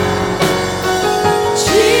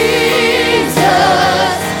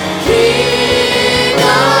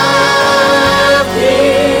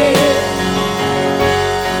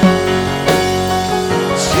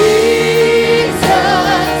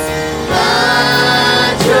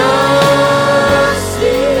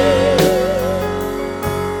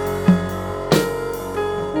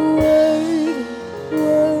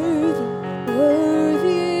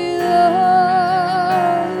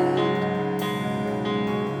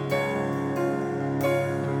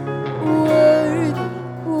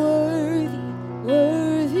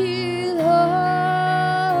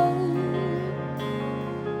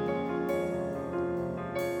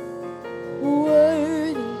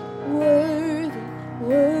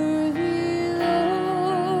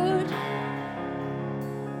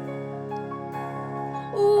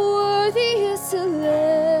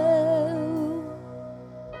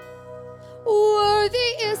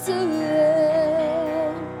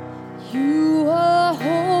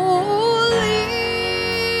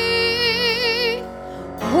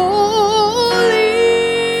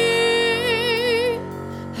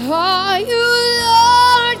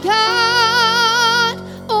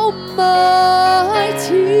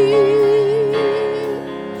Almighty.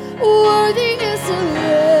 Worthy is the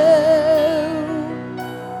Lamb.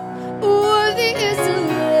 Worthy is the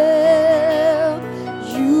Lamb.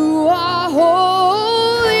 You are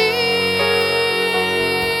holy.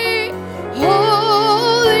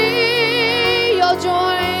 Holy. Y'all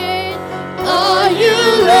join. Are you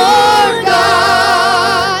Lord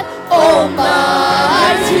God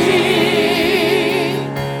Almighty?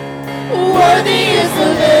 Worthy is the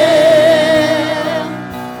Lamb.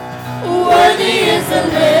 Worthy is the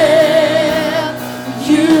Lamb.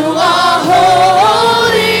 You are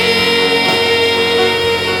holy.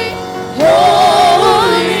 Holy.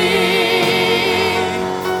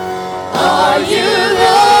 Are you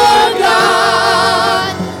Lord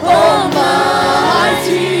God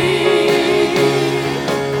Almighty?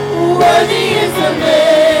 Worthy is the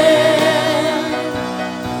Lamb.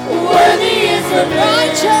 Worthy is the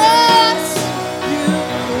righteous.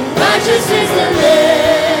 Righteous is the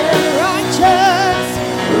Lamb. Righteous.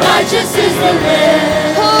 Righteous is the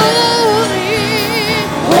Lamb. Holy.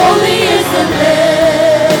 Holy is the Lamb.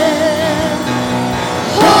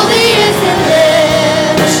 Holy is the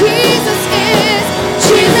Lamb. Jesus is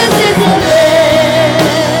the Lamb.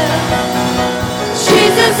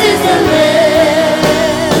 Jesus is the Lamb.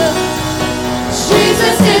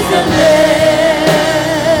 Jesus is the Lamb.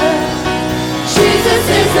 Jesus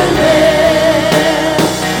is the Lamb.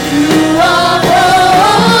 You are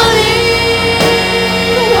holy,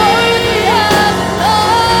 worthy of it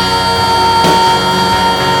all.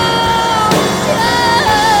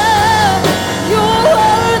 Yeah. You're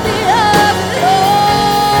worthy of it all.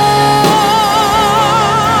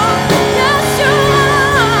 Yes, you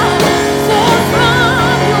are. For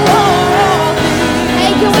from you are all things.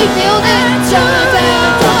 Hey, can we build it?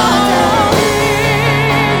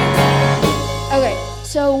 Okay,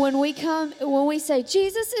 so when we say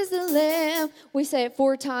Jesus is the Lamb, we say it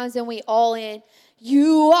 4 times and we all in.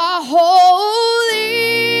 You are holy.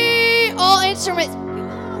 All instruments.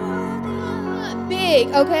 Big,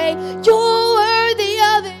 okay? You're worthy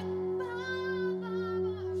of it.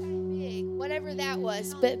 Big, whatever that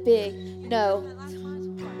was, but big. No.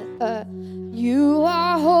 You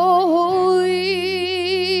are holy.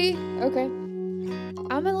 Okay.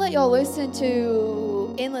 I'm going to let y'all listen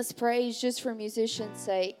to Endless Praise just for musicians'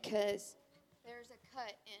 sake, because there's a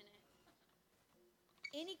cut in it.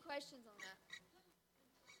 Any questions on that?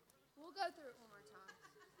 We'll go through it one more time.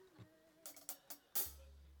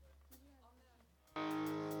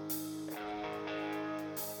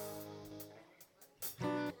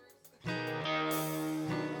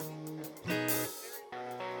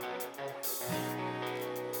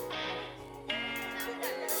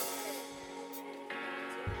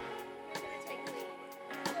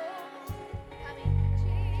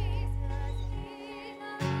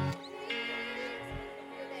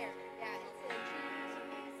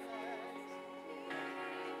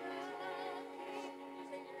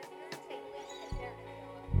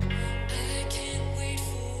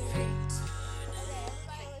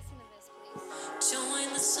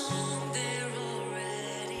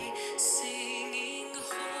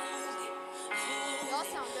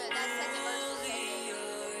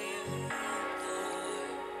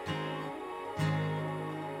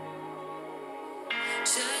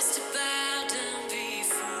 Just to bow down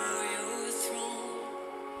before your throne,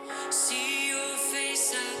 see your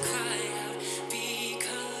face, I cry out,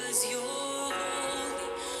 because you're holy,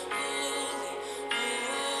 holy,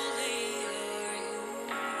 holy are you,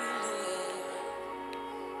 Lord.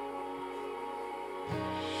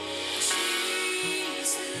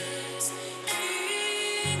 Jesus,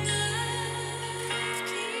 King of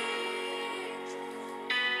Kings.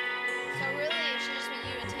 So really, it should just be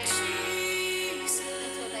you and Taylor.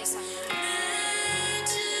 Until they come.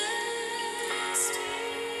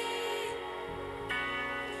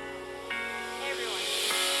 Everyone.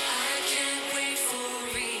 I can't wait for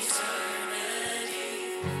eternity.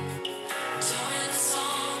 Join the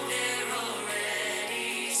song they're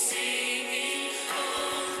already singing.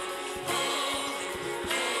 Holy, holy,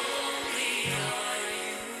 holy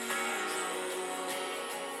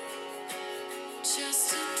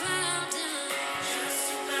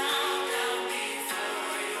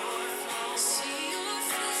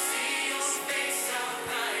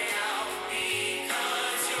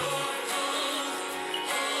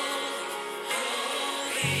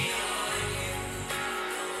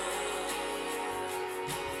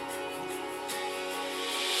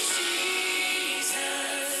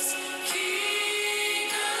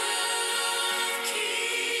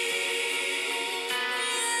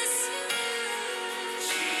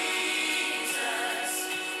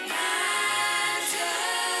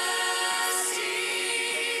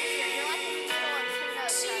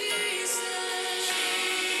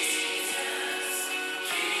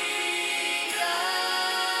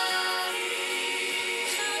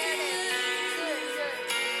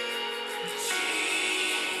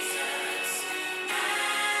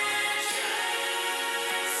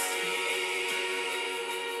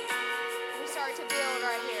to build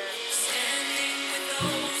right here. Standing with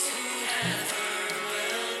those who have heard,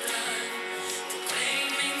 well done,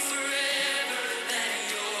 proclaiming forever that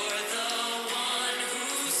you're the one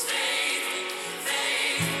who's faithful,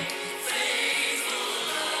 faithful, faithful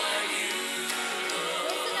are you.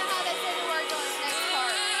 Listen to how they say the words on this next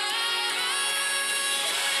part.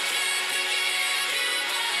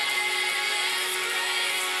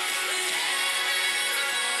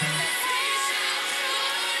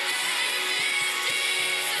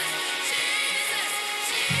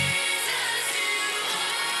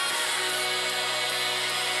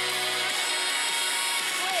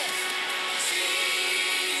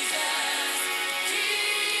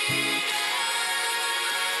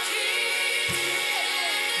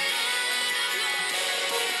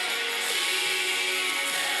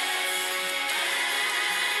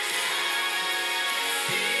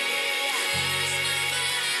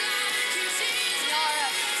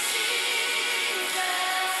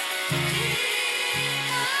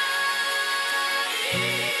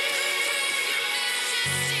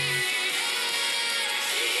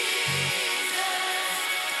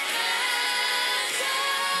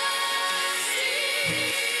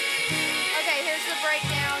 Okay, here's the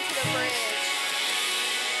breakdown to the bridge.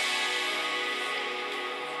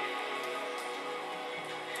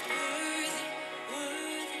 Worthy,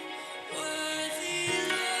 worthy, worthy,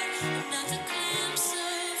 Lord, another glimpse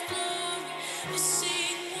of glory. We'll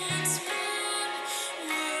sing once more.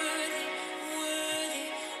 Worthy, worthy,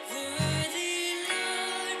 worthy,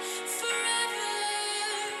 Lord, forever,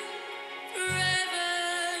 forever.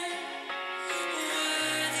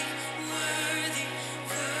 Worthy, worthy,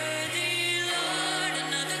 worthy, Lord,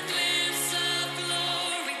 another glimpse of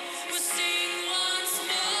glory. We'll sing once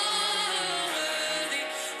more. Worthy,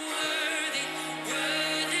 worthy,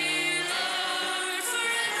 worthy, Lord,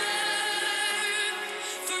 forever,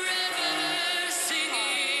 forever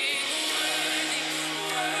singing. Worthy,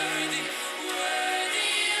 worthy,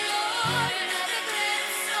 worthy, Lord, another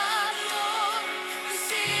glimpse of glory. We'll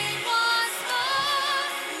sing once more.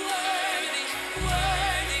 Worthy,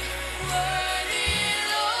 worthy, worthy,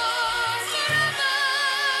 Lord, forever,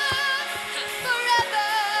 forever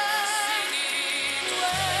singing.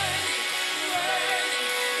 Worthy, worthy, worthy.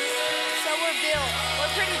 So we're built.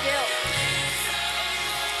 We're pretty built.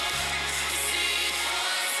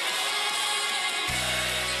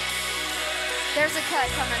 There's a cut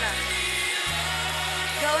coming up.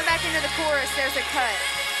 Going back into the chorus, there's a cut.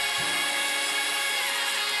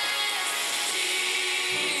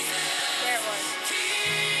 There it was.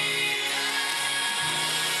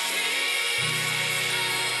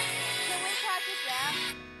 Can we practice that?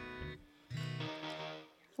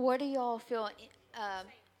 What do y'all feel?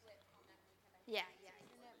 Yeah.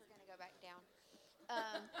 You're never gonna go back down.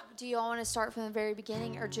 Do y'all want to start from the very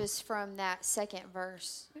beginning or just from that second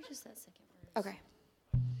verse? Or just that second verse. Okay.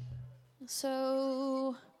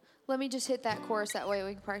 So let me just hit that chorus. That way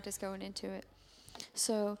we can practice going into it.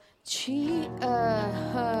 So,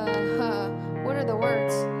 what are the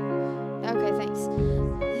words? Okay, thanks.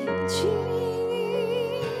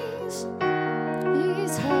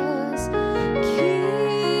 Jesus,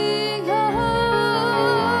 King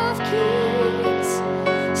of Kings,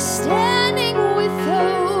 standing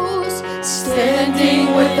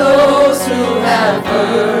with those who have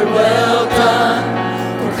heard, well done,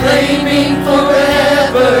 proclaiming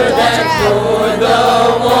forever that you're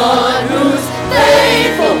the one who's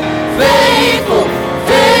faithful, faithful,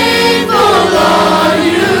 faithful are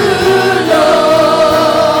you,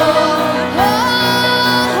 Lord.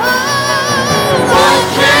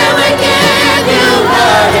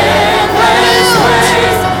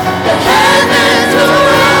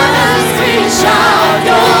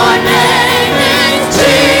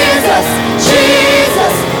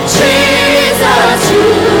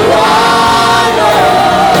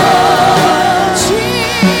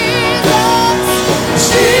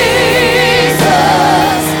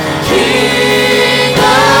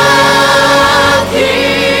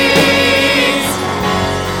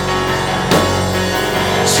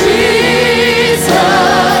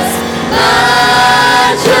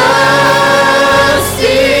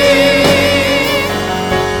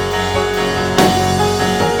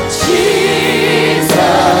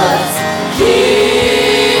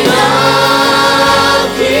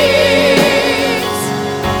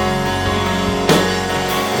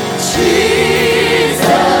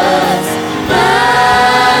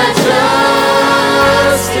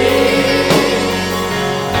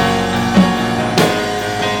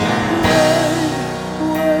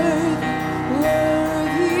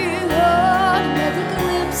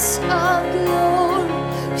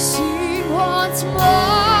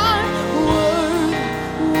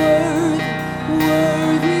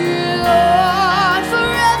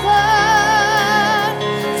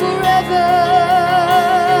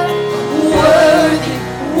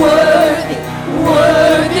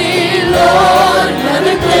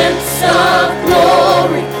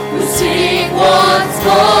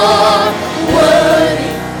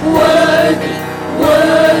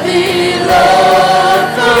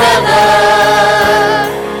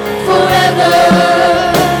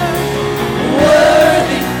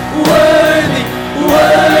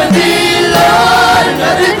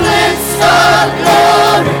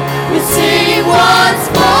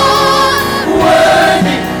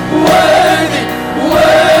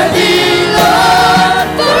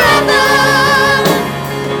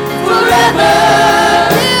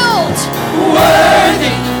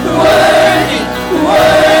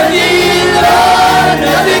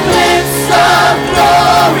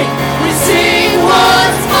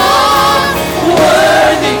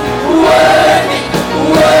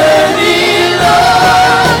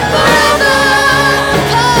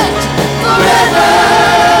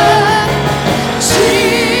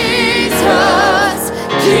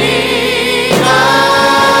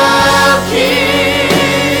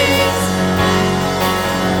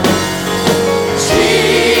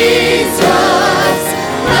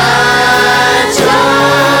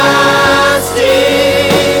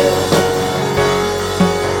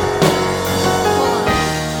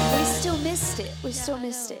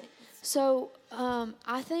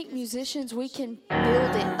 musicians, we can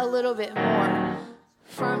build it a little bit more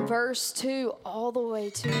from verse 2 all the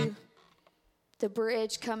way to the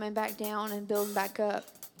bridge, coming back down and building back up.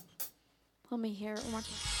 Let me hear it one more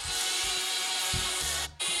time.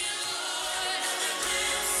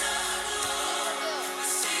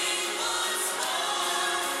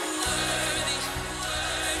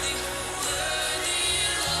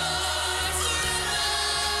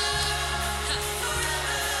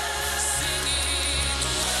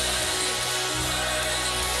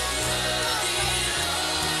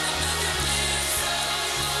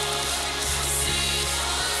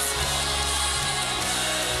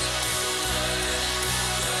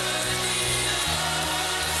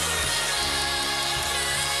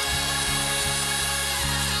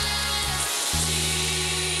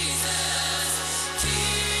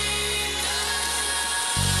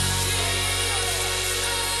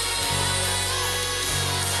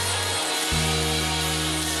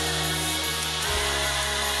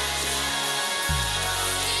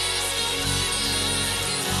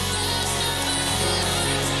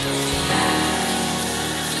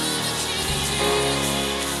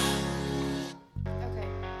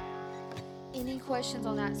 Questions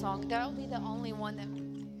on that song? That'll be the only one that we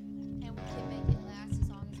do, and we can make it last as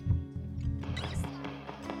long as we need to. This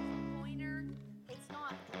pointer, it's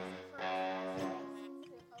not easy for us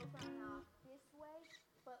to open our mouth this way,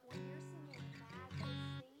 but when you're singing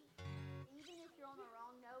Majesty, even if you're on the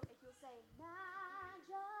wrong note, if you'll say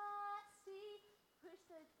Majesty, push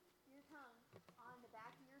your tongue on the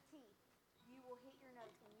back of your teeth, you will hit your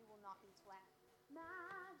notes and you will not be flat.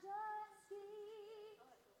 Majesty.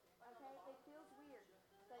 Okay, it feels weird,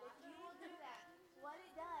 but if you will do that, what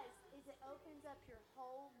it does is it opens up your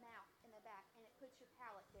whole mouth in the back and it puts your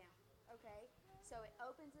palate down, okay? So it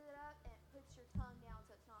opens it up and it puts your tongue down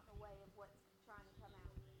so it's not in the way of what's trying to come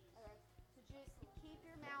out, okay? So just keep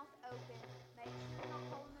your mouth open, make sure you're not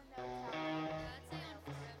holding the notes out. I'd say on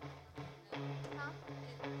forever. Huh?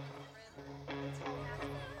 Forever. It's holding out.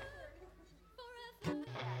 Forever.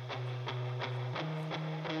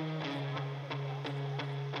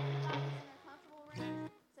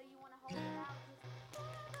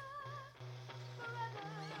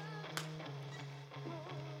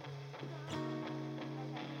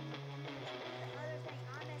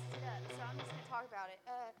 About it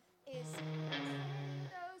is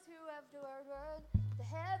those who have delivered the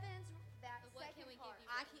heavens. That But what second can we part. give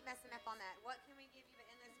you? I keep messing up on that. What can we give you but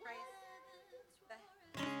endless praise?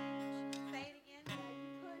 Say it again.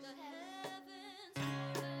 Push The heaven. heavens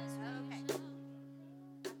roar as we Okay. shout.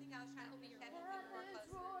 I think I was trying to push heaven a bit more Heavens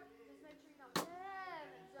closer. roar. Just make sure you know.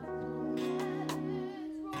 Heavens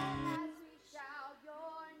roar as we shout.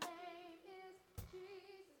 Your name is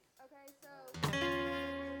Jesus. Okay, so.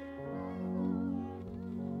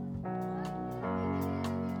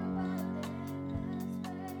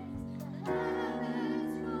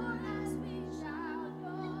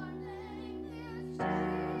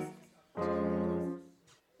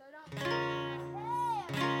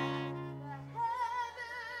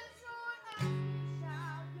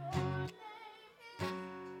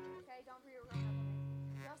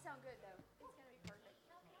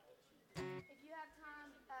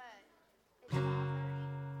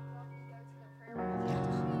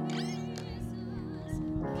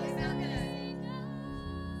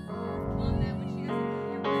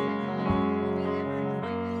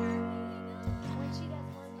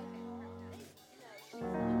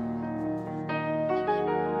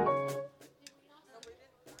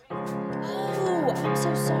 I'm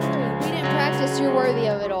so sorry. We didn't practice You're Worthy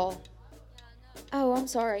of It All. Oh, I'm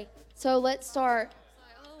sorry. So let's start.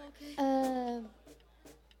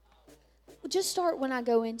 Just start when I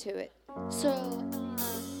go into it. So.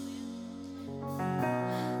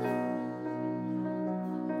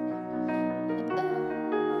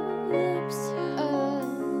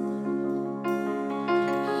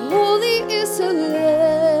 Holy is the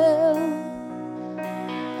Lamb.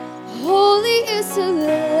 Holy is the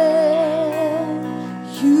Lamb.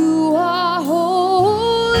 You are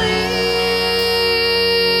holy.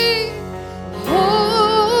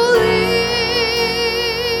 Holy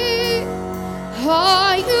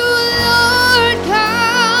are you, Lord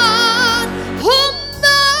God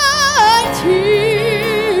Almighty.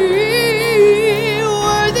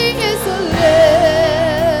 Worthy is the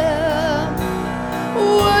Lamb.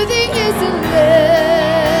 Worthy is the Lamb.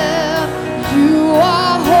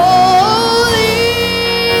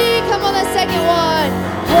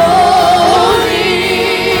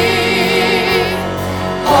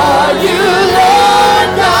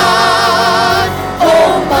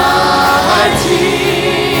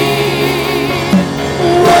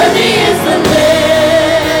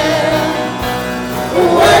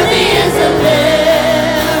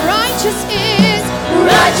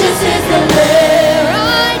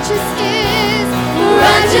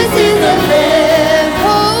 Righteous is the Lamb.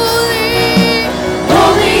 Holy.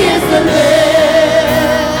 Holy is the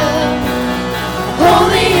Lamb.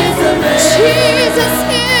 Holy is the Lamb. Jesus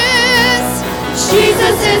is.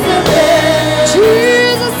 Jesus is the Lamb.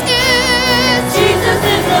 Jesus is. Jesus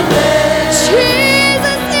is the Lamb.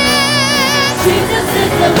 Jesus is. Jesus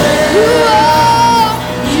is the Lamb. You are.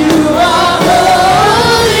 You are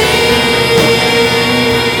holy.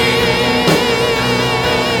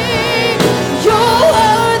 You're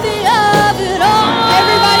worthy of it all.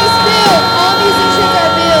 Everybody's built. All musicians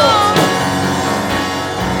are built.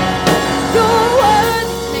 You're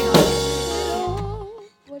worthy. Hang on.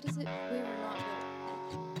 What is it? We were not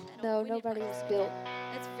built. No, we didn't nobody was practice. built.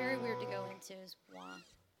 That's very weird to go into. Is why.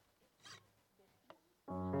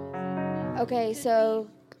 Okay, so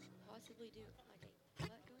Possibly do like a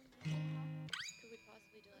cut going in. Could we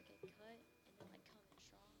possibly do like a cut and then like come in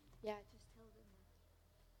strong? yeah, just tell them.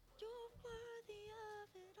 You're worthy of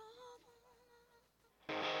it all.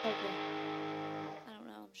 Okay. I don't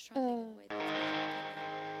know. I'm just trying to think of a way that's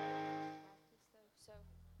So,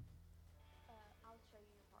 I'll show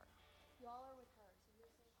you your part. Y'all are with her, so you're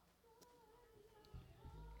saying.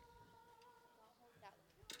 Y'all hold that one.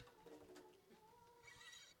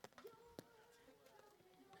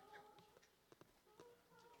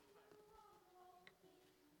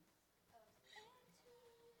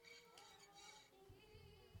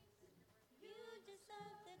 you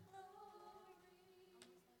deserve the glory.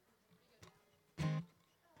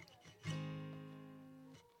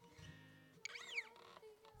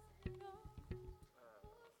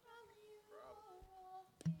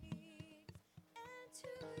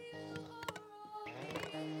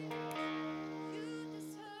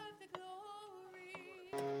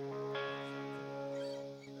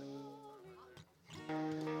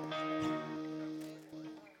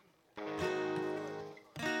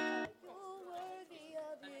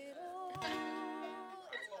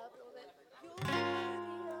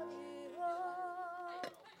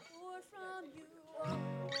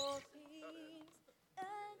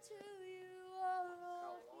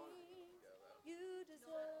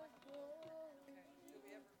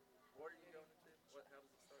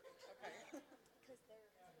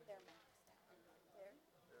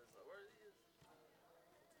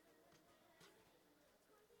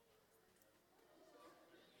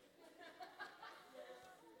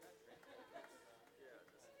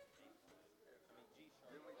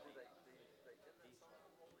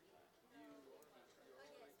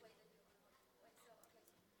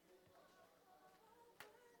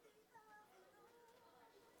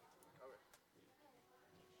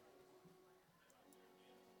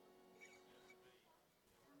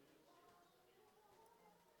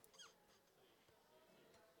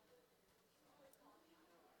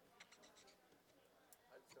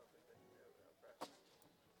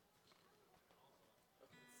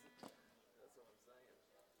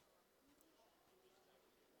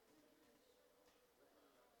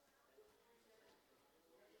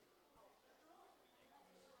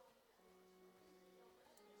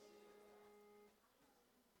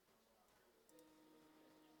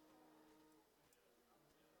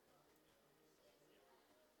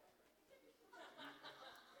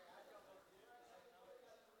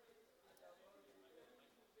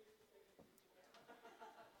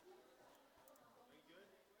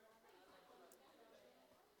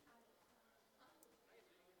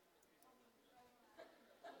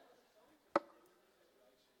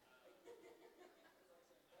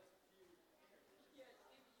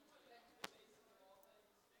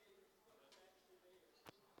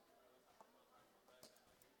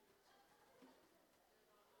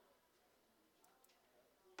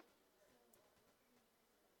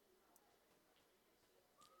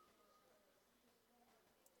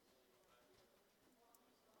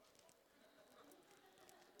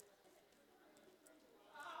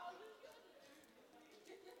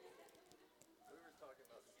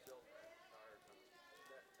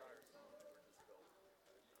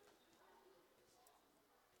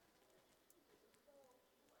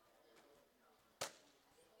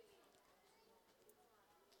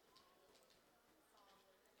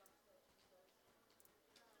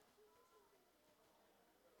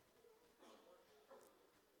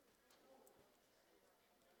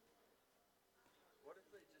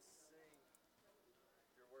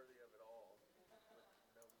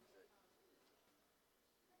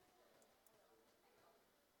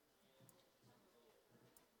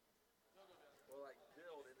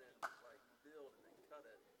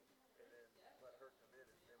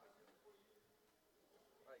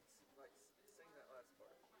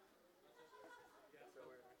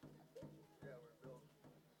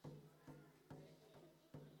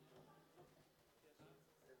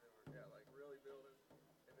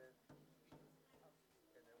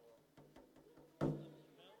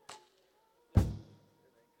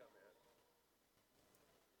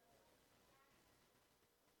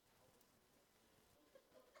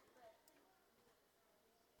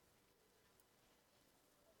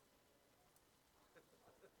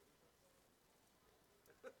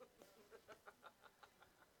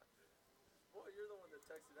 Boy, you're the one that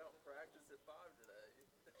texted out practice at 5 today.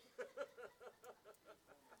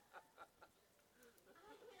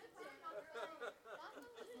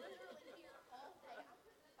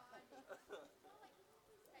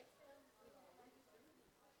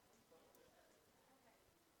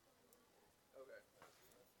 Okay.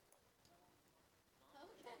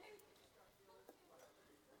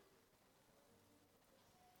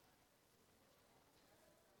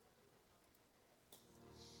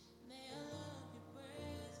 May I love your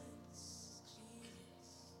presence, Jesus,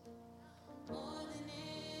 more than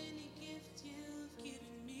any gift you've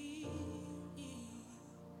given me,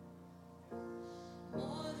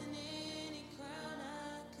 more than any crown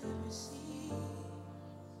I could receive,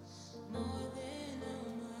 more than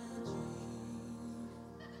all my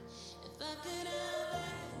dreams. If I could have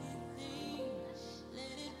anything,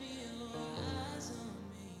 let it be your eyes on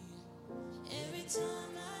me. Every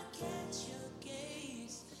time I catch your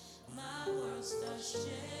gaze, my world starts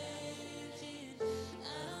changing. I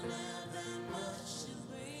don't have that much to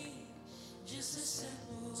bring, just a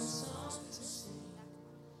simple song to sing.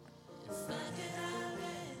 If I could have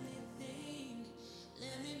anything,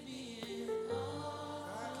 let me be in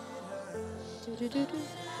awe. If I could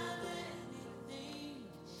have anything,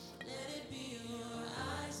 let it be your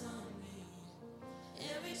eyes on me.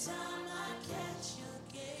 Every time I catch your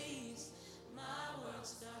gaze, my world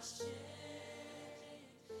starts changing.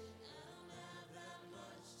 I don't have that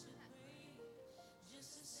much to bring,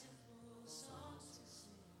 just a simple song to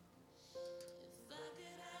sing. If I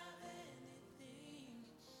could have anything,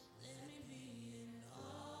 let me be an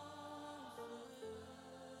offering.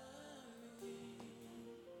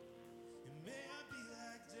 And may I be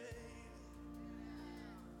like David,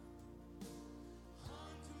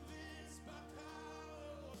 unconvinced by power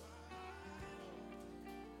or by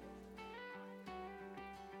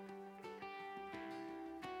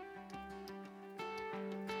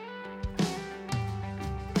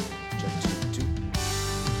Check, check, check.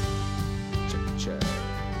 Check, check.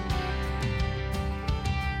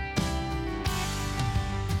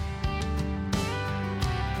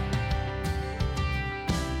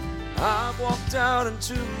 I've walked out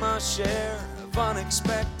into my share of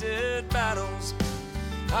unexpected battles.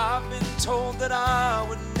 I've been told that I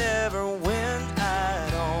would never win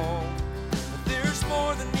at all. But there's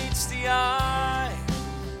more than meets the eye,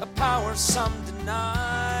 a power some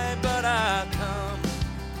deny, but I come.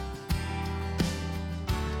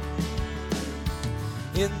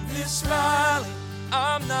 In this valley,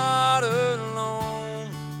 I'm not alone.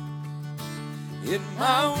 In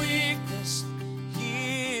my weakness,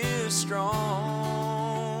 He is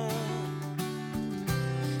strong.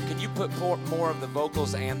 Can you put more of the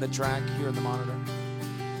vocals and the track here in the monitor?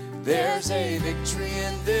 There's a victory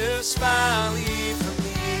in this valley for me.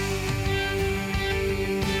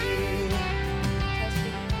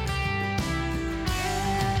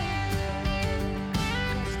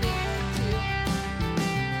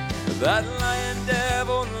 That lying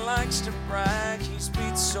devil likes to brag, he's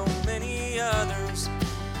beat so many others.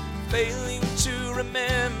 Failing to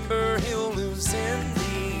remember, he'll lose in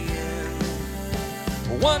the end.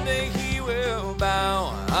 One day he will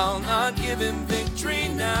bow, I'll not give him victory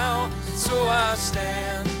now. So I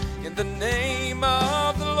stand in the name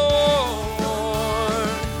of the Lord.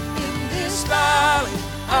 In this valley,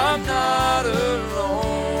 I'm not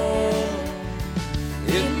alone.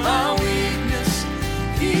 In my weakness,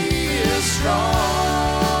 He is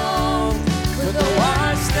strong. For though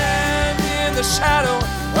I stand in the shadow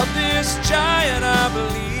of this giant, I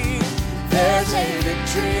believe there's a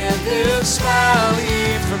victory in this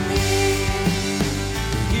valley for me.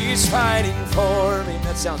 He's fighting for me.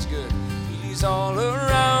 That sounds good. He's all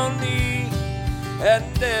around me,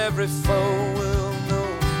 and every foe will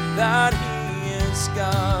know that He is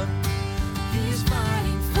God. He's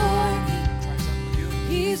fighting for me.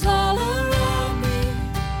 He's all around me,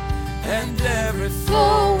 and every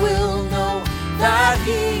foe will know that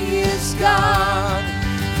He is God.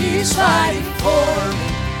 He's fighting for me.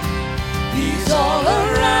 He's all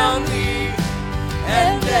around me,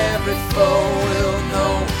 and every foe will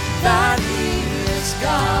know that He is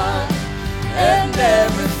God. And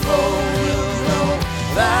every foe will know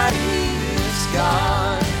that He is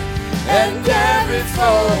God. And every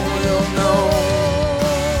foe will know.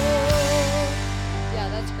 Yeah,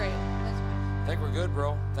 that's great. That's great. I think we're good,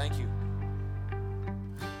 bro. Thank you.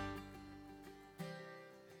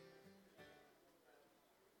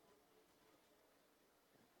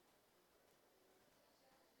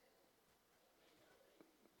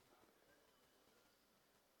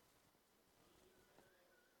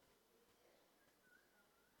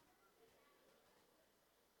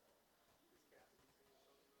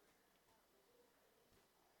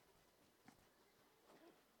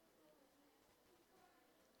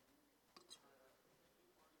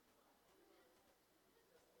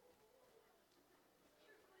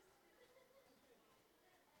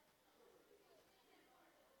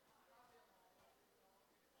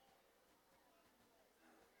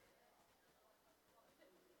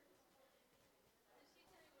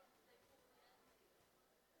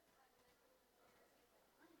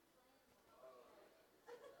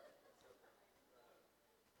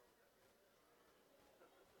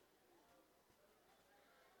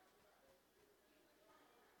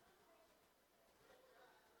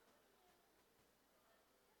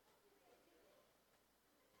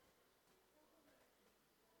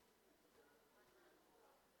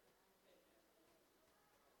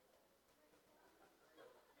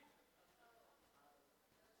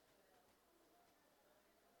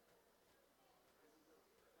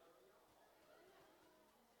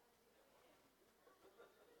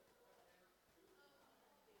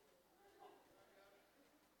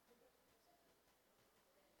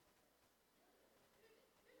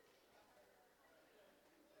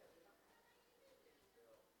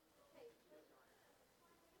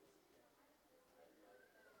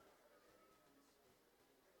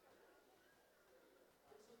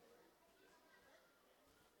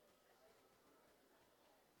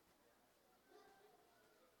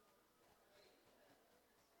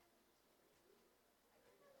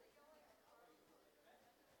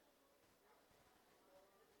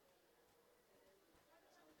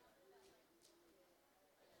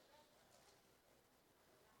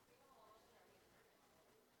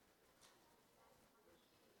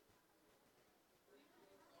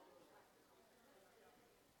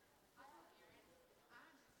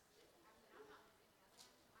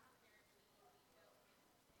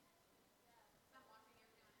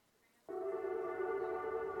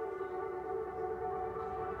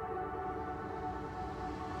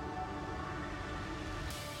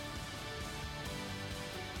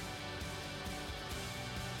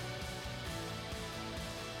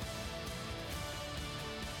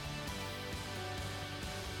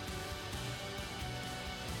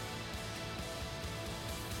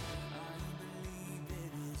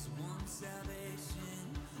 salvation,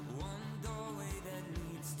 one doorway that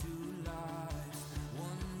leads to life,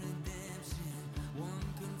 one redemption, one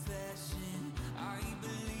confession. I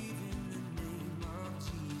believe in the name of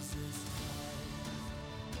Jesus Christ.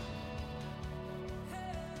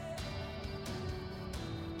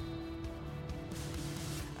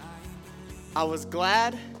 I was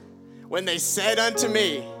glad when they said unto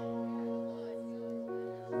me,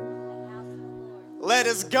 let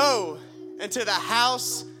us go into the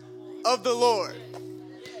house of the Lord.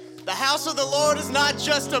 The house of the Lord is not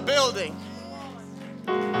just a building.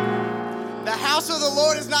 The house of the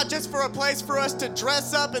Lord is not just for a place for us to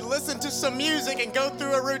dress up and listen to some music and go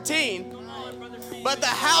through a routine. But the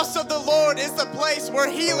house of the Lord is the place where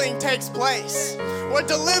healing takes place, where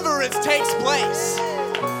deliverance takes place.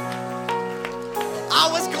 I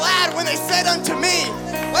was glad when they said unto me,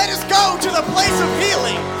 let us go to the place of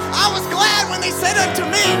healing. I was glad when they said unto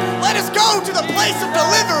me, let us go to the place of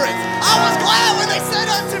deliverance. I was glad when they said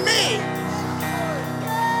unto me.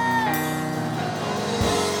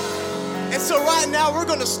 And so right now we're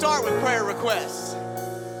going to start with prayer requests.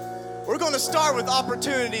 We're going to start with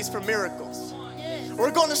opportunities for miracles.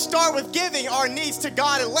 We're going to start with giving our needs to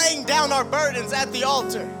God and laying down our burdens at the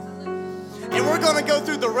altar. And we're going to go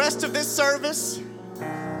through the rest of this service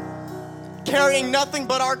carrying nothing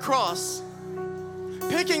but our cross,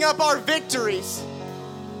 picking up our victories,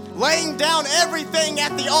 laying down everything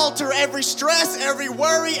at the altar, every stress, every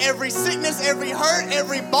worry, every sickness, every hurt,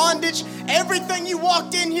 every bondage, everything you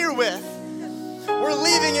walked in here with. We're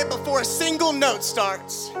leaving it before a single note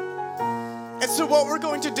starts. And so what we're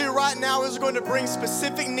going to do right now is we're going to bring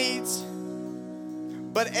specific needs.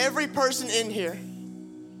 But every person in here,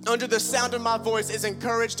 under the sound of my voice, is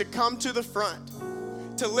encouraged to come to the front,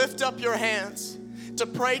 to lift up your hands, to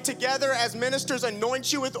pray together as ministers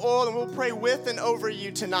anoint you with oil, and we'll pray with and over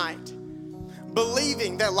you tonight,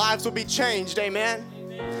 believing that lives will be changed, amen?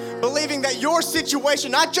 Believing that your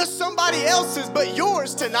situation, not just somebody else's, but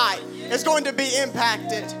yours tonight, is going to be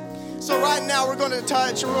impacted. So right now we're going to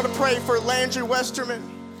touch and we're going to pray for Landry Westerman,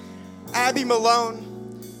 Abby Malone,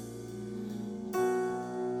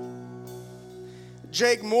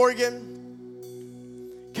 Jake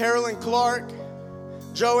Morgan, Carolyn Clark,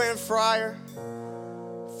 Joanne Fryer,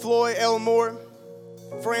 Floyd Elmore,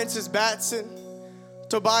 Francis Batson,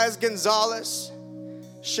 Tobias Gonzalez,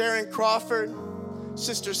 Sharon Crawford,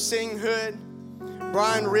 Sister Sing Hood,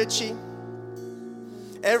 Brian Ritchie,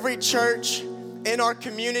 every church in our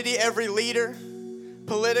community, every leader,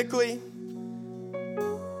 politically.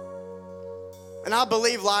 And I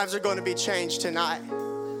believe lives are going to be changed tonight.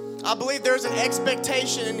 I believe there's an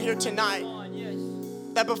expectation in here tonight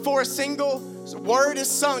that before a single word is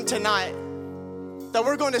sung tonight, that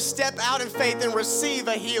we're going to step out in faith and receive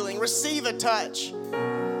a healing, receive a touch.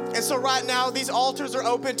 And so right now, these altars are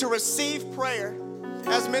open to receive prayer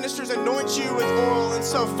as ministers anoint you with oil. And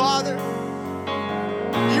so, Father,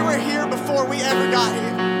 you were here before we ever got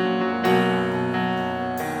here.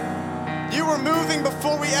 You were moving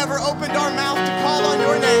before we ever opened our mouth to call on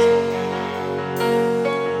your name.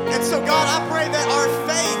 And so, God, I pray that our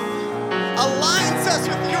faith aligns us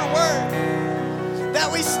with your word, that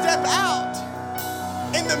we step out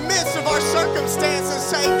in the midst of our circumstances and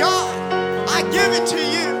say, God, I give it to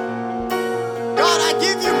you. God, I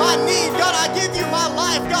give you my need. God, I give you my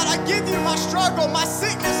life. God, I give you my struggle, my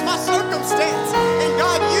sickness, my circumstance. And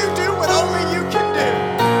God, you do what only you can do.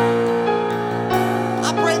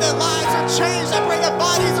 I pray that lives are changed. I pray that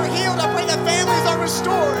bodies are healed. I pray that families are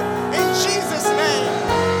restored. In Jesus' name,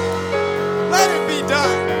 let it be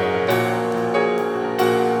done.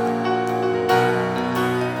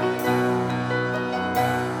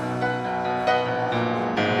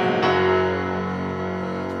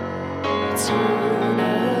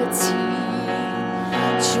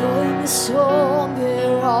 Join the song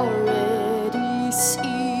they're already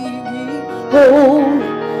singing. Holy,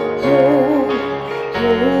 holy,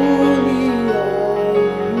 holy are you, Lord.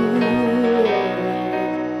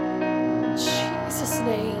 In Jesus'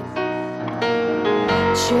 name.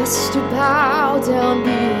 Just to bow down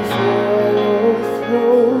before your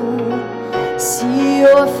throne. See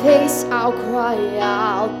your face, I'll cry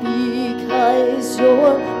out because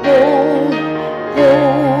you're holy,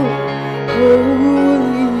 holy,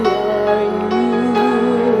 holy are you,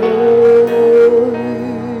 Lord.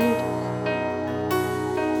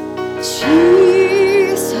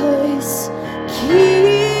 Jesus,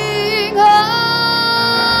 King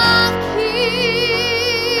of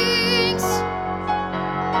kings.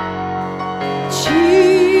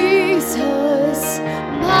 Jesus,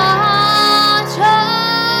 majesty.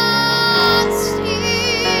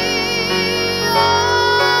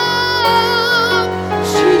 Oh,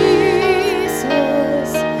 Jesus.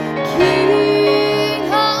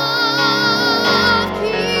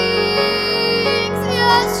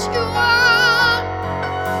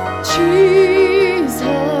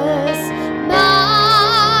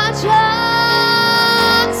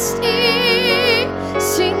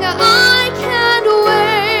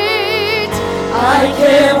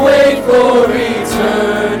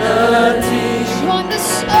 eternity. Join the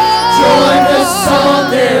song. Join the song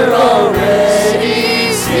they're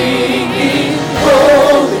already singing.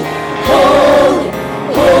 Holy, holy,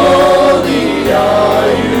 holy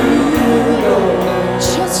are you, Lord.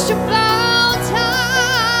 Just to bow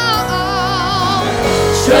down.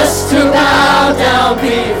 Just to bow down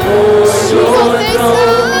before See your your face,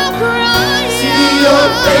 throne. I'll cry See your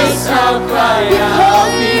out. face, I'll cry out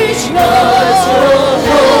Because because you're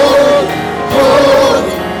holy,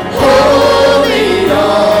 holy,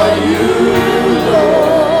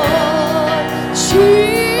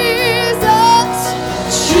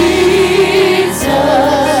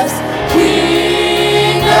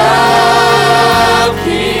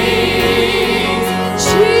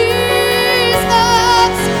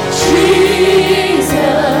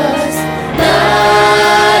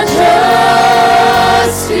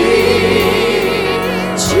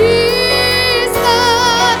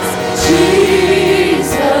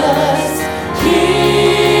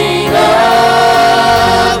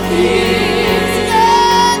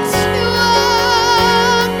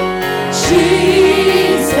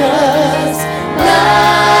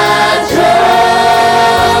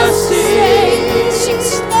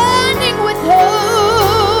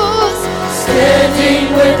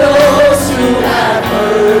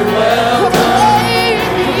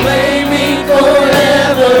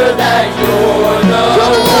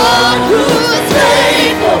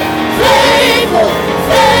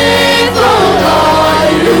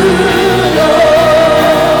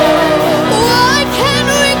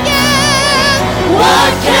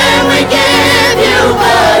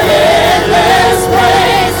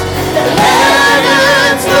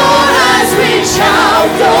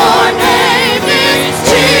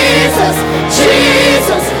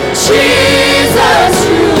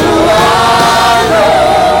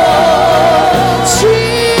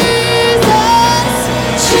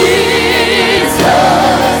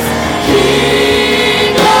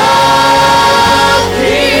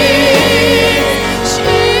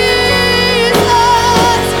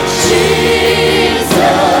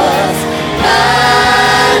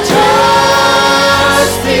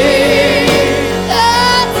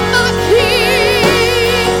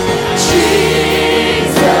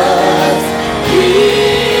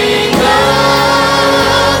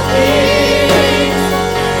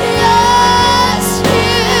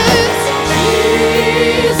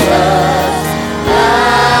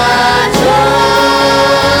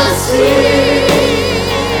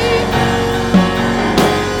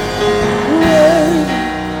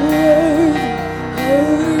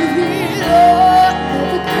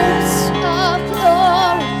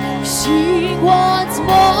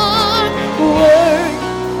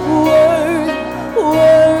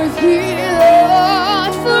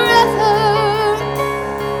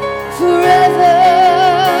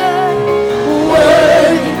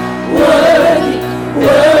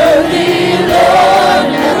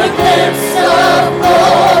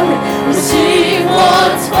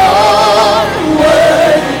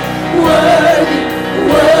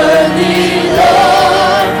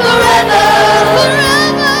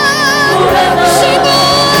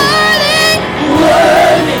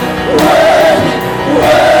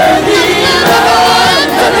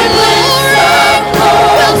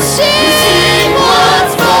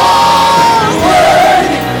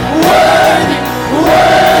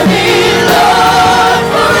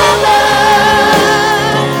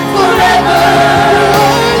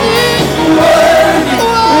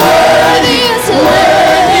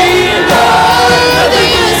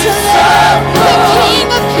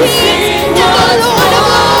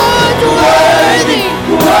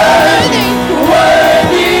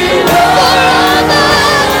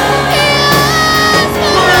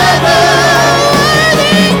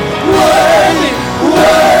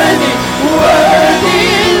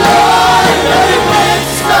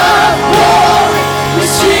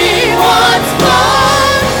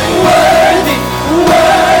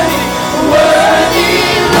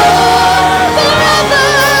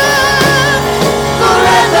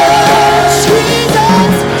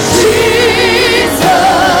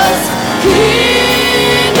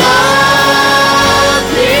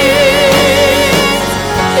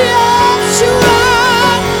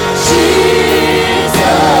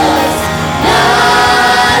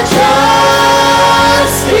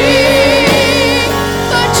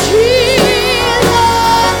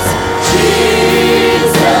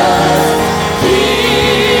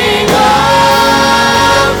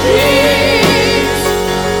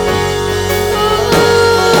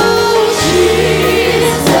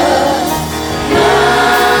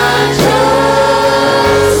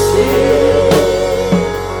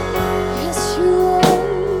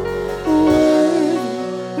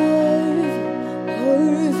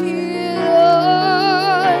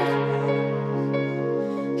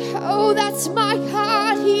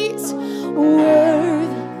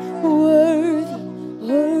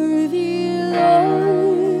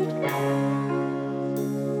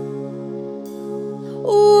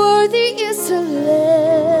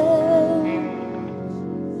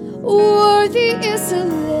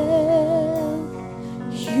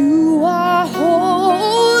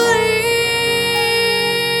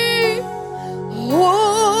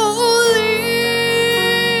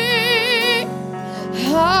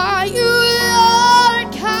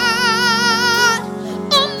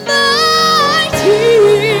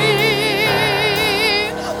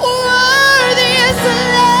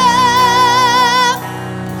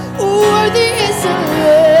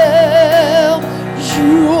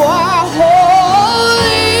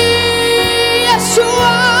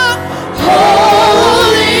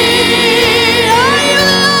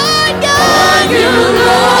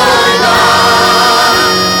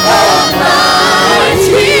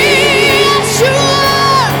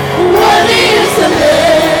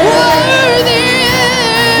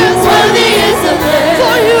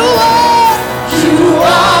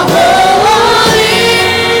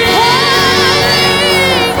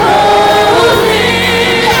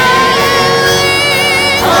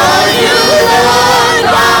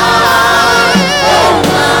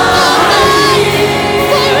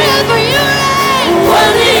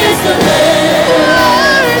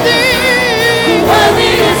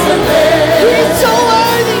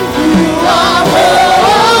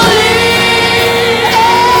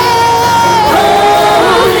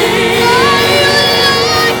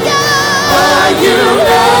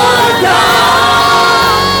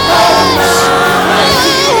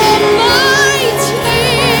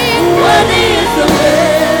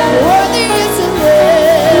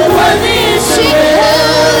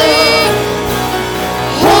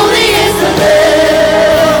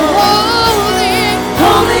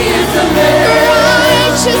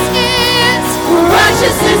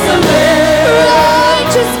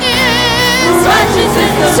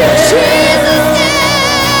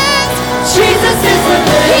 Jesus is the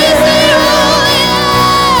Lamb. He's the only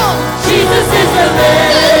Lamb. Jesus is the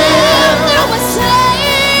Lamb. The Lamb that was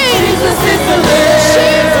slain. Jesus is the Lamb.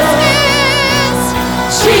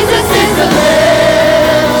 Jesus is the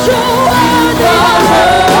Lamb. You're worthy of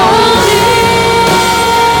it all.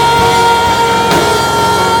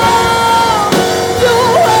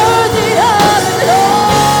 You're worthy of it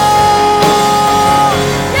all.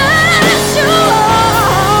 Yes, you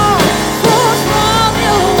are. For from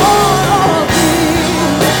you are all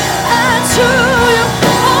things, and to you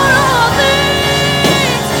are all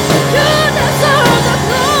things. You deserve the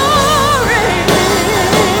glory.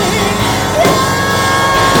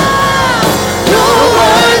 You're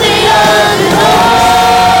worthy of it all.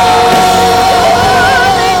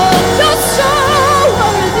 You're so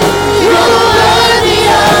worthy. You're worthy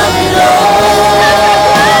of it all. Every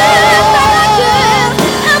breath that I give,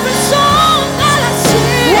 every song that I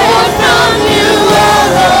sing. For from you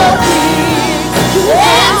are all things,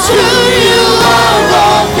 and to you are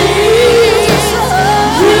all things.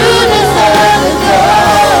 You deserve the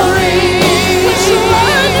glory. You're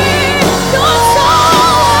worthy. You're so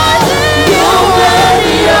worthy. You're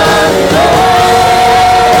worthy of it all.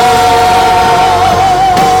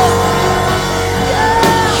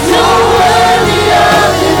 You're worthy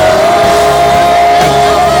of it all.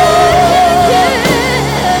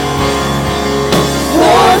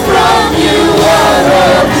 For from you are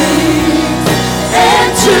all things, and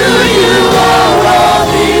to you are all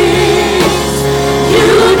things. You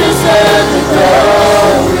deserve the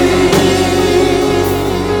glory.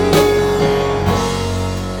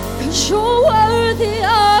 'Cause you're worthy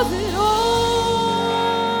of it all.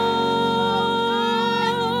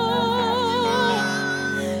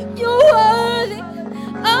 You're worthy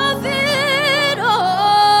of it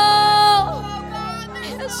all.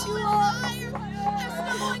 Yes, you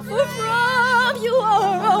are. For from you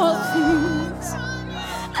are all things,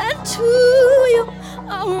 and to you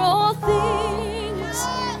are all things.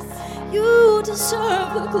 You deserve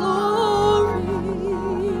the glory.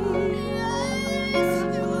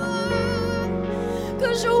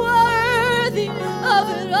 'Cause you're worthy of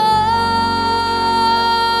it all.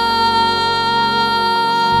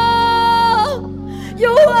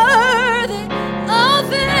 You're worthy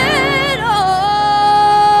of it all.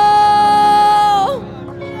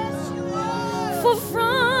 For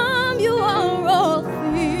from you are all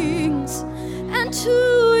things, and to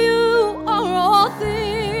you are all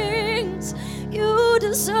things. You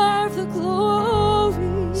deserve the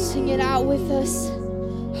glory. Sing it out with us.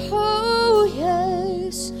 Oh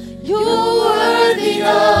yes, you're worthy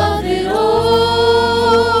of it all.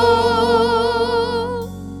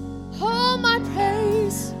 All my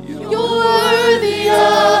praise, you're worthy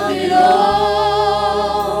of it all.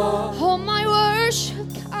 All my worship,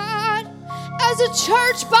 God, as a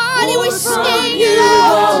church body we sing it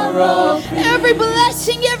out. Every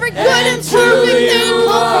blessing, every good and perfect thing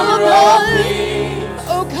come from above.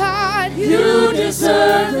 Oh God, you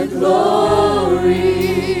deserve the glory.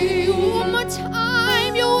 One more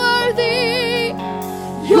time, you're worthy.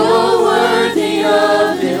 You're worthy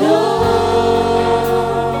of it all.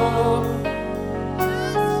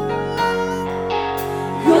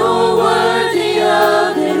 You're worthy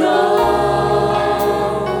of it all.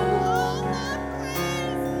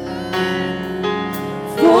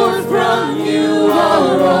 For from you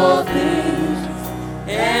are all things,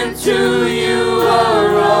 and to you are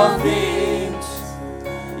all things.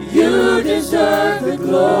 You deserve the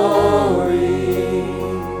glory.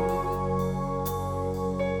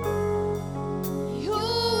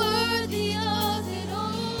 You're worthy of it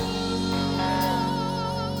all.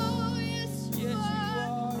 Yes, you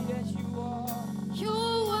are. Yes, you are.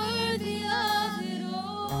 You're worthy of it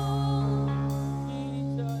all.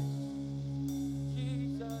 Jesus,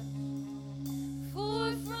 Jesus. For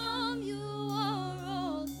from you are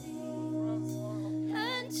all things,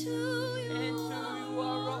 and to you are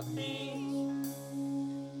all things.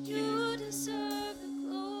 You deserve the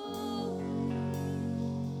glory.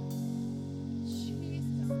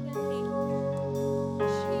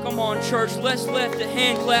 Come on, church, let's lift a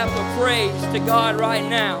hand clap of praise to God right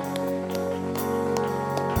now.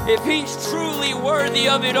 If He's truly worthy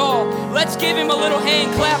of it all, let's give Him a little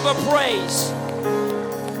hand clap of praise.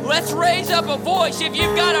 Let's raise up a voice. If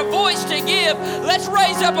you've got a voice to give, let's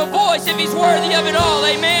raise up a voice if He's worthy of it all.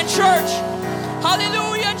 Amen, church.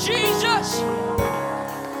 Hallelujah, Jesus.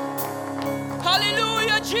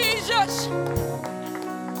 Hallelujah, Jesus.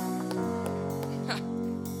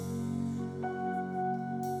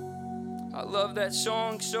 I love that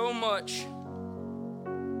song so much.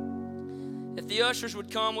 If the ushers would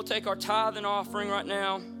come, we'll take our tithe and offering right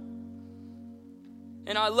now.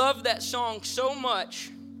 And I love that song so much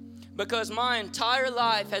because my entire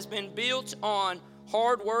life has been built on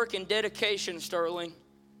hard work and dedication, Sterling.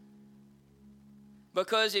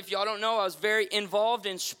 Because if y'all don't know, I was very involved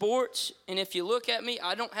in sports. And if you look at me,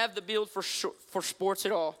 I don't have the build for sports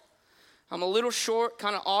at all. I'm a little short,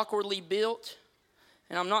 kind of awkwardly built.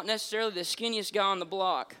 And I'm not necessarily the skinniest guy on the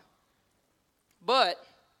block. But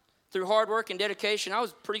through hard work and dedication, I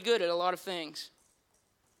was pretty good at a lot of things.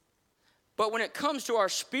 But when it comes to our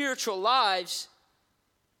spiritual lives,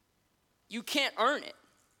 you can't earn it.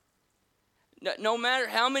 No matter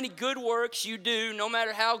how many good works you do, no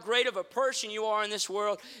matter how great of a person you are in this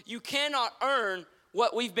world, you cannot earn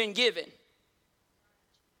what we've been given.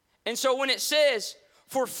 And so when it says,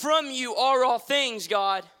 "For from you are all things,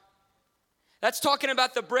 God," that's talking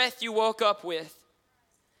about the breath you woke up with.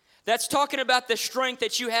 That's talking about the strength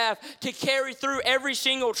that you have to carry through every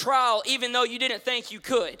single trial, even though you didn't think you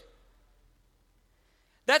could.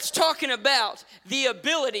 That's talking about the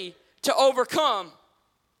ability to overcome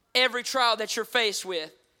every trial that you're faced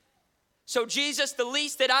with. So Jesus, the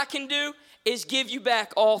least that I can do is give you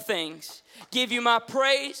back all things. Give you my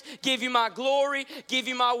praise, give you my glory, give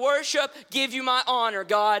you my worship, give you my honor,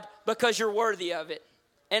 God, because you're worthy of it.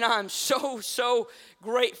 And I'm so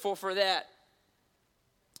grateful for that.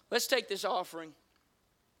 Let's take this offering.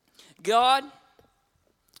 God,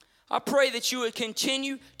 I pray that you would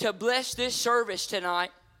continue to bless this service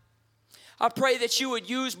tonight. I pray that you would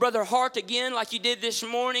use Brother Hart again like you did this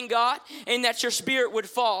morning, God, and that your spirit would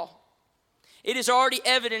fall. It is already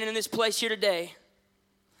evident in this place here today.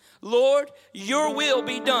 Lord, your will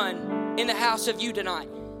be done in the house of you tonight.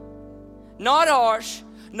 Not ours,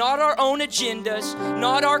 not our own agendas,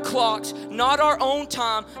 not our clocks, not our own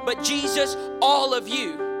time, but Jesus, all of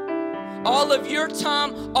you. All of your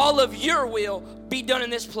time, all of your will be done in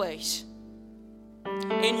this place.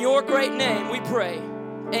 In your great name we pray.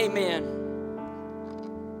 Amen.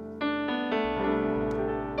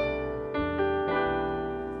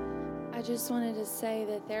 I just wanted to say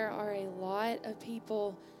that there are a lot of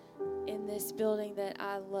people in this building that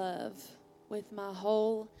I love with my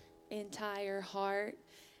whole entire heart.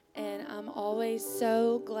 And I'm always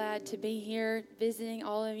so glad to be here visiting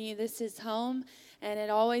all of you. This is home, and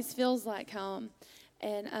it always feels like home.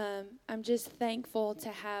 And I'm just thankful to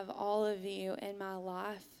have all of you in my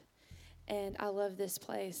life. And I love this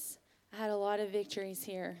place. I had a lot of victories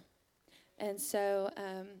here. And so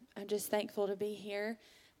I'm just thankful to be here.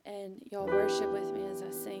 And y'all worship with me as I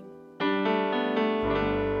sing.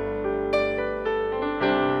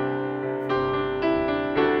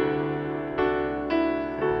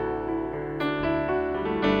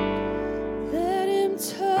 Let him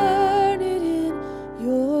turn it in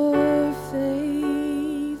your favor.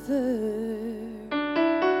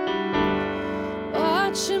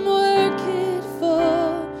 Watch him work it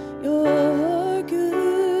for your good.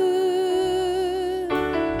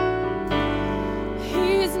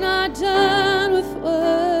 He's not done with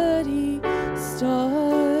what he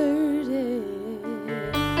started.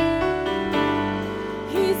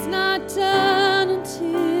 He's not done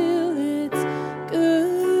until it's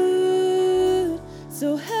good.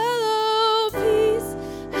 So hello peace,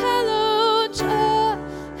 hello joy,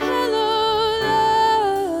 hello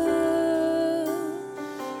love,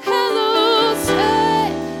 hello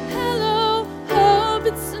strength, hello hope.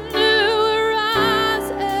 It's a new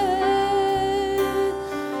horizon.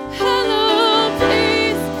 Hello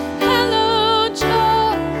peace, hello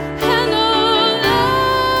joy, hello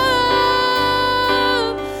love,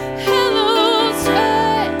 hello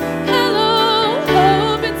strength, hello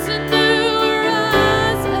hope. It's a new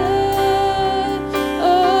horizon.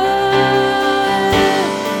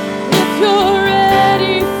 If you're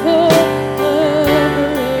ready for a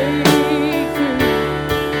breakthrough,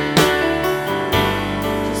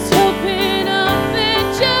 just open up and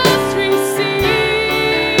just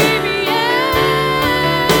receive, yeah.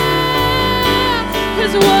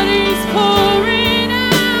 'Cause what he's pouring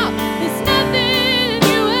out is nothing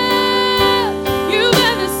you've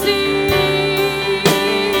ever seen.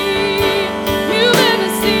 You've ever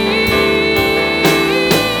seen.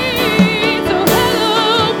 So hello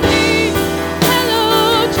peace, hello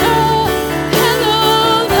joy, hello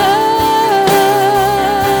love,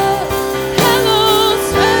 hello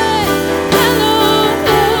strength, hello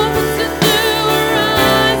hope. It's a new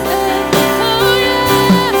horizon. Oh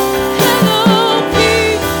yeah. Hello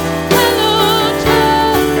peace,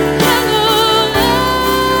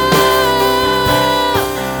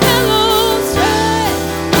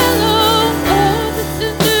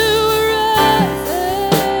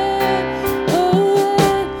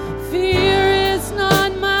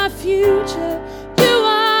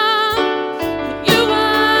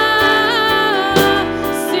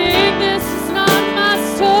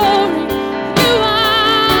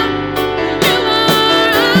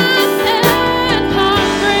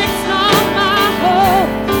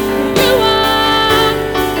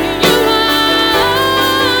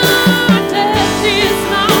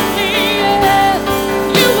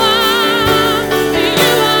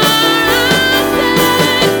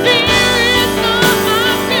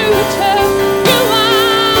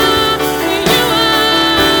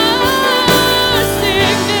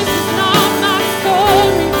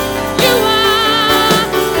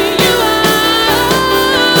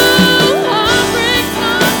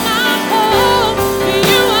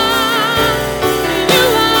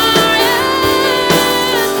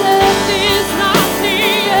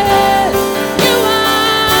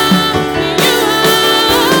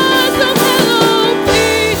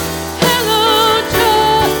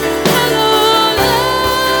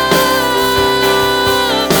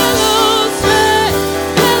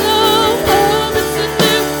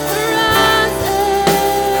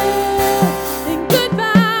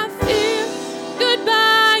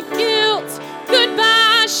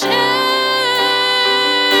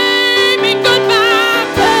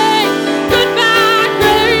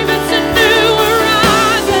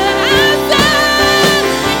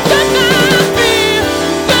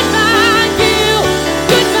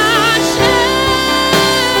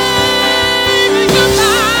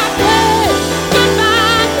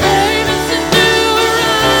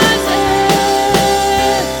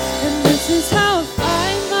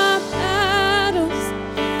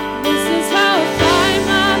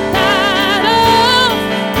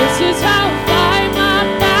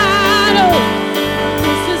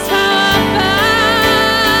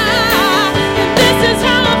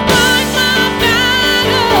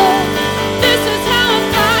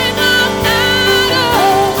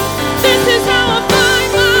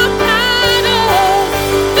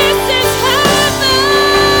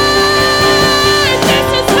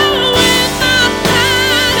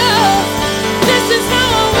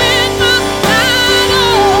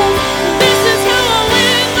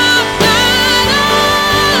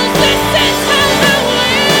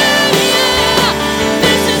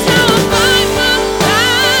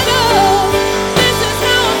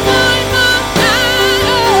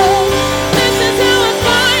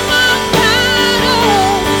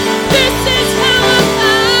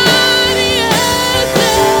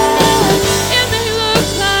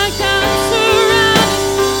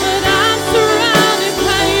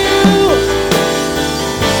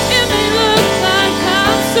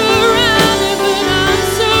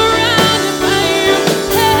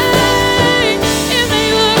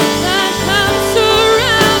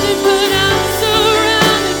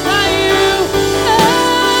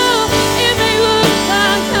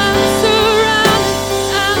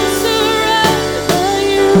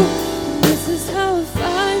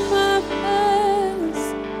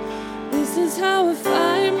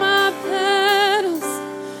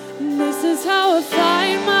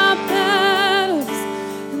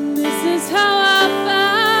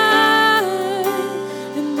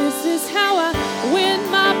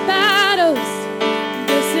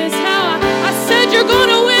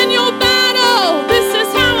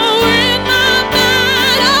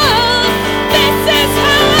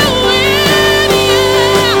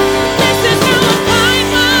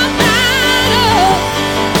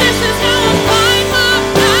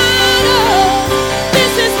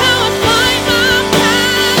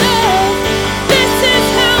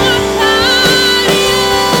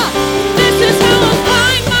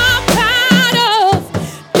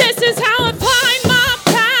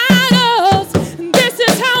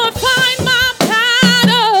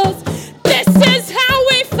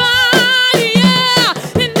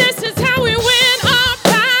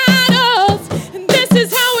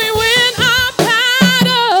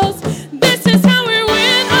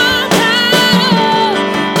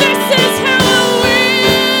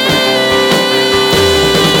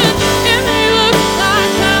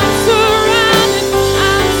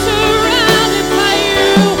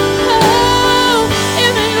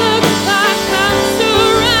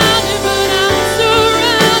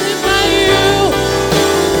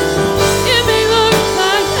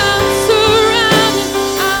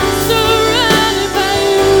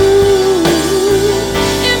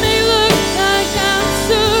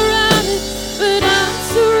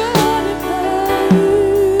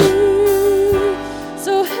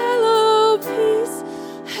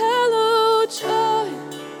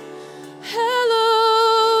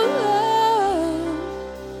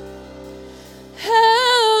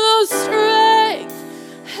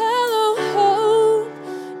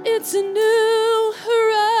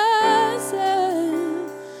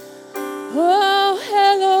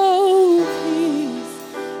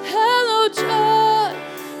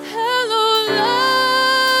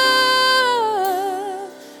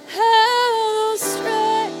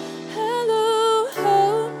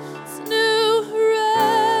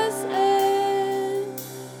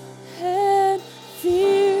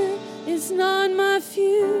 is not my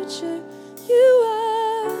future. You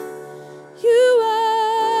are, you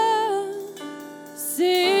are.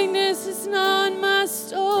 Sickness is not my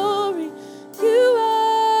story. You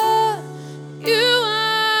are, you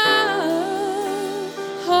are.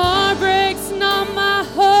 Heartbreak's not my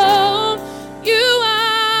home. You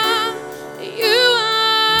are, you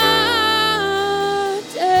are.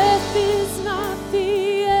 Death is not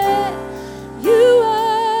the end. You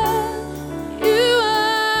are, you are.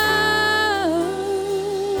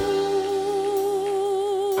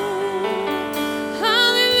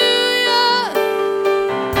 Hallelujah.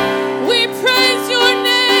 We praise your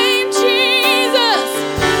name, Jesus.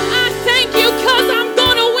 I thank you 'cause I'm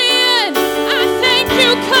gonna win. I thank you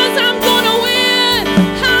 'cause I'm gonna win.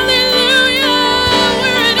 Hallelujah.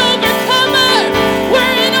 We're an overcomer.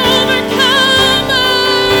 We're an overcomer.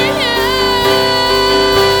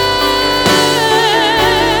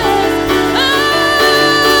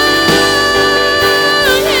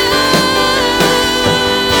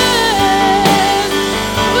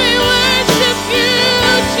 We worship you,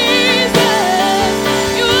 Jesus.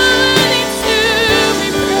 You are worthy to be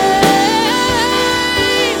praised.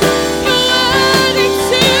 You're worthy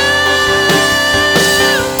to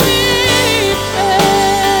be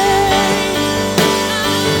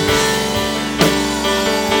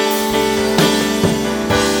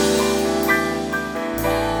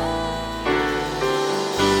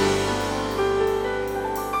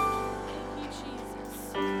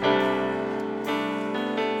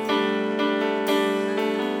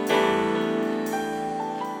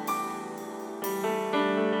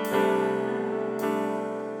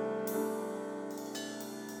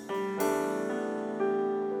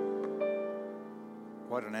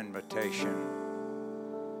What an invitation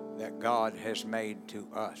that God has made to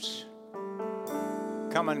us.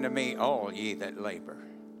 Come unto me, all ye that labor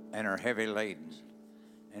and are heavy laden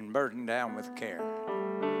and burdened down with care,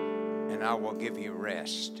 and I will give you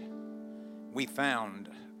rest. We found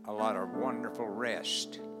a lot of wonderful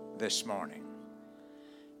rest this morning,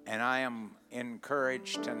 and I am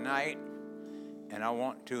encouraged tonight, and I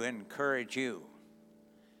want to encourage you.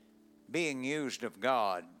 Being used of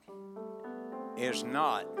God is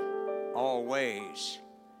not always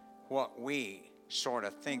what we sort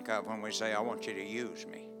of think of when we say, I want you to use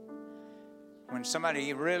me. When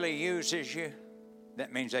somebody really uses you,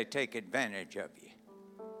 that means they take advantage of you.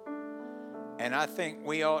 And I think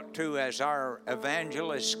we ought to, as our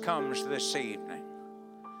evangelist comes this evening,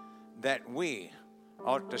 that we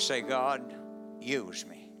ought to say, God, use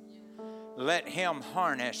me. Let him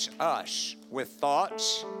harness us with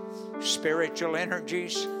thoughts, spiritual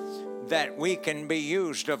energies, that we can be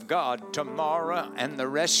used of God tomorrow and the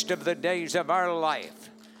rest of the days of our life.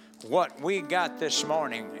 What we got this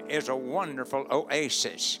morning is a wonderful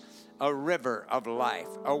oasis, a river of life,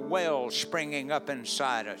 a well springing up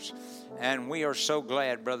inside us. And we are so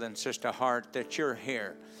glad, Brother and Sister Hart, that you're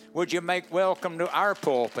here. Would you make welcome to our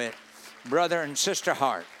pulpit, Brother and Sister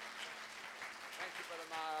Hart? Thank you, Brother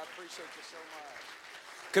Meyer. I appreciate you so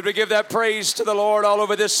much. Could we give that praise to the Lord all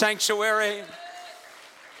over this sanctuary?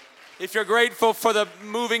 If you're grateful for the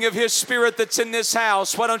moving of His Spirit that's in this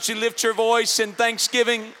house, why don't you lift your voice in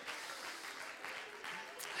thanksgiving?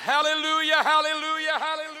 Hallelujah, hallelujah,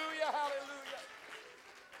 hallelujah, hallelujah.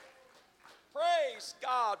 Praise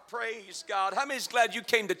God, praise God. How many's glad you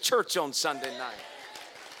came to church on Sunday night?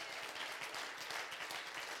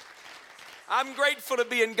 I'm grateful to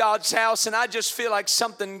be in God's house, and I just feel like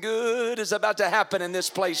something good is about to happen in this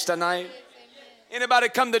place tonight. Anybody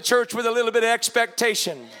come to church with a little bit of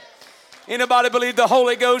expectation? Anybody believe the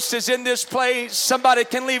Holy Ghost is in this place? Somebody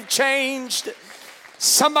can leave changed.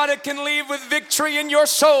 Somebody can leave with victory in your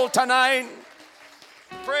soul tonight.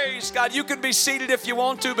 Praise God. You can be seated if you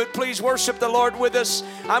want to, but please worship the Lord with us.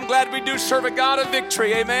 I'm glad we do serve a God of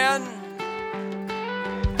victory. Amen.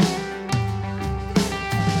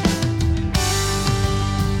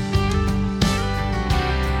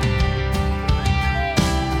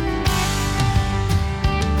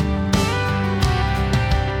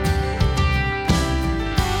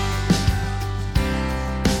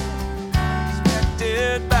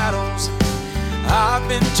 Battles. I've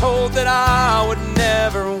been told that I would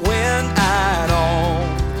never win at all,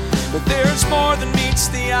 but there's more than meets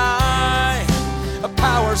the eye, a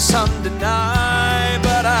power some deny,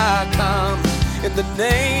 but I come in the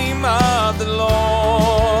name of the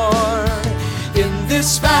Lord. In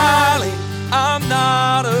this valley I'm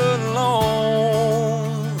not alone.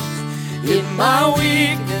 In my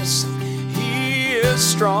weakness He is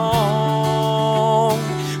strong.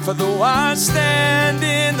 For though I stand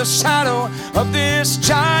in the shadow of this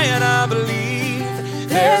giant, I believe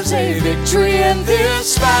there's a victory in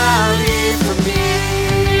this valley.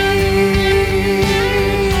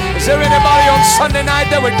 Sunday night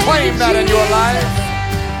that would claim that in your life.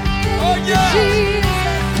 Oh, yeah.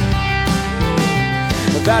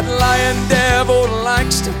 That lying devil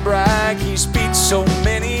likes to brag. He's beat so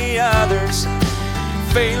many others.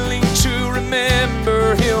 Failing to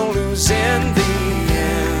remember, he'll lose in the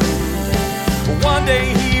end. One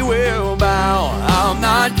day he will bow. I'll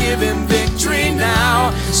not give him victory now.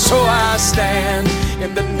 So I stand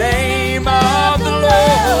in the name of the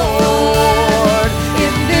Lord.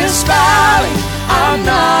 In this valley, I'm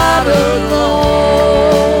not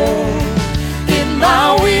alone. In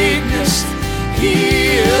my weakness,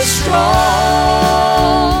 He is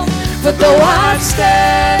strong. For though I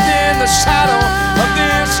stand in the shadow of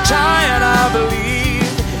this giant, I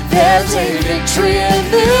believe there's a victory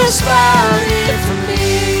in this valley for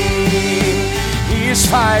me. He's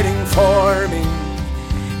fighting for me.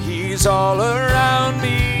 He's all around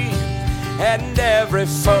me. And every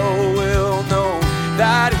foe will know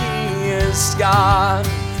that He is God.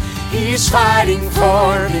 He's fighting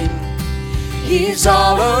for me. He's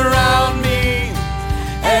all around me.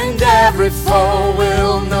 And every foe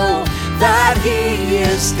will know that He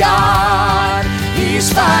is God. He's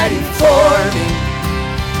fighting for me.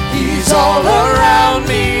 He's all around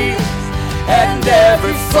me. And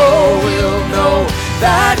every foe will know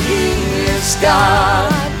that He is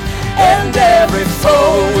God. And every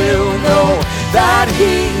foe will know that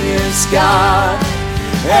He is God.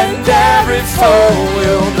 And every foe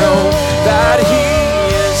will know that He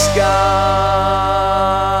is God.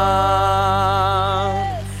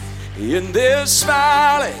 In this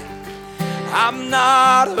valley, I'm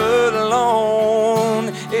not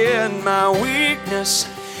alone. In my weakness,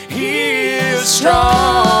 He is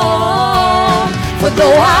strong. For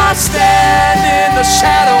though I stand in the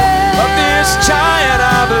shadow of this giant,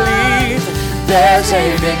 I believe there's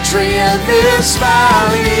a victory in this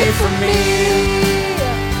valley for me.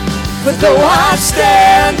 For though I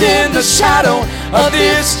stand in the shadow of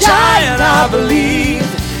this giant, I believe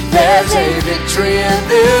there's a victory in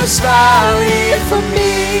this valley for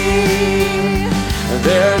me.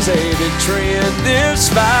 There's a victory in this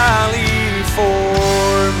valley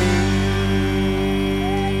for me.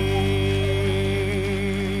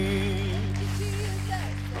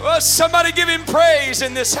 Well, somebody give Him praise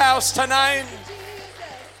in this house tonight.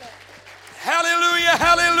 Hallelujah,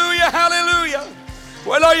 hallelujah, hallelujah.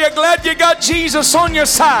 Well, are you glad you got Jesus on your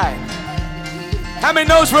side? How many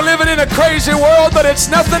knows we're living in a crazy world, but it's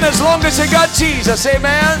nothing as long as you got Jesus,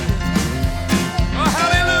 amen? Oh,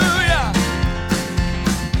 hallelujah.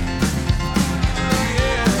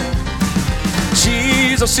 Yeah.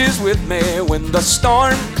 Jesus is with me when the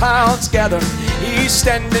storm clouds gather. He's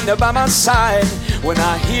standing there by my side when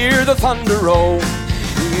I hear the thunder roll.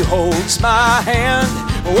 He holds my hand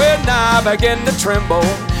when I begin to tremble,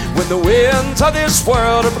 when the winds of this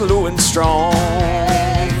world are blowing strong.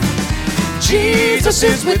 Jesus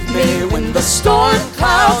is with me when the storm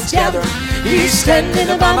clouds gather. He's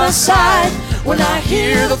standing by my side when I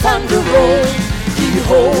hear the thunder roll. He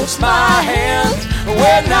holds my hand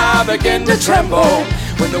when I begin to tremble,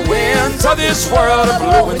 when the winds of this world are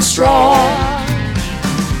blowing strong.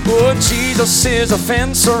 Oh, Jesus is a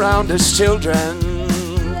fence around His children.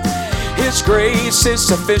 His grace is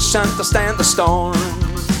sufficient to stand the storm.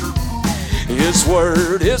 His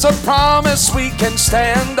word is a promise we can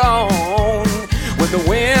stand on when the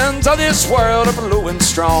winds of this world are blowing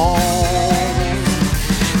strong.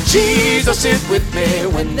 Jesus is with me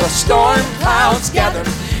when the storm clouds gather.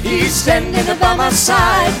 He's standing by my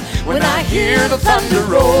side when I hear the thunder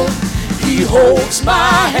roll. He holds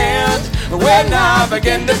my hand when I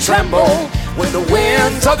begin to tremble, when the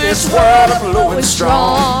winds of this world are blowing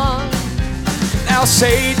strong. Now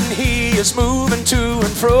Satan, he is moving to and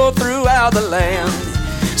fro throughout the land,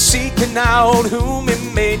 seeking out whom he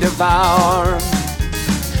may devour.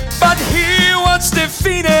 But he was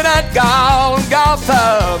defeated at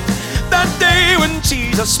Golgotha, that day when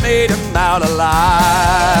Jesus made him out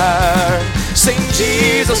alive. Sing,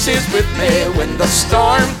 Jesus is with me when the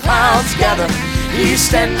storm clouds gather. He's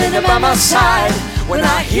standing by my side when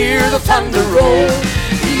I hear the thunder roll.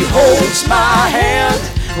 He holds my hand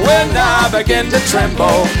when I begin to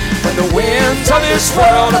tremble, when the winds of this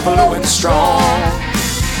world are blowing strong.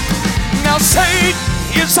 Now Satan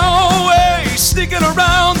is always sticking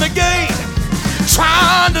around the gate,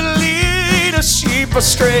 trying to lead a sheep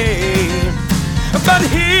astray. But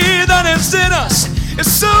He that is in us is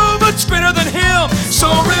so much greater than him, so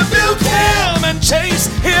rebuke him and chase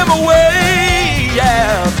him away.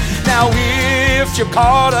 Yeah. Now if you're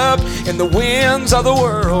caught up in the winds of the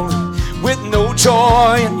world, with no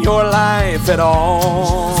joy in your life at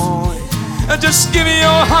all, just give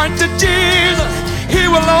your heart to Jesus He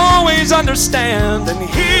will always understand, and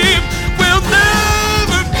He will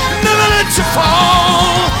never, never let you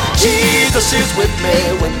fall. Jesus is with me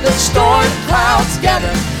when the storm clouds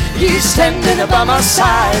gather. He's standing by my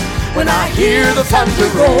side when I hear the thunder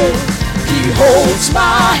roll. He holds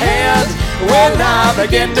my hand when I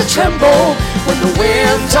begin to tremble, when the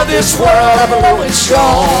winds of this world are blowing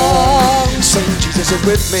strong. Sing, Jesus is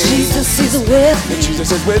with me. Jesus is with me.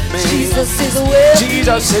 Jesus is with me. Jesus is with me.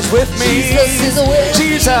 Jesus is with me. Jesus is with me.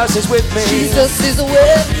 Jesus is with me. Jesus is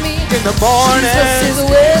with me. In the morning. Jesus is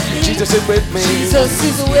with me. Jesus is with me. Jesus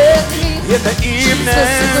is with me. In the evening. Jesus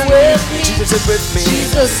is with me. Jesus is with me.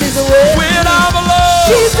 Jesus is with me. When I'm alone.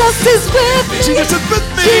 Jesus is with me. Jesus is with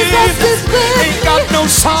me. Jesus is with me. Ain't got no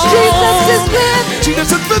song. Jesus is with me. Jesus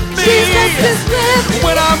is with me. Jesus is with me.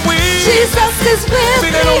 When I'm weak. Jesus is with me.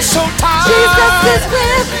 Feeling oh so tired. Jesus is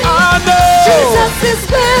with me. I know. Jesus is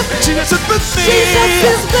with me. Jesus is with me. Jesus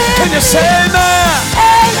is with me. Can you say that?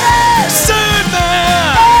 Amen. Say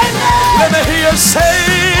that. Amen. Let me hear you say.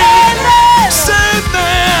 Amen. Say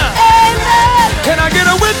that. Amen. Can I get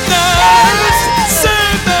a witness? Amen. Say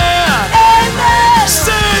that. Amen.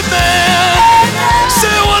 Say that. Amen.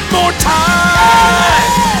 Say it one more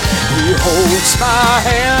time. He holds my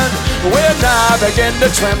hand when I begin to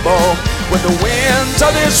tremble, when the winds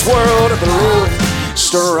of this world are blowing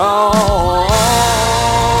strong.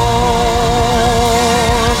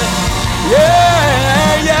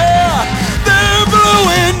 Yeah, yeah, they're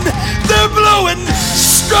blowing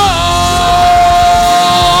strong.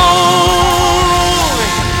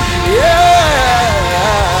 Yeah.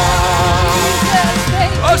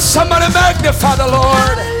 Oh, somebody magnify the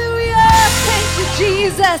Lord. Hallelujah. Thank you,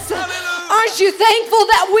 Jesus. Aren't you thankful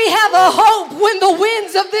that we have a hope when the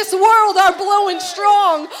winds of this world are blowing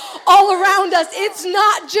strong all around us? It's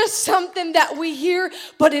not just something that we hear,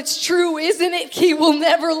 but it's true, isn't it? He will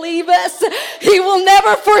never leave us. He will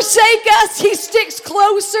never forsake us. He sticks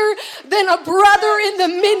closer than a brother in the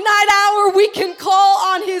midnight hour. We can call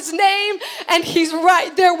on His name, and He's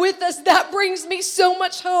right there with us. That brings me so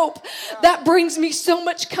much hope. That brings me so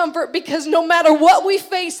much comfort, because no matter what we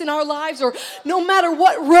face in our lives, or no matter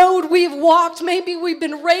what road we've walked, maybe we've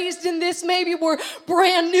been raised in this, maybe we're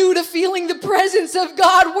brand new to feeling the presence of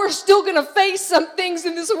God, we're still going to face some things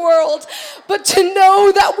in this world. But to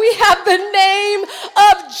know that we have the name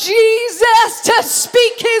of Jesus, to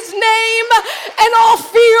speak His name, and all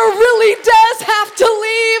fear really does have to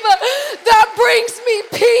leave, that brings me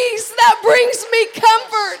peace, that brings me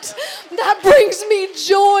comfort, that brings me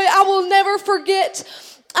joy. I will never forget,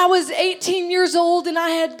 I was 18 years old and I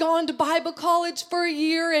had gone to Bible college for a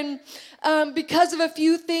year, and because of a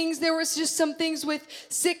few things, there was just some things with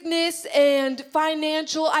sickness and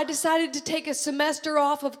financial. I decided to take a semester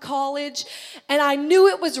off of college, and I knew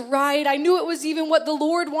it was right. I knew it was even what the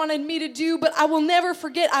Lord wanted me to do, but I will never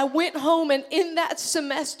forget, I went home, and in that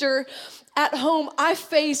semester, at home, I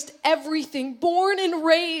faced everything, born and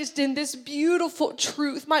raised in this beautiful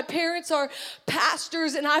truth. My parents are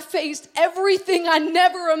pastors, and I faced everything I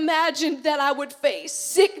never imagined that I would face.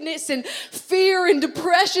 Sickness and fear and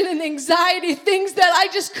depression and anxiety, things that I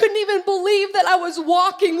just couldn't even believe that I was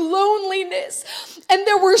walking, loneliness. And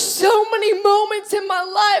there were so many moments in my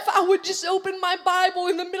life, I would just open my Bible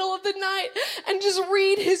in the middle of the night and just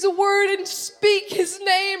read His word and speak His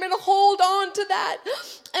name and hold on to that.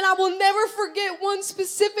 And I will never forget one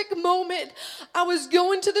specific moment. I was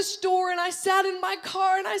going to the store, and I sat in my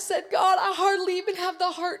car, and I said, God, I hardly even have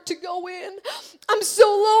the heart to go in. I'm so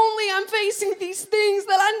lonely. I'm facing these things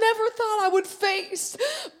that I never thought I would face.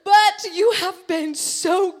 But you have been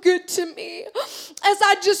so good to me. As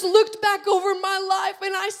I just looked back over my life,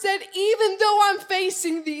 and I said, even though I'm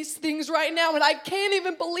facing these things right now, and I can't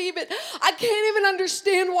even believe it, I can't even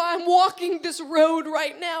understand why I'm walking this road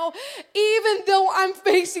right now, even though I'm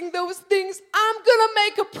facing those things, I'm going to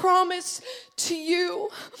make a promise to you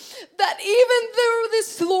that even through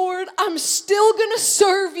this, Lord, I'm still going to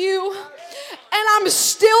serve you, and I'm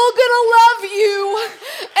still going to love you,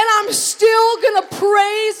 and I'm still going to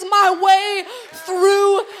praise my way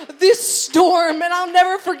through this storm. And I'll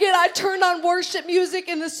never forget, I turned on worship music,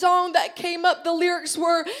 and the song that came up, the lyrics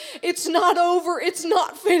were, it's not over, it's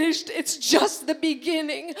not finished, it's just the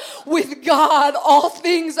beginning. With God, all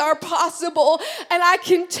things are possible. And I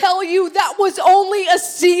can tell you that was only a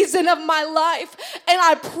season of my life, and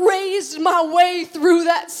I praised my way through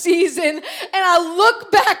that season. And I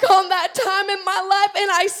look back on that time in my life,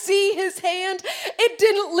 and I see His hand. It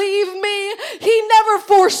didn't leave me. He never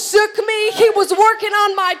forsook me. He was working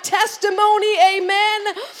on my testimony.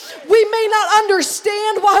 Amen. We may not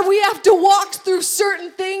understand why we have to walk through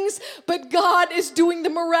certain things, but God is doing the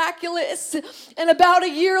miraculous. And about a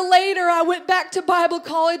year later, I went back to Bible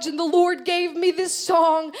college and the Lord gave me this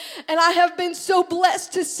song. And I have been so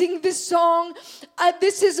blessed to sing this song.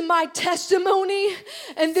 This is my testimony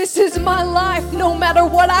and this is my life. No matter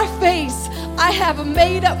what I face, I have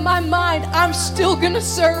made up my mind. I'm still going to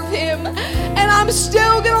serve Him. And I'm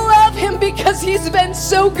still going to love Him because He's been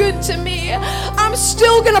so good to me. I'm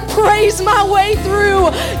still going to praise my way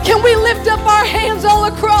through. Can we lift up our hands all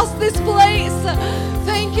across this place?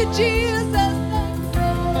 Thank you, Jesus.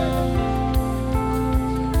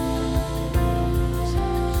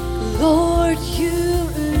 Lord, you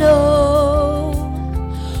know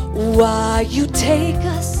why you take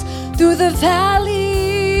us through the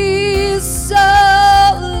valleys so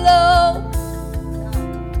low.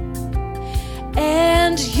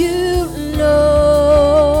 And you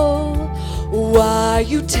know why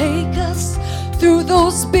you take us through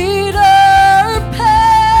those bitter pains.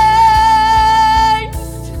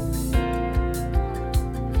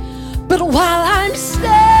 But while I'm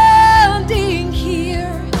standing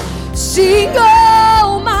here, seeing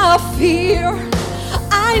all my fear,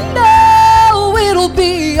 I know it'll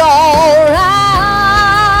be alright.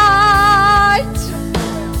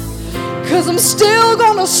 'Cause I'm still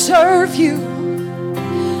gonna serve you.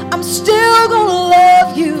 I'm still gonna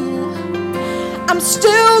love you. I'm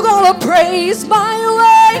still gonna praise my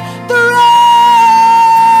way through.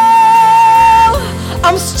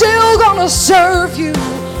 I'm still gonna serve you,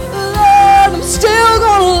 Lord. I'm still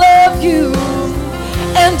gonna love you.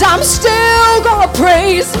 And I'm still gonna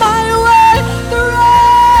praise my way through.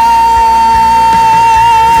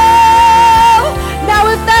 Now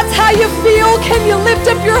if that's how you feel, can you lift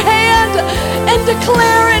up your hand and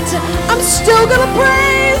declare it? I'm still gonna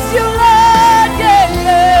praise you, Lord,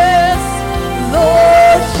 yes.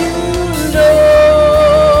 Lord, you know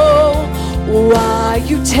why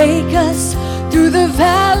you take us through the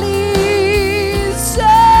valleys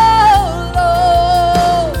so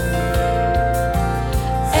low.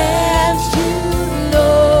 And you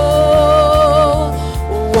know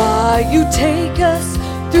why you take us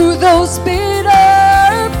through those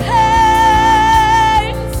bitter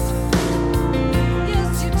pains.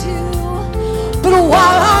 Yes, you do. But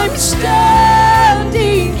while I'm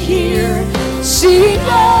standing here, seeing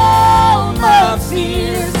all my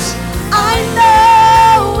fears, I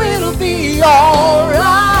know it'll be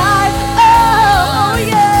alright. Oh,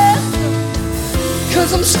 yes. 'Cause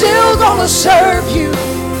I'm still gonna serve you.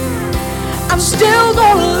 I'm still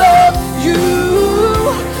gonna love you.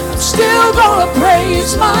 I'm still gonna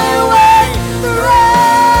praise my way through.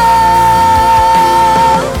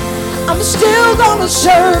 I'm still gonna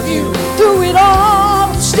serve you through it all.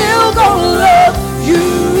 I'm still gonna love you.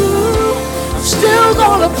 I'm still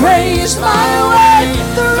gonna praise my way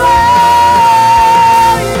through.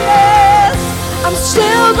 Yes, I'm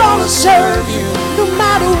still gonna serve you no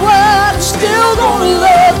matter what. I'm still gonna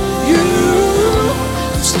love you.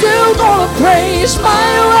 I'm still gonna praise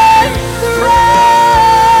my way through.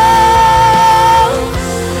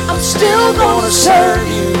 I'm still gonna serve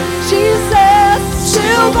you, Jesus. I'm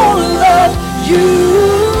still gonna love you.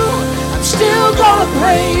 I'm still gonna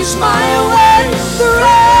praise my way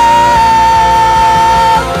through.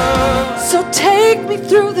 So take me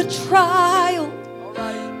through the trial.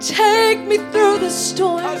 Take me through the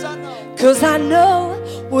storm. 'Cause I know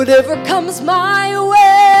whatever comes my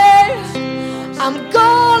way, I'm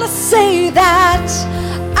gonna say that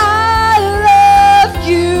I love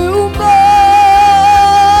you more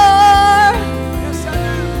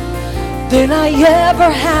than I ever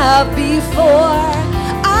have before.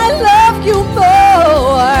 I love you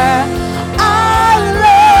more. I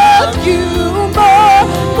love you more.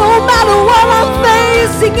 No matter what I'm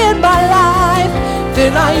facing in my life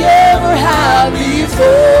than I ever have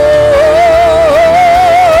before.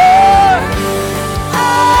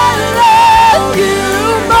 I love you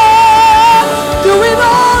more. Through it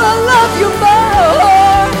all, I love you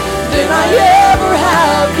more than I ever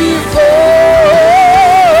have before.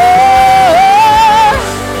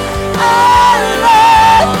 I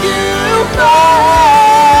love you more.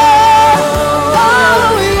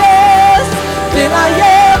 Oh, yes, than I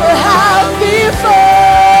ever have before.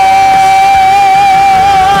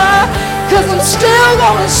 'Cause I'm still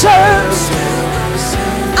gonna serve.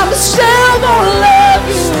 I'm still gonna love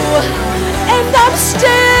you. And I'm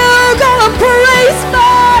still gonna praise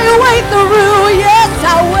my way through. Yes,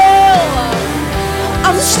 I will.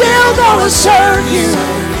 I'm still gonna serve you.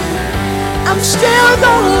 I'm still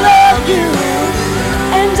gonna love you.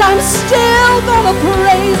 And I'm still still gonna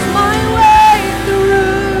praise my way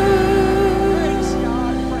through.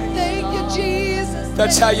 Thank you, Jesus.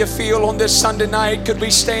 That's how you feel on this Sunday night. Could we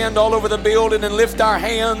stand all over the building and lift our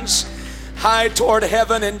hands high toward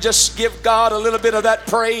heaven and just give God a little bit of that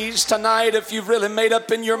praise tonight if you've really made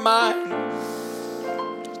up in your mind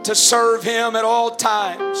to serve Him at all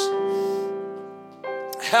times.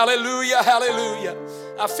 Hallelujah, hallelujah.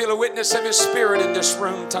 I feel a witness of His Spirit in this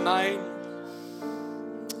room tonight.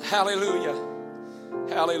 Hallelujah,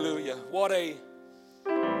 hallelujah. What a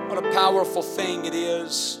powerful thing it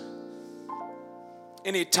is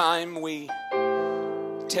anytime we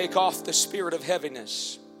take off the spirit of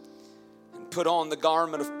heaviness and put on the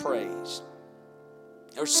garment of praise.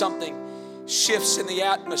 There's something shifts in the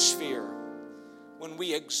atmosphere when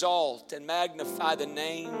we exalt and magnify the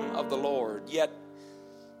name of the Lord. Yet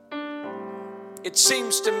it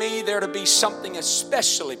seems to me there to be something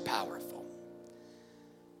especially powerful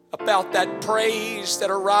about that praise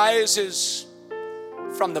that arises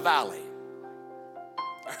from the valley.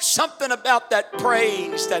 There's something about that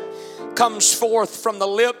praise that comes forth from the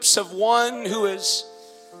lips of one who is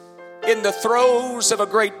in the throes of a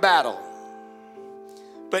great battle,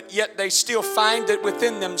 but yet they still find it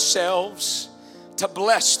within themselves to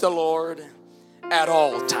bless the Lord at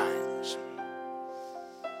all times.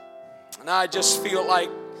 And I just feel like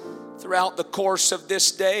throughout the course of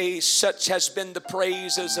this day, such has been the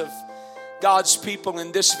praises of God's people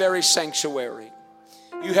in this very sanctuary.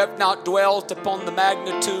 You have not dwelt upon the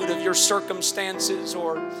magnitude of your circumstances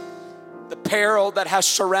or the peril that has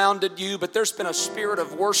surrounded you, but there's been a spirit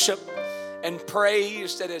of worship and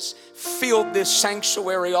praise that has filled this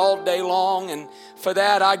sanctuary all day long, and for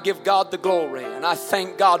that I give God the glory, and I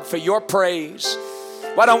thank God for your praise.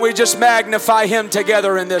 Why don't we just magnify Him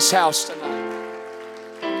together in this house tonight?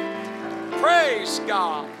 Praise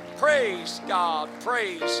God, praise God,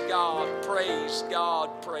 praise God, praise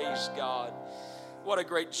God, praise God. What a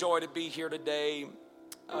great joy to be here today.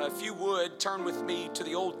 If you would, turn with me to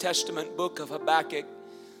the Old Testament book of Habakkuk.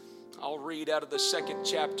 I'll read out of the 2nd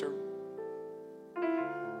chapter.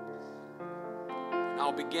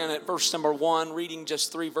 I'll begin at verse number 1, reading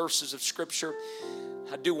just 3 verses of Scripture.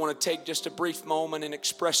 I do want to take just a brief moment and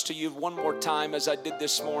express to you one more time, as I did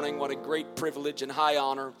this morning, what a great privilege and high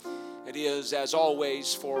honor it is, as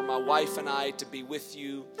always, for my wife and I to be with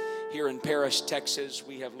you here in Paris, Texas.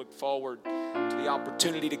 We have looked forward to the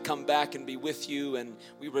opportunity to come back and be with you, and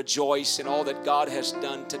we rejoice in all that God has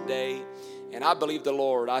done today. And I believe the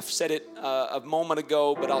Lord. I've said it a moment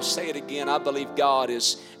ago, but I'll say it again. I believe God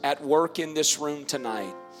is at work in this room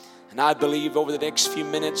tonight. And I believe over the next few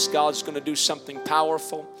minutes, God's going to do something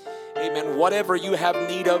powerful. Amen. Whatever you have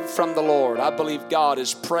need of from the Lord, I believe God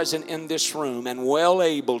is present in this room and well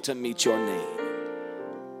able to meet your need.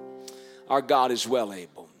 Our God is well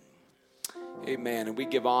able. Amen. And we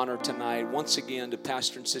give honor tonight once again to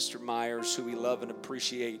Pastor and Sister Myers, who we love and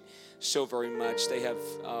appreciate so very much. They have,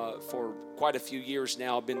 for quite a few years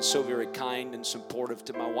now, been so very kind and supportive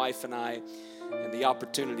to my wife and I. And the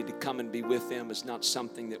opportunity to come and be with them is not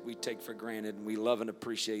something that we take for granted. And we love and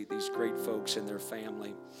appreciate these great folks and their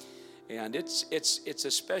family. And it's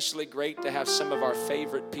especially great to have some of our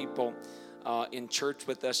favorite people in church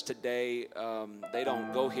with us today. They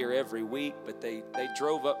don't go here every week, but they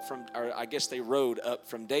drove up from, or I guess they rode up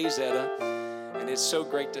from Dayzetta. And it's so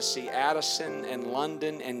great to see Addison and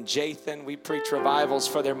London and Jathan. We preach revivals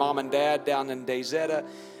for their mom and dad down in Dayzetta.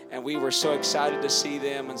 And we were so excited to see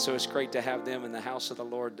them, and so it's great to have them in the house of the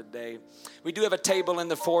Lord today. We do have a table in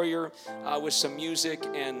the foyer with some music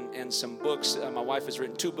and some books. My wife has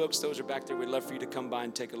written 2 books. Those are back there. We'd love for you to come by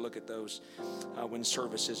and take a look at those when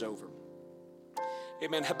service is over.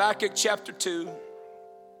 Amen. Habakkuk chapter 2,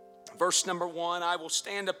 verse number 1. I will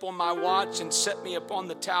stand upon my watch and set me upon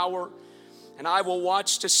the tower, and I will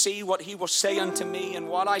watch to see what he will say unto me and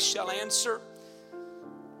what I shall answer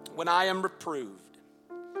when I am reproved.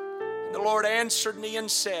 The Lord answered me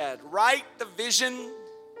and said, write the vision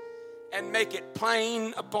and make it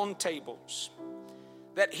plain upon tables,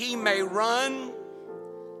 that he may run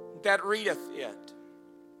that readeth it.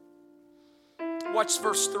 Watch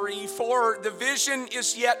verse 3. For the vision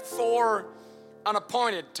is yet for an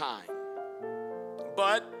appointed time,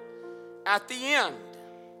 but at the end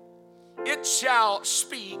it shall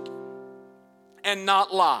speak and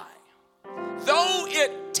not lie. Though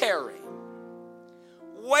it tarry,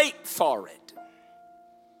 wait for it,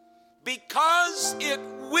 because it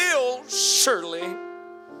will surely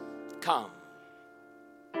come.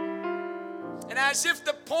 And as if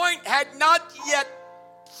the point had not yet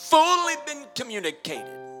fully been communicated,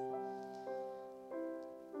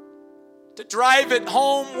 to drive it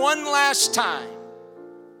home one last time,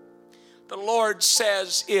 the Lord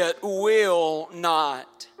says it will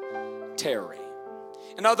not tarry.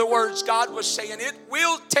 In other words, God was saying it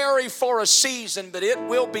will tarry for a season, but it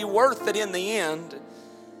will be worth it in the end.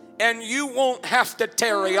 And you won't have to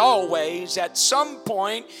tarry always. At some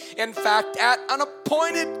point, in fact, at an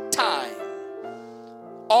appointed time,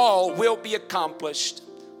 all will be accomplished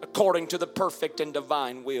according to the perfect and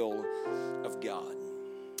divine will of God.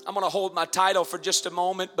 I'm going to hold my title for just a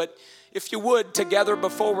moment, but if you would, together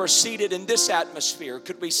before we're seated in this atmosphere,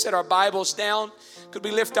 could we set our Bibles down? Could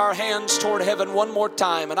we lift our hands toward heaven one more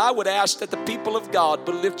time? And I would ask that the people of God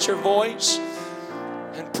would lift your voice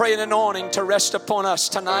and pray an anointing to rest upon us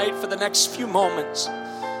tonight for the next few moments.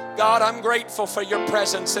 God, I'm grateful for your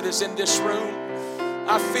presence that is in this room.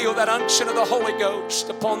 I feel that unction of the Holy Ghost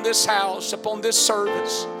upon this house, upon this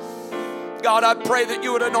service. God, I pray that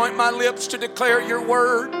you would anoint my lips to declare your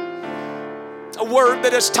word, a word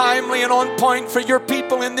that is timely and on point for your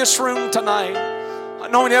people in this room tonight.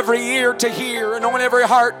 Anoint every ear to hear, anoint every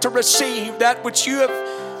heart to receive that which you have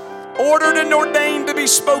ordered and ordained to be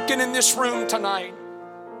spoken in this room tonight.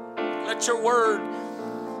 Let your word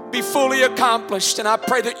be fully accomplished, and I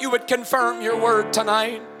pray that you would confirm your word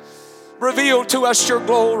tonight. Reveal to us your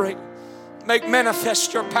glory. Make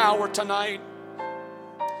manifest your power tonight.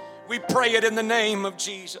 We pray it in the name of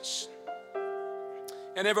Jesus.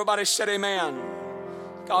 And everybody said amen.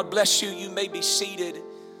 God bless you. You may be seated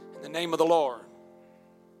in the name of the Lord.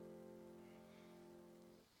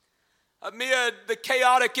 Amid the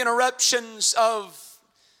chaotic interruptions of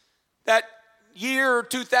that year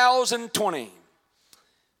 2020,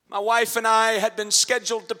 my wife and I had been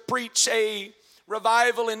scheduled to preach a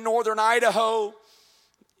revival in northern Idaho.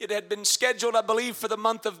 It had been scheduled, I believe, for the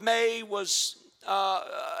month of May, was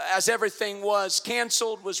as everything was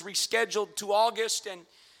canceled, was rescheduled to August. And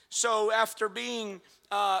so after being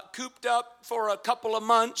cooped up for a couple of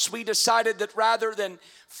months, we decided that rather than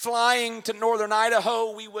flying to northern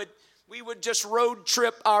Idaho, we would just road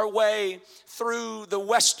trip our way through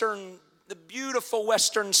the beautiful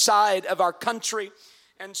western side of our country.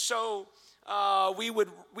 And so we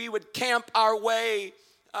would camp our way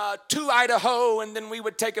to Idaho, and then we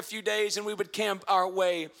would take a few days and we would camp our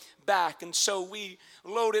way back. And so we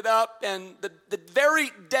loaded up, and the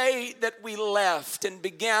very day that we left and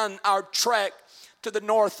began our trek to the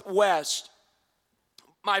northwest,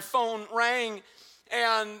 my phone rang,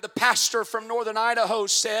 and the pastor from northern Idaho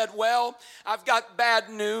said, "Well, I've got bad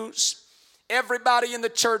news. Everybody in the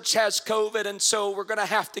church has COVID, and so we're going to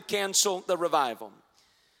have to cancel the revival."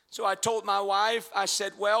 So I told my wife, I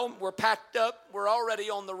said, "Well, we're packed up. We're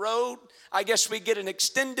already on the road. I guess we get an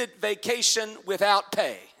extended vacation without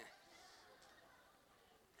pay."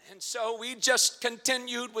 And so we just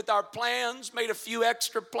continued with our plans, made a few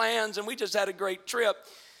extra plans, and we just had a great trip.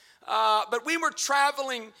 But we were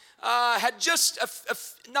traveling, had just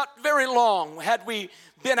not very long had we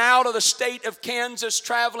been out of the state of Kansas,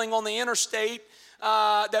 traveling on the interstate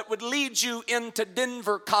that would lead you into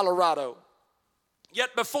Denver, Colorado.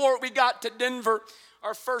 Yet before we got to Denver,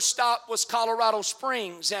 our first stop was Colorado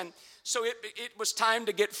Springs, and so it was time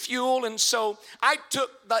to get fuel. And so I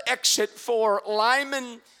took the exit for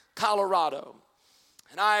Lyman, Colorado,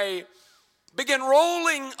 and I began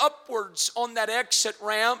rolling upwards on that exit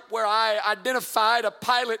ramp where I identified a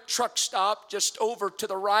Pilot truck stop just over to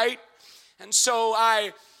the right. And so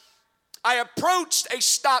I approached a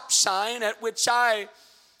stop sign at which I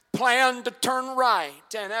planned to turn right.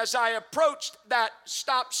 And as I approached that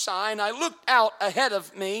stop sign, I looked out ahead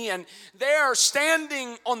of me, and there,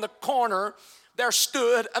 standing on the corner, there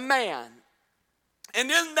stood a man. And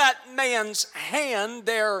in that man's hand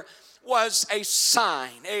there was a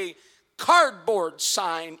sign, a cardboard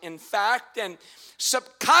sign, in fact. And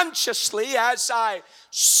subconsciously, as I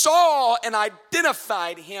saw and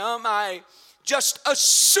identified him, I just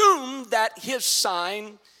assumed that his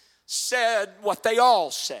sign said what they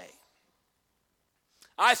all say.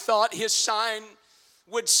 I thought his sign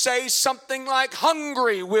would say something like,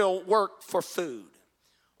 "Hungry will work for food,"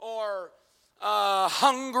 or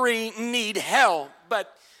 "Hungry need help."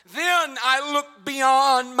 But then I looked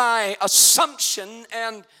beyond my assumption,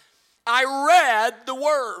 and I read the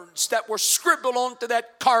words that were scribbled onto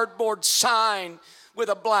that cardboard sign with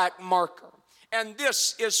a black marker. And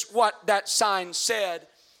this is what that sign said: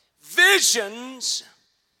 "Visions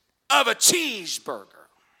of a cheeseburger."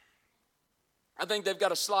 I think they've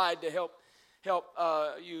got a slide to help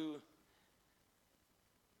you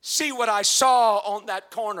see what I saw on that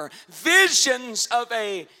corner. Visions of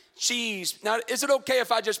a cheese. Now, is it okay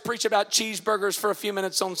if I just preach about cheeseburgers for a few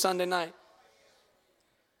minutes on Sunday night?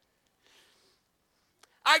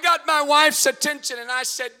 I got my wife's attention and I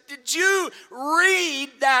said, did you read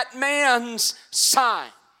that man's sign?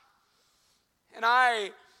 And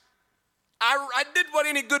I did what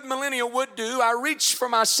any good millennial would do. I reached for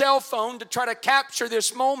my cell phone to try to capture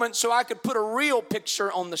this moment so I could put a real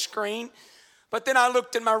picture on the screen. But then I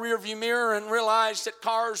looked in my rearview mirror and realized that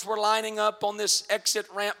cars were lining up on this exit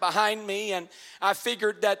ramp behind me, and I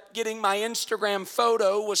figured that getting my Instagram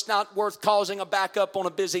photo was not worth causing a backup on a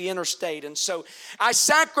busy interstate. And so I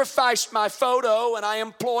sacrificed my photo and I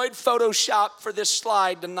employed Photoshop for this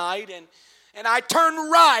slide tonight, and I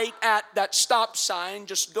turned right at that stop sign,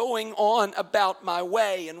 just going on about my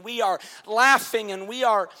way. And we are laughing and we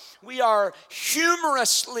are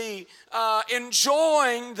humorously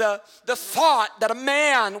enjoying the thought that a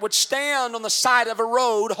man would stand on the side of a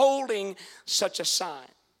road holding such a sign.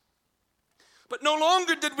 But no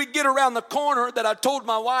longer did we get around the corner that I told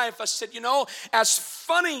my wife, I said, as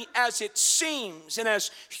funny as it seems and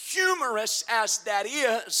as humorous as that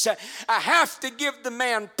is, I have to give the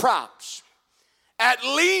man props. At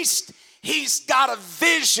least he's got a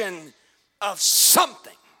vision of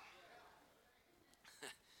something.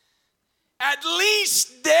 At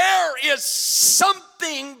least there is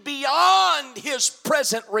something beyond his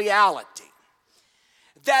present reality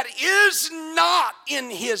that is not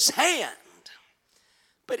in his hand,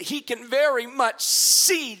 but he can very much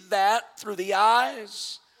see that through the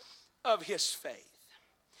eyes of his faith.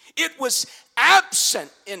 It was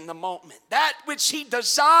absent in the moment. That which he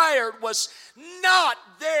desired was not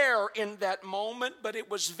there in that moment, but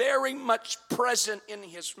it was very much present in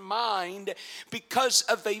his mind because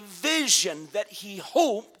of a vision that he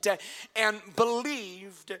hoped and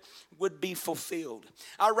believed would be fulfilled.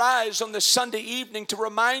 I rise on this Sunday evening to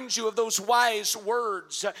remind you of those wise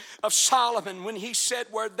words of Solomon when he said,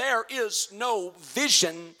 where there is no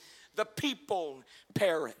vision, the people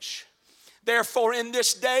perish. Therefore, in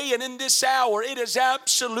this day and in this hour, it is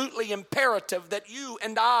absolutely imperative that you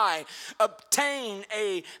and I obtain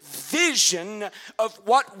a vision of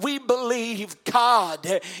what we believe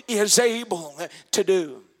God is able to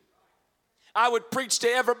do. I would preach to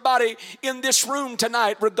everybody in this room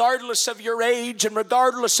tonight, regardless of your age and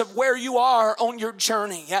regardless of where you are on your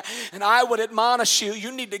journey. And I would admonish you,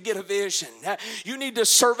 you need to get a vision. You need to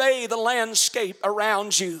survey the landscape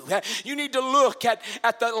around you. You need to look at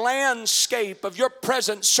the landscape of your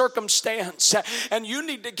present circumstance. And you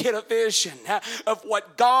need to get a vision of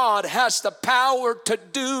what God has the power to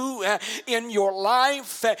do in your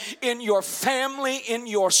life, in your family, in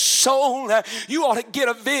your soul. You ought to get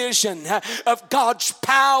a vision of God's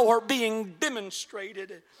power being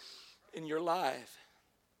demonstrated in your life.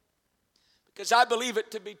 Because I believe it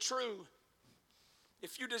to be true.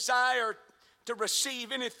 If you desire to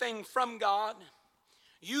receive anything from God,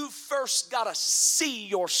 you first got to see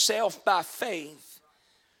yourself by faith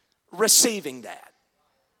receiving that.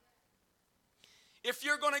 If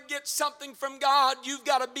you're going to get something from God, you've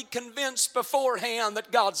got to be convinced beforehand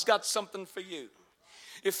that God's got something for you.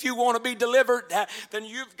 If you want to be delivered, then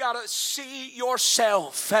you've got to see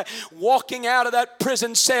yourself walking out of that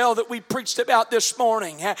prison cell that we preached about this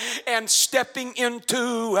morning and stepping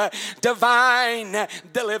into divine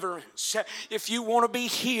deliverance. If you want to be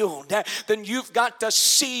healed, then you've got to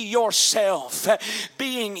see yourself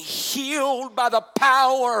being healed by the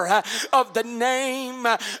power of the name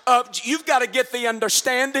of. You've got to get the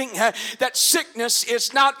understanding that sickness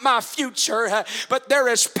is not my future, but there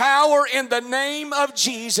is power in the name of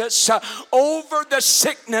Jesus over the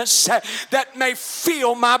sickness that may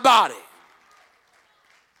fill my body.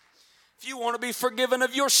 If you want to be forgiven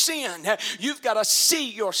of your sin, you've got to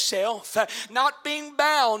see yourself not being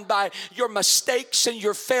bound by your mistakes and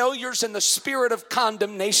your failures and the spirit of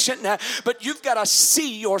condemnation, but you've got to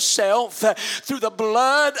see yourself through the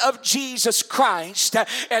blood of Jesus Christ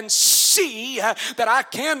and see that I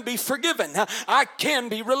can be forgiven. I can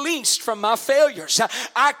be released from my failures.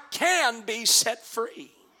 I can be set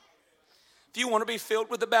free. If you want to be filled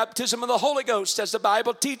with the baptism of the Holy Ghost, as the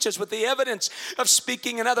Bible teaches, with the evidence of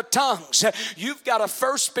speaking in other tongues, you've got to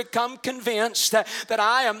first become convinced that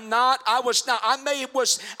I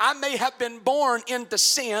may have been born into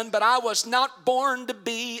sin, but I was not born to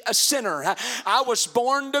be a sinner. I was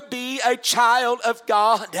born to be a child of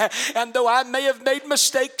God. And though I may have made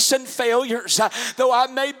mistakes and failures, though I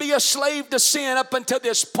may be a slave to sin up until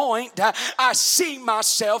this point, I see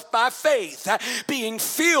myself by faith being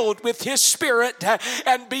filled with His Spirit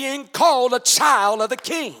and being called a child of the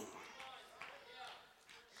King.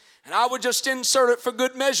 And I would just insert it for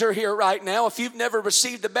good measure here right now. If you've never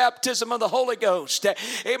received the baptism of the Holy Ghost,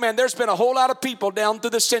 amen, there's been a whole lot of people down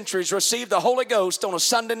through the centuries receive the Holy Ghost on a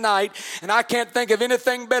Sunday night, and I can't think of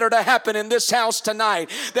anything better to happen in this house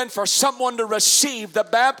tonight than for someone to receive the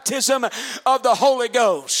baptism of the Holy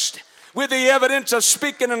Ghost with the evidence of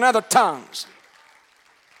speaking in other tongues.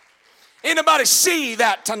 Anybody see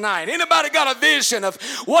that tonight? Anybody got a vision of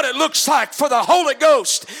what it looks like for the Holy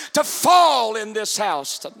Ghost to fall in this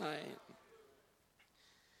house tonight?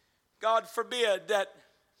 God forbid that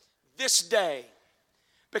this day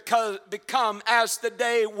become as the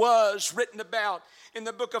day was written about in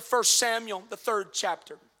the book of 1 Samuel, the 3rd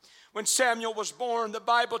chapter. When Samuel was born, the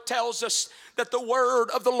Bible tells us that the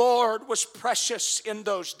word of the Lord was precious in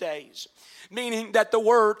those days, meaning that the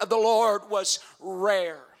word of the Lord was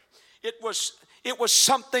rare. It was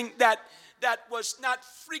something that was not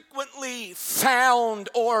frequently found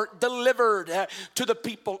or delivered to the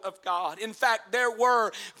people of God. In fact, there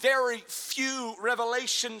were very few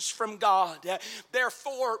revelations from God.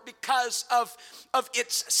 Therefore, because of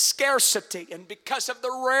its scarcity and because of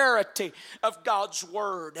the rarity of God's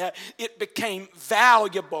word, it became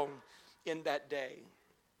valuable in that day.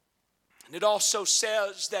 And it also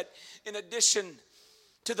says that in addition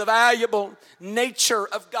to the valuable nature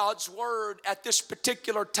of God's word at this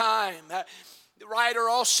particular time, the writer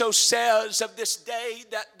also says of this day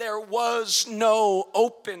that there was no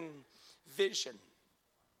open vision.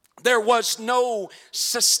 There was no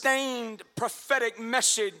sustained prophetic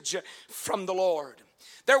message from the Lord.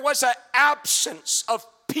 There was an absence of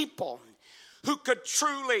people who could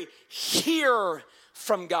truly hear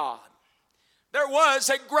from God. There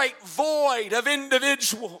was a great void of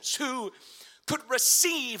individuals who could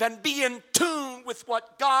receive and be in tune with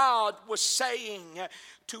what God was saying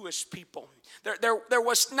to his people. There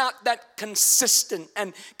was not that consistent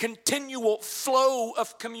and continual flow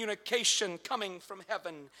of communication coming from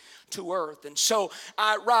heaven to earth. And so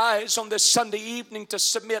I rise on this Sunday evening to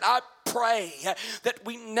submit. I pray that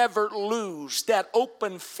we never lose that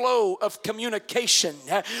open flow of communication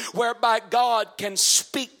whereby God can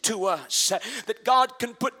speak to us, that God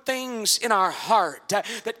can put things in our heart,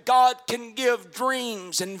 that God can give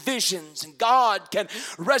dreams and visions, and God can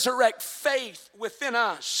resurrect faith within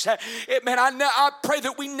us. Amen. I pray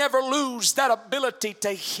that we never lose that ability to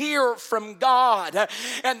hear from God,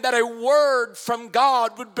 and that a word from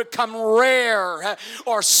God would become rare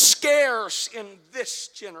or scarce in this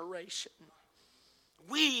generation.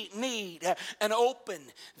 We need an open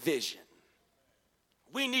vision.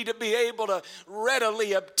 We need to be able to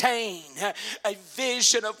readily obtain a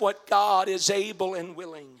vision of what God is able and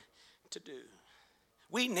willing to do.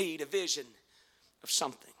 We need a vision of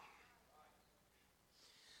something.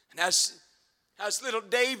 And as little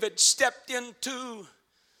David stepped into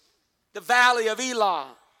the valley of Elah,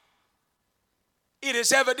 it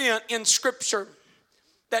is evident in Scripture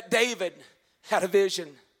that David had a vision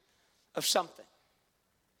of something.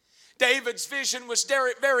 David's vision was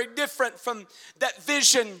very, very different from that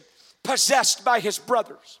vision possessed by his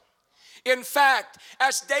brothers. In fact,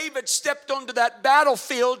 as David stepped onto that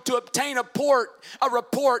battlefield to obtain a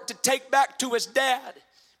report to take back to his dad,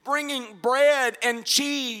 bringing bread and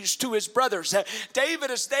cheese to his brothers,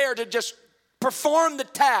 David is there to just perform the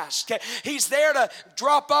task. He's there to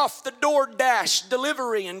drop off the DoorDash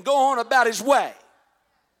delivery and go on about his way.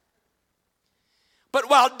 But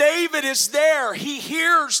while David is there, he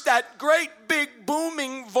hears that great big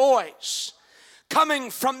booming voice coming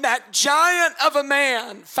from that giant of a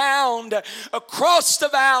man found across the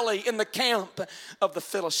valley in the camp of the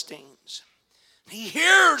Philistines. He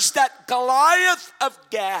hears that Goliath of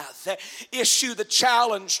Gath issue the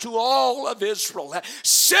challenge to all of Israel.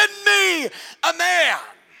 Send me a man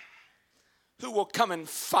who will come and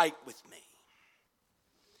fight with me.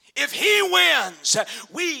 If he wins,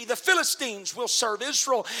 we, the Philistines, will serve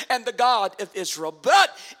Israel and the God of Israel. But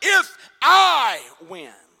if I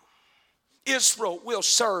win, Israel will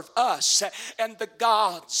serve us and the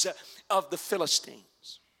gods of the Philistines.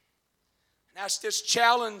 And as this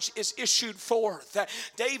challenge is issued forth,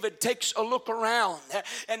 David takes a look around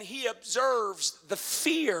and he observes the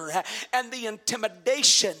fear and the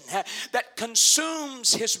intimidation that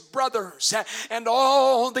consumes his brothers and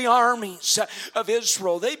all the armies of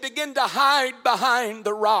Israel. They begin to hide behind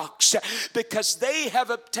the rocks because they have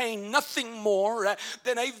obtained nothing more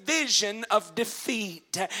than a vision of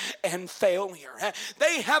defeat and failure.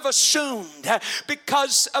 They have assumed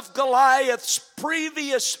because of Goliath's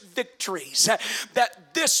previous victories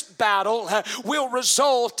that this battle will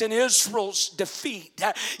result in Israel's defeat.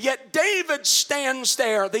 Yet David stands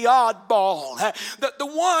there, the oddball, the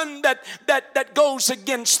one that goes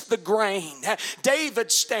against the grain.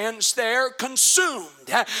 David stands there consumed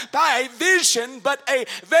by a vision, but a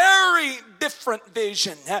very different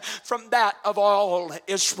vision from that of all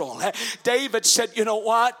Israel. David said, you know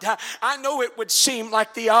what? I know it would seem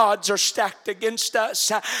like the odds are stacked against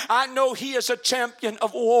us. I know he is a champion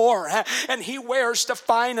of war and he wears the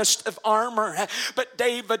finest of armor. But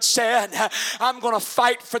David said, I'm going to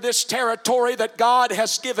fight for this territory that God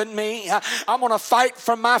has given me. I'm going to fight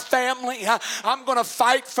for my family. I'm going to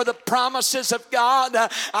fight for the promises of God.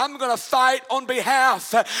 I'm going to fight on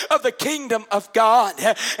behalf of the kingdom of God.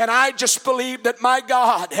 And I just believe that my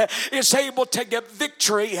God is able to give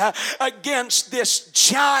victory against this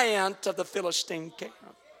giant of the Philistine camp.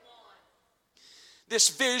 This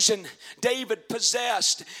vision David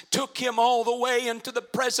possessed took him all the way into the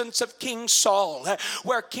presence of King Saul,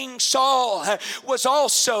 where King Saul was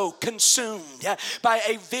also consumed by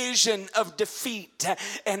a vision of defeat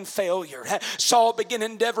and failure. Saul began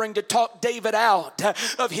endeavoring to talk David out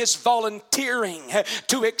of his volunteering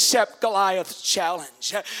to accept Goliath's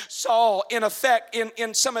challenge. Saul,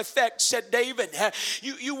 in some effect, said, David,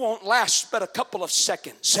 you won't last but a couple of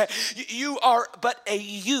seconds. You are but a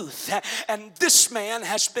youth, and this man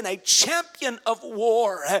has been a champion of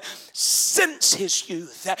war since his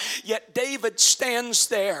youth. Yet David stands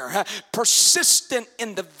there persistent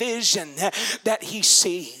in the vision that he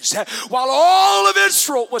sees. While all of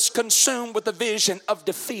Israel was consumed with the vision of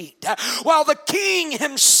defeat, while the king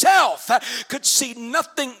himself could see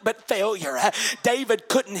nothing but failure, David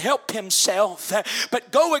couldn't help himself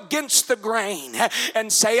but go against the grain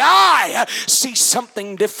and say, I see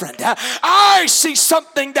something different. I see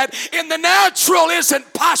something that in the natural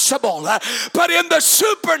isn't possible, but in the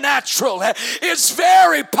supernatural is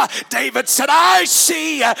very possible. David said, I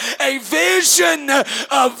see a vision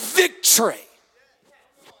of victory.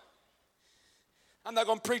 I'm not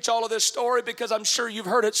going to preach all of this story because I'm sure you've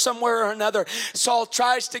heard it somewhere or another. Saul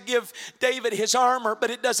tries to give David his armor,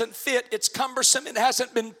 but it doesn't fit. It's cumbersome. It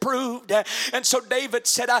hasn't been proved. And so David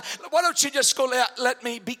said, why don't you just let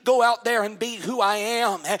me go out there and be who I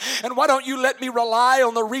am? And why don't you let me rely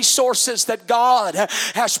on the resources that God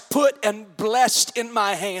has put and blessed in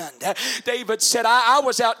my hand? David said, I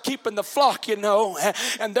was out keeping the flock, and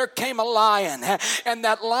there came a lion. And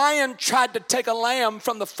that lion tried to take a lamb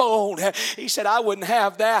from the fold. He said, I wouldn't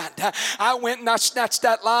have that. I went and I snatched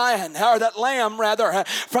that lamb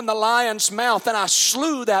from the lion's mouth, and I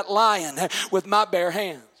slew that lion with my bare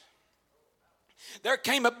hands. There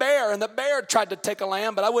came a bear, and the bear tried to take a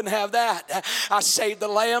lamb, but I wouldn't have that. I saved the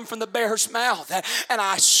lamb from the bear's mouth, and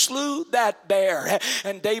I slew that bear.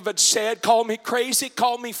 And David said, call me crazy,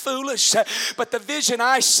 call me foolish, but the vision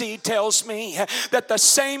I see tells me that the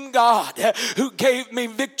same God who gave me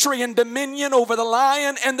victory and dominion over the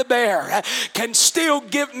lion and the bear can still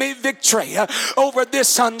give me victory over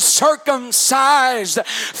this uncircumcised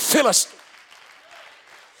Philistine.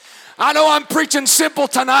 I know I'm preaching simple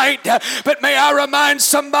tonight, but may I remind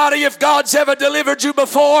somebody, if God's ever delivered you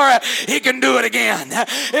before, He can do it again.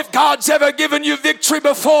 If God's ever given you victory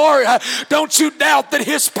before, don't you doubt that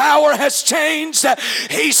His power has changed.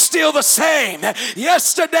 He's still the same.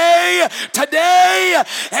 Yesterday, today,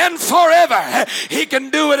 and forever. He can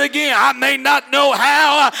do it again. I may not know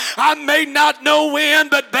how, I may not know when,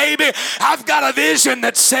 but baby, I've got a vision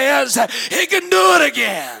that says He can do it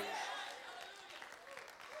again.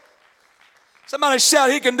 Somebody shout,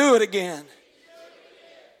 He can do it again.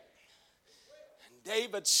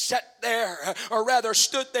 David sat there, or rather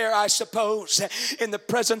stood there, I suppose, in the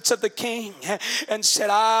presence of the king and said,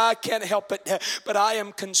 I can't help it, but I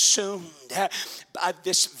am consumed by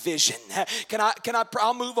this vision.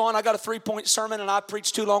 I'll move on. I got a 3-point sermon and I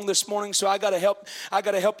preached too long this morning, so I got to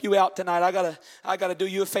help you out tonight. I got to do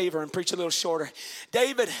you a favor and preach a little shorter.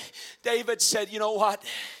 David said, you know what?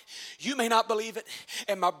 You may not believe it,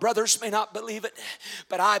 and my brothers may not believe it,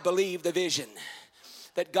 but I believe the vision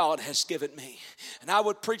that God has given me. And I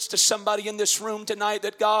would preach to somebody in this room tonight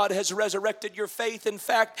that God has resurrected your faith. In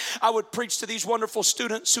fact, I would preach to these wonderful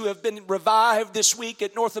students who have been revived this week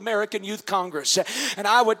at North American Youth Congress. And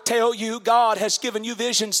I would tell you, God has given you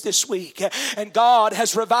visions this week, and God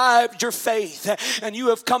has revived your faith. And you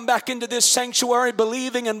have come back into this sanctuary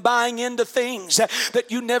believing and buying into things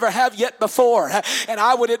that you never have yet before. And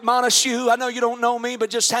I would admonish you, I know you don't know me, but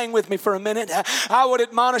just hang with me for a minute. I would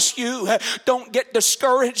admonish you, don't get discouraged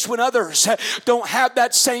when others don't have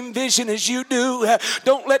that same vision as you do.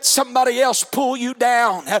 Don't let somebody else pull you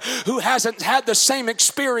down who hasn't had the same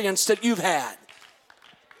experience that you've had.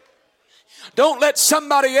 Don't let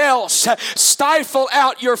somebody else stifle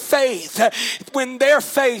out your faith when their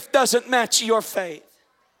faith doesn't match your faith.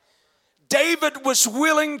 David was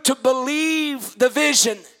willing to believe the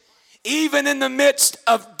vision even in the midst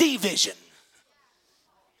of division.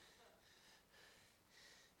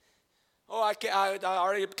 Oh, I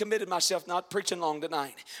already committed myself not preaching long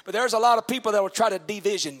tonight. But there's a lot of people that will try to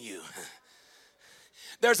division you.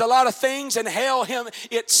 There's a lot of things, and hell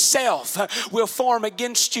itself will form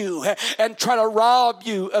against you and try to rob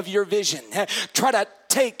you of your vision. Try to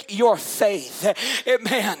take your faith.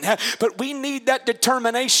 Amen. But we need that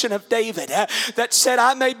determination of David that said,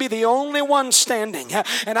 I may be the only one standing,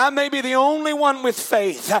 and I may be the only one with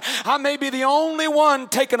faith. I may be the only one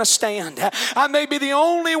taking a stand. I may be the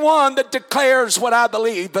only one that declares what I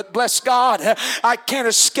believe, but bless God, I can't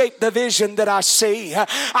escape the vision that I see.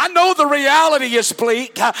 I know the reality is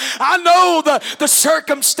bleak. I know the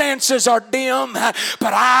circumstances are dim,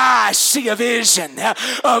 but I see a vision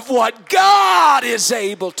of what God is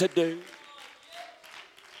able to do.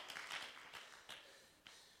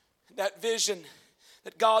 That vision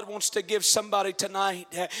that God wants to give somebody tonight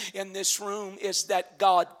in this room is that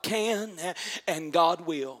God can and God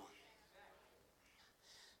will.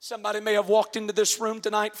 Somebody may have walked into this room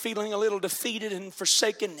tonight feeling a little defeated and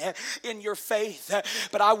forsaken in your faith.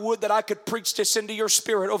 But I would that I could preach this into your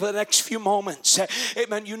spirit over the next few moments.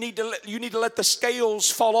 Amen. You need to let the scales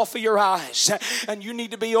fall off of your eyes. And you need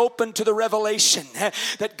to be open to the revelation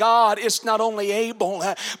that God is not only able,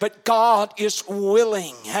 but God is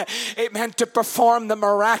willing. Amen. To perform the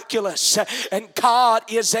miraculous. And God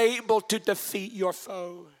is able to defeat your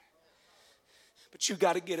foe. But you've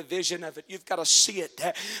got to get a vision of it. You've got to see it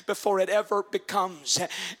before it ever becomes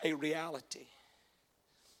a reality.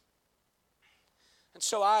 And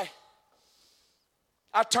so I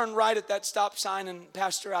turned right at that stop sign, and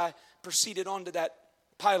Pastor, I proceeded on to that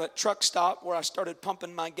Pilot truck stop where I started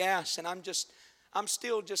pumping my gas. And I'm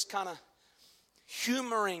still just kind of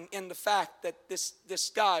humoring in the fact that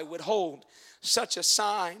this guy would hold such a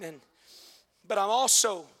sign. But I'm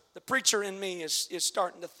also, the preacher in me is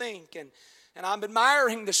starting to think, and I'm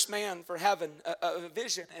admiring this man for having a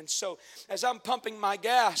vision. And so as I'm pumping my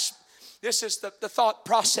gas, this is the thought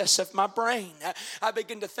process of my brain. I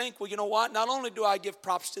begin to think, well, you know what? Not only do I give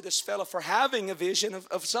props to this fella for having a vision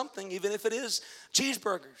of something, even if it is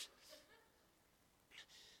cheeseburgers.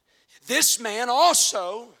 This man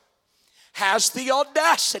also has the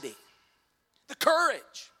audacity, the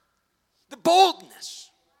courage, the boldness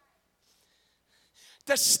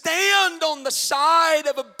to stand on the side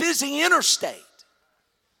of a busy interstate.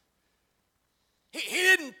 He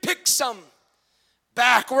didn't pick some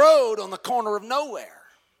back road on the corner of nowhere.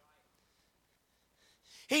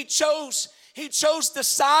 He chose the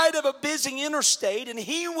side of a busy interstate, and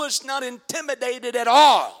he was not intimidated at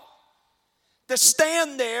all to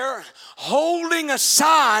stand there holding a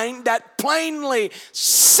sign that plainly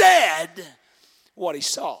said what he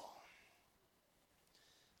saw.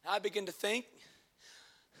 I begin to think,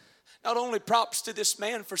 not only props to this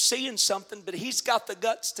man for seeing something, but he's got the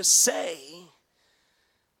guts to say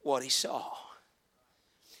what he saw.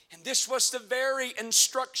 And this was the very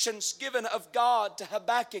instructions given of God to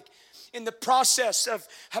Habakkuk in the process of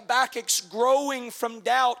Habakkuk's growing from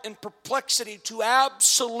doubt and perplexity to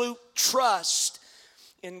absolute trust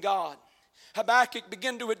in God. Habakkuk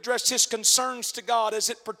began to address his concerns to God as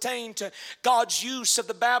it pertained to God's use of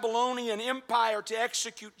the Babylonian Empire to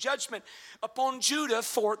execute judgment upon Judah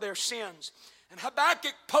for their sins. And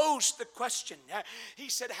Habakkuk posed the question. He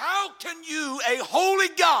said, how can you, a holy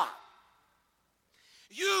God,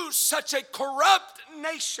 use such a corrupt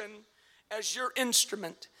nation as your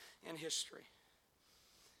instrument in history?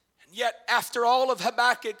 And yet, after all of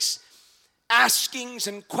Habakkuk's askings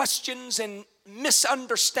and questions and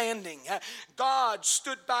misunderstanding, God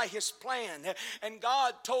stood by his plan, and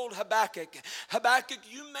God told Habakkuk,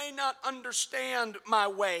 you may not understand my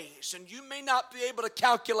ways, and you may not be able to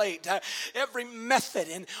calculate every method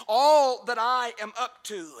and all that I am up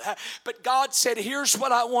to, but God said, here's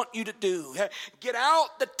what I want you to do. Get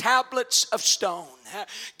out the tablets of stone,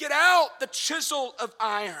 get out the chisel of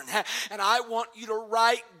iron, and I want you to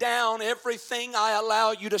write down everything I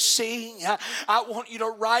allow you to see. I want you to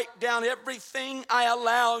write down everything I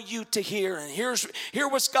allow you to hear. And here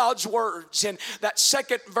was God's words in that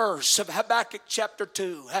second verse of Habakkuk chapter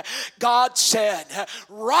 2. God said,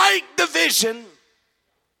 write the vision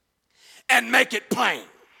and make it plain,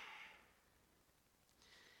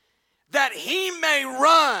 that he may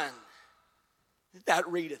run that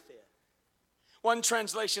readeth it. One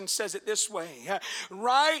translation says it this way: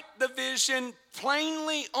 write the vision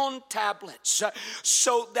plainly on tablets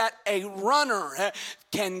so that a runner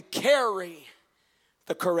can carry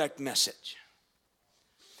the correct message.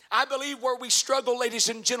 I believe where we struggle, ladies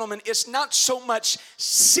and gentlemen, is not so much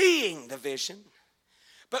seeing the vision,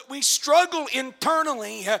 but we struggle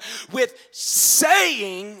internally with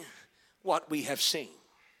saying what we have seen.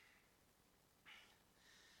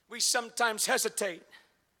 We sometimes hesitate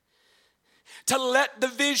to let the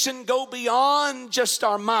vision go beyond just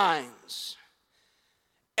our minds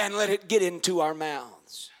and let it get into our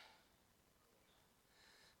mouths.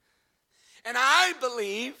 And I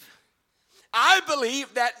believe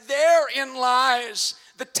that therein lies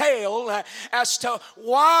the tale as to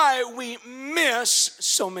why we miss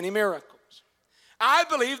so many miracles. I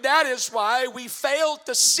believe that is why we fail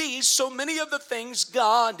to see so many of the things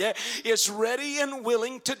God is ready and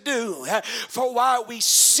willing to do. For while we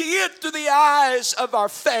see it through the eyes of our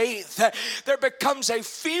faith, there becomes a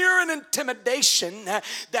fear and intimidation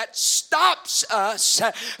that stops us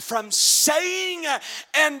from saying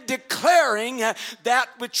and declaring that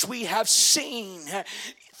which we have seen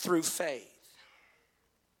through faith.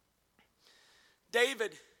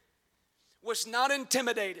 David was not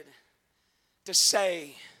intimidated to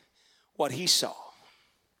say what he saw.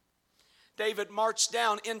 David marched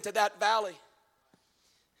down into that valley,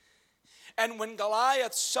 and when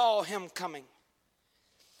Goliath saw him coming,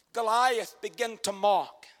 Goliath began to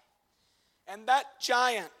mock, and that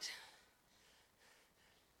giant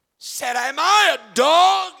said, "Am I a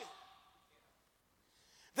dog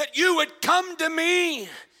that you would come to me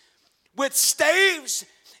with staves?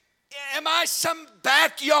 Am I some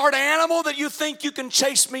backyard animal that you think you can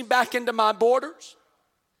chase me back into my borders?"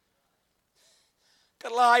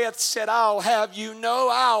 Goliath said, "I'll have you know,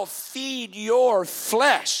 I'll feed your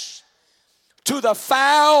flesh to the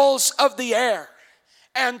fowls of the air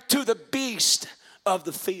and to the beast of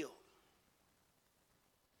the field."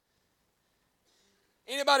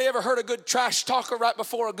 Anybody ever heard a good trash talker right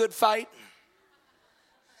before a good fight?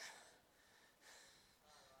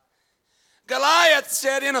 Goliath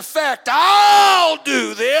said, in effect, "I'll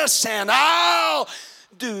do this and I'll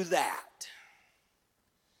do that."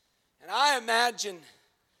 And I imagine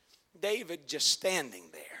David just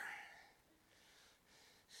standing there.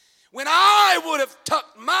 When I would have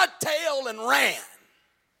tucked my tail and ran,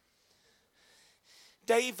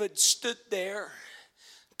 David stood there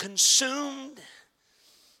consumed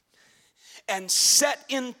and set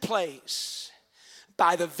in place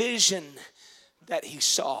by the vision that he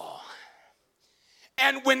saw.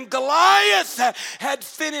 And when Goliath had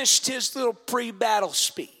finished his little pre-battle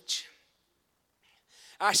speech,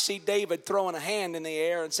 I see David throwing a hand in the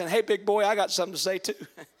air and saying, "Hey, big boy, I got something to say too."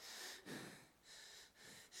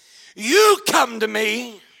 You come to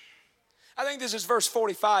me. I think this is verse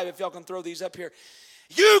 45, if y'all can throw these up here.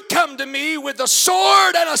 You come to me with a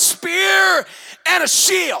sword and a spear and a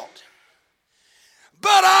shield.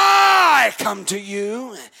 But I come to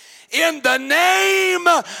you in the name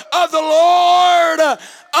of the Lord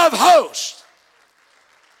of hosts.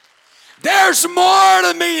 There's more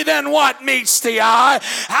to me than what meets the eye.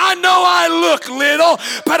 I know I look little,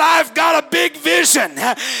 but I've got a big vision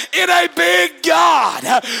in a big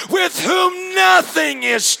God with whom nothing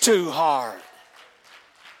is too hard.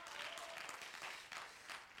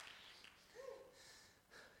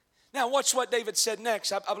 Now watch what David said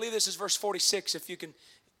next. I believe this is verse 46, if you can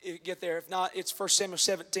get there. If not, it's 1 Samuel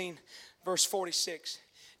 17, verse 46.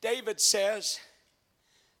 David says,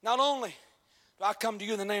 "Not only do I come to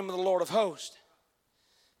you in the name of the Lord of hosts,"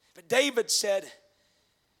 but David said,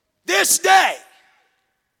 "This day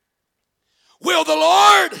will the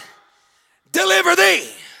Lord deliver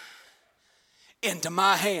thee into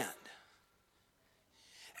my hand,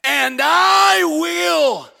 and I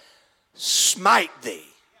will smite thee."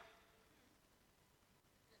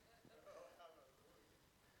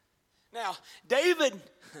 Now,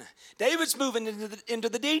 David's moving into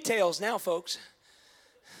the details now, folks.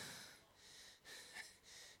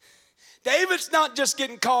 David's not just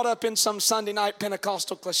getting caught up in some Sunday night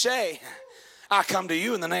Pentecostal cliche. "I come to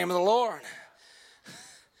you in the name of the Lord."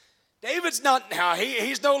 David's not now.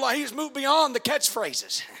 He's moved beyond the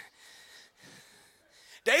catchphrases.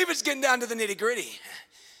 David's getting down to the nitty gritty.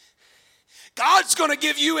 God's going to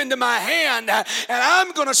give you into my hand, and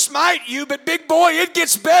I'm going to smite you. But big boy, it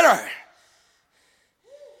gets better.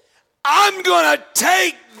 I'm going to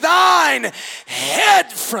take thine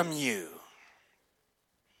head from you.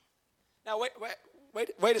 Now,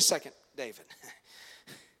 wait a second, David.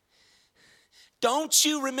 Don't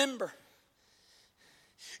you remember?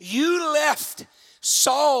 You left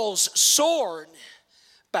Saul's sword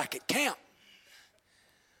back at camp.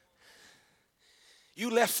 You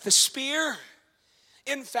left the spear.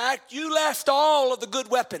 In fact, you left all of the good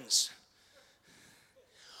weapons.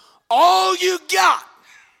 All you got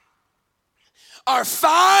are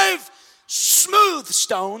 5 smooth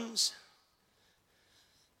stones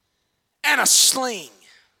and a sling.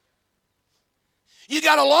 You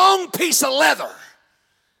got a long piece of leather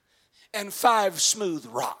and 5 smooth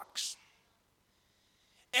rocks.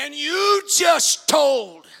 And you just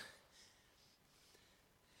told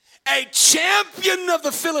a champion of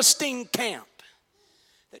the Philistine camp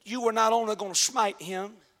that you were not only going to smite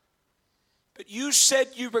him, but you said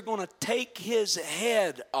you were going to take his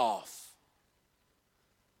head off.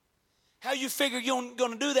 How you figure you're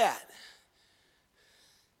going to do that?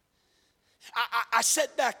 I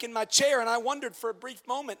sat back in my chair and I wondered for a brief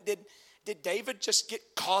moment, did David just get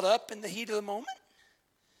caught up in the heat of the moment?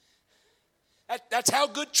 That's how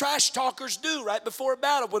good trash talkers do right before a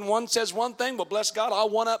battle. When one says one thing, well, bless God, I'll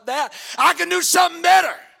one up that. I can do something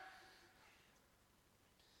better.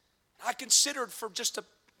 I considered for just a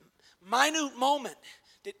minute moment,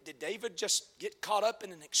 did David just get caught up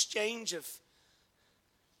in an exchange of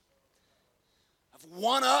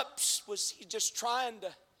one-ups? Was he just trying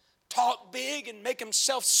to talk big and make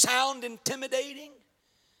himself sound intimidating?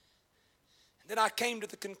 And then I came to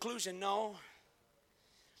the conclusion, no.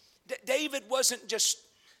 David wasn't just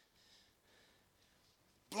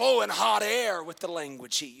blowing hot air with the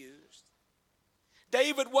language he used.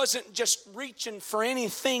 David wasn't just reaching for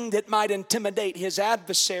anything that might intimidate his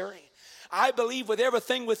adversary. I believe with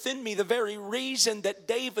everything within me, the very reason that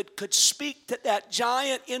David could speak to that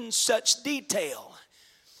giant in such detail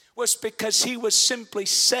was because he was simply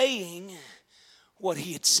saying what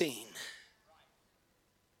he had seen.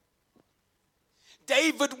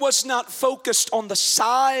 David was not focused on the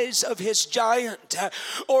size of his giant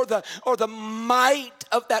or the might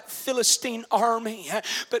of that Philistine army,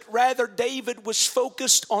 but rather David was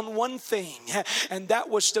focused on one thing, and that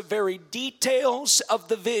was the very details of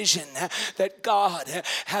the vision that God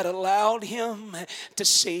had allowed him to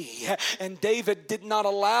see. And David did not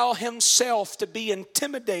allow himself to be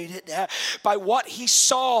intimidated by what he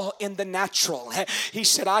saw in the natural. He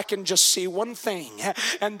said, I can just see one thing,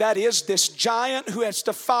 and that is this giant who has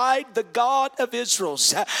defied the God of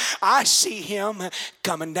Israel's. I see him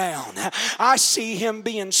coming down. I see him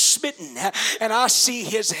being smitten, and I see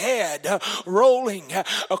his head rolling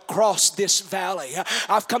across this valley.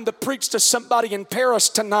 I've come to preach to somebody in Paris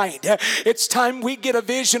tonight. It's time we get a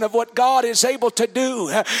vision of what God is able to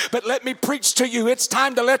do. But let me preach to you. It's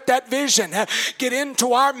time to let that vision get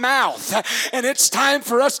into our mouth, and it's time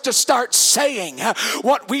for us to start saying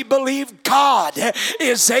what we believe God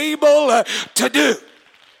is able to do.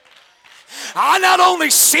 I not only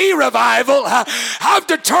see revival, I've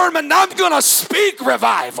determined I'm going to speak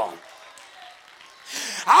revival.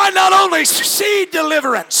 I not only see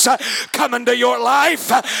deliverance coming to your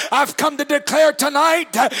life, I've come to declare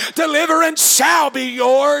tonight, deliverance shall be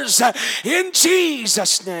yours in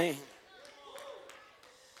Jesus' name.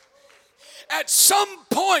 At some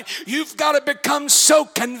point, you've got to become so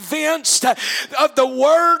convinced of the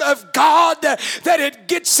Word of God that it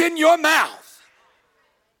gets in your mouth.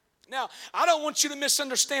 Now, I don't want you to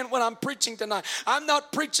misunderstand what I'm preaching tonight. I'm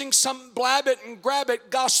not preaching some blab it and grab it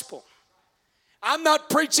gospel. I'm not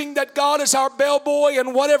preaching that God is our bellboy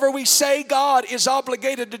and whatever we say God is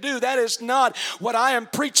obligated to do. That is not what I am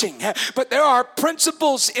preaching. But there are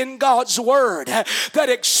principles in God's Word that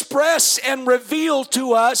express and reveal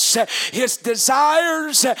to us His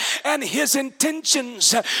desires and His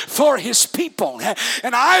intentions for His people.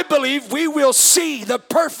 And I believe we will see the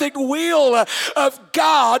perfect will of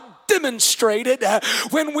God demonstrated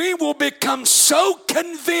when we will become so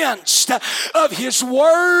convinced of His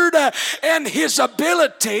Word and His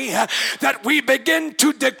ability that we begin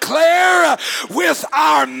to declare with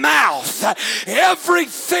our mouth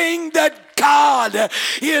everything that God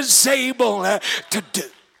is able to do.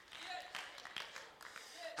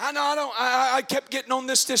 I kept getting on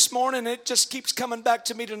this morning. It just keeps coming back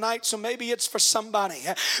to me tonight, so maybe it's for somebody.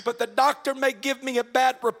 But the doctor may give me a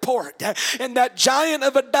bad report, and that giant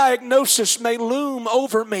of a diagnosis may loom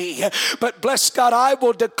over me. But bless God, I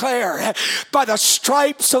will declare, by the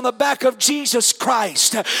stripes on the back of Jesus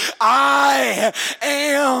Christ, I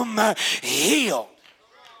am healed.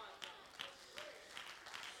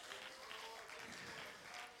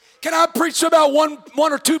 Can I preach about one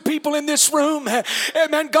or two people in this room?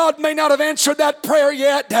 Amen. God may not have answered that prayer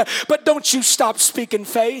yet, but don't you stop speaking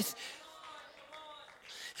faith.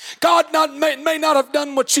 God may not have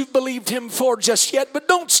done what you've believed Him for just yet, but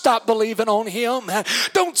don't stop believing on Him.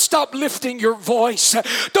 Don't stop lifting your voice.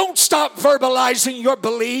 Don't stop verbalizing your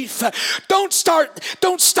belief. Don't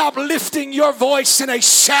stop lifting your voice in a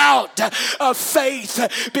shout of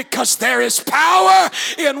faith, because there is power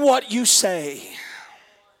in what you say.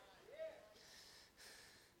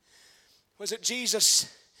 Was it Jesus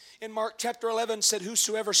in Mark chapter 11 said,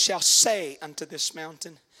 "Whosoever shall say unto this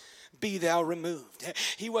mountain, be thou removed."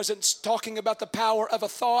 He wasn't talking about the power of a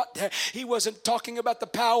thought. He wasn't talking about the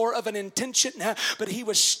power of an intention, but he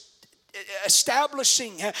was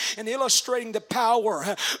establishing and illustrating the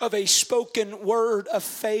power of a spoken word of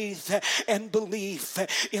faith and belief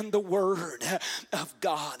in the word of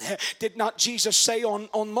God. Did not Jesus say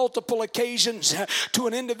on multiple occasions to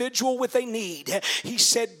an individual with a need, He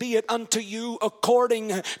said, "Be it unto you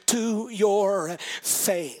according to your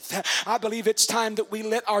faith." I believe it's time that we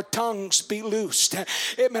let our tongues be loosed.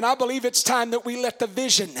 Amen. I believe it's time that we let the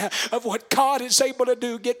vision of what God is able to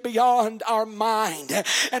do get beyond our mind,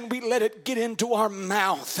 and we let it get into our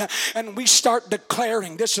mouth, and we start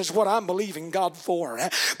declaring, "This is what I'm believing God for.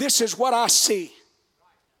 This is what I see."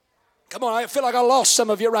 Come on, I feel like I lost some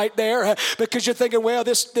of you right there because you're thinking, well,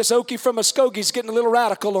 this Okie from Muskogee's getting a little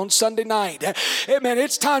radical on Sunday night. Amen.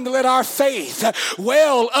 It's time to let our faith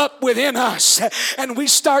well up within us, and we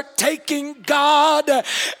start taking God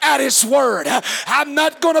at His word. I'm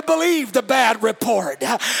not going to believe the bad report.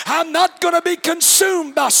 I'm not going to be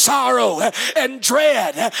consumed by sorrow and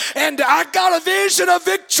dread. And I got a vision of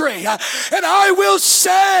victory, and I will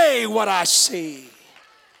say what I see.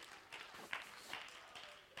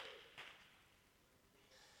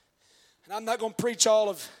 I'm not going to preach all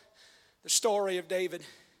of the story of David,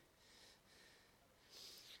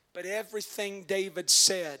 but everything David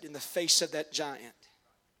said in the face of that giant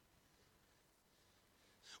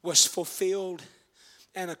was fulfilled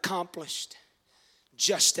and accomplished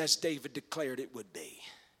just as David declared it would be.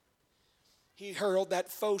 He hurled that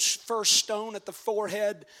first stone at the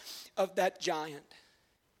forehead of that giant.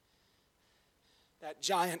 That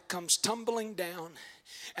giant comes tumbling down,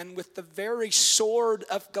 and with the very sword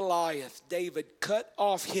of Goliath, David cut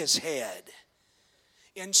off his head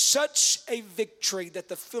in such a victory that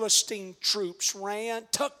the Philistine troops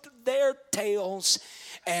tucked their tails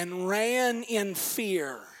and ran in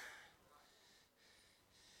fear,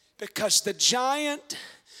 because the giant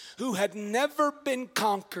who had never been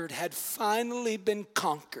conquered had finally been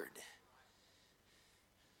conquered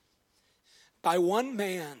by one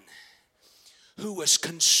man who was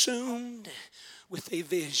consumed with a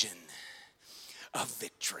vision of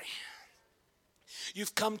victory.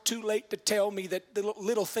 You've come too late to tell me that the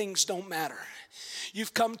little things don't matter.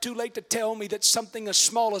 You've come too late to tell me that something as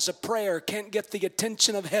small as a prayer can't get the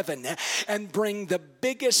attention of heaven and bring the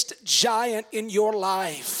biggest giant in your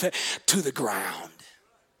life to the ground.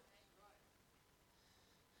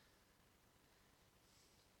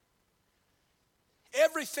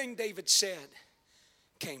 Everything David said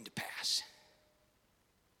came to pass.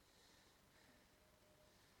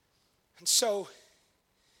 And so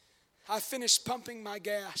I finished pumping my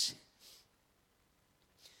gas.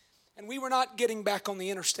 And we were not getting back on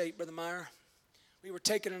the interstate, Brother Meyer. We were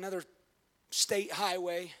taking another state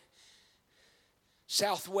highway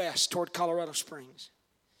southwest toward Colorado Springs.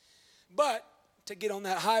 But to get on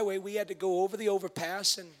that highway, we had to go over the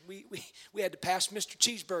overpass, and we had to pass Mr.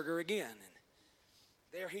 Cheeseburger again. And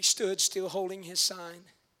there he stood, still holding his sign.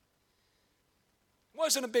 It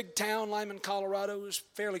wasn't a big town, Lyman, Colorado. It was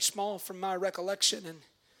fairly small from my recollection. And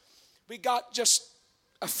we got just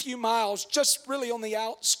a few miles, just really on the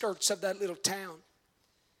outskirts of that little town.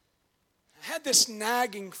 I had this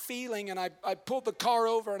nagging feeling, and I pulled the car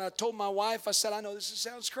over, and I told my wife, I said, "I know this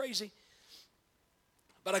sounds crazy,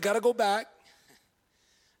 but I got to go back.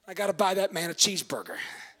 I got to buy that man a cheeseburger."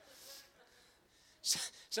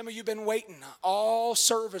 Some of you have been waiting all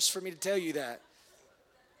service for me to tell you that.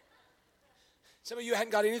 Some of you hadn't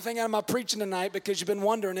got anything out of my preaching tonight because you've been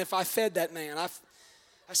wondering if I fed that man. I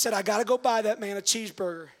said, I got to go buy that man a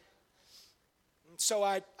cheeseburger. And so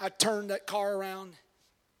I turned that car around.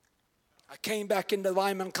 I came back into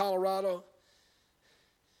Lyman, Colorado.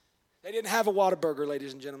 They didn't have a Whataburger,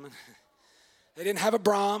 ladies and gentlemen. They didn't have a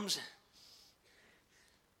Brahms.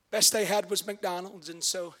 Best they had was McDonald's. And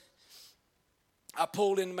so I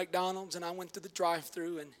pulled into McDonald's and I went to the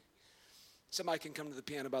drive-thru, and somebody can come to the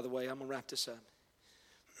piano, by the way. I'm going to wrap this up.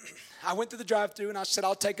 I went to the drive-thru and I said,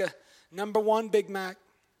 I'll take a number 1 Big Mac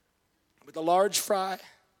with a large fry,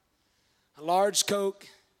 a large Coke.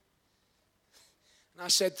 And I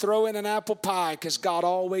said, throw in an apple pie, because God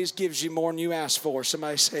always gives you more than you ask for.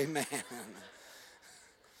 Somebody say amen.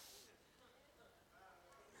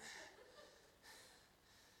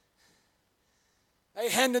 They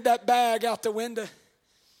handed that bag out the window.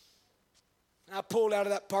 And I pulled out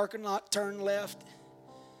of that parking lot, turned left.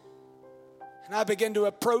 And I began to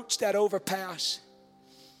approach that overpass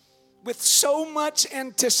with so much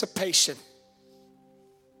anticipation.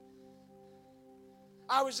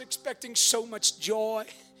 I was expecting so much joy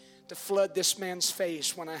to flood this man's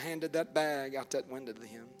face when I handed that bag out that window to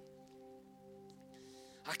him.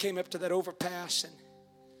 I came up to that overpass and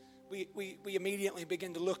we immediately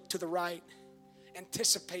began to look to the right,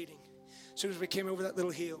 anticipating. As soon as we came over that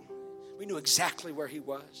little hill, we knew exactly where he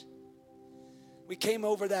was. We came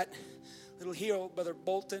over that little hill, Brother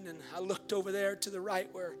Bolton, and I looked over there to the right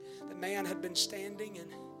where the man had been standing, and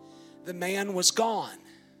the man was gone.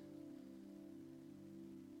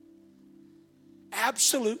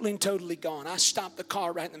 Absolutely and totally gone. I stopped the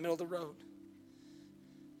car right in the middle of the road.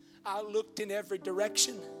 I looked in every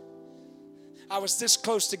direction. I was this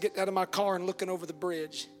close to getting out of my car and looking over the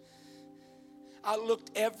bridge. I looked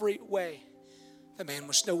every way. The man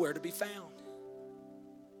was nowhere to be found.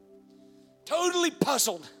 Totally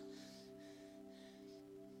puzzled.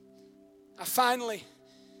 I finally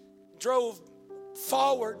drove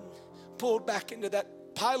forward and pulled back into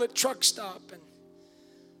that Pilot truck stop, and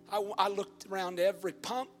I looked around every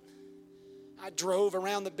pump. I drove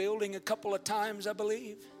around the building a couple of times, I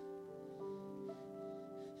believe.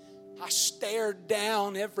 I stared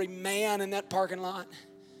down every man in that parking lot.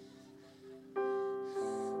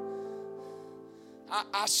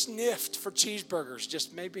 I sniffed for cheeseburgers.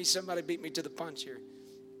 Just maybe somebody beat me to the punch here.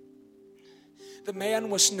 The man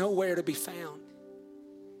was nowhere to be found.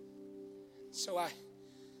 So I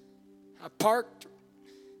parked.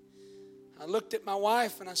 I looked at my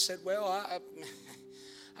wife and I said, well,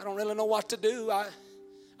 I don't really know what to do. I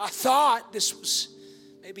thought this was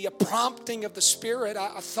maybe a prompting of the Spirit.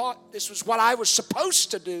 I thought this was what I was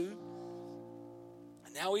supposed to do.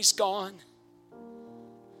 And now he's gone.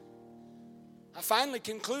 I finally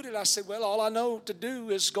concluded, I said, well, all I know to do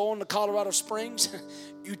is go on to Colorado Springs.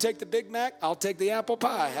 You take the Big Mac, I'll take the apple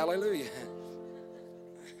pie. Hallelujah.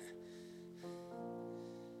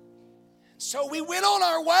 So we went on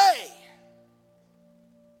our way.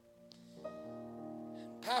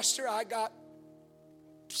 Pastor, I got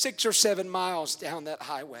 6 or 7 miles down that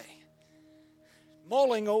highway,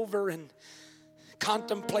 mulling over and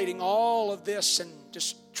contemplating all of this and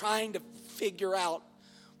just trying to figure out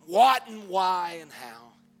what and why and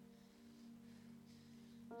how.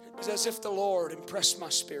 It was as if the Lord impressed my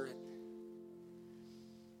spirit,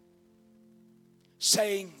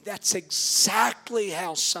 saying, that's exactly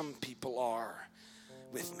how some people are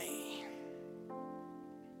with me.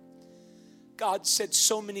 God said,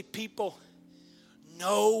 so many people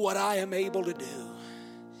know what I am able to do.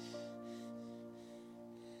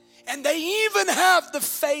 And they even have the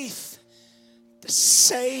faith to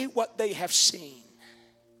say what they have seen.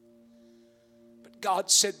 But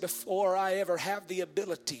God said, before I ever have the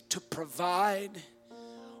ability to provide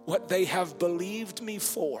what they have believed me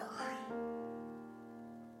for,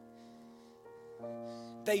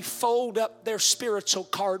 they fold up their spiritual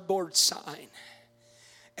cardboard sign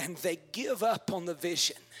and they give up on the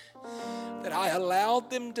vision that I allowed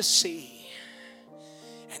them to see,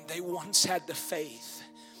 and they once had the faith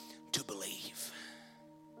to believe.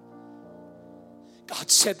 God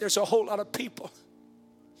said there's a whole lot of people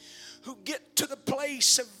who get to the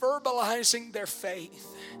place of verbalizing their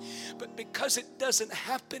faith, but because it doesn't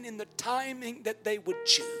happen in the timing that they would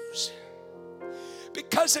choose,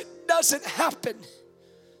 because it doesn't happen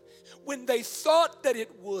when they thought that it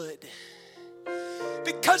would,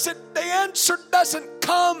 because the answer doesn't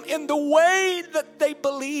come in the way that they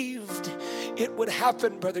believed it would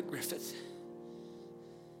happen, Brother Griffith.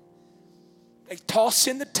 They toss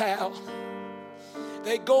in the towel.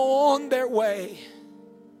 They go on their way.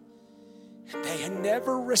 And they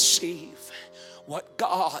never receive what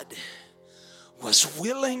God was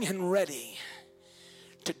willing and ready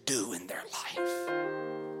to do in their life.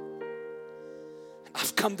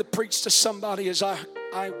 I've come to preach to somebody as I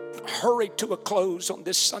hurry to a close on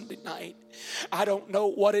this Sunday night. I don't know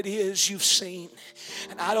what it is you've seen,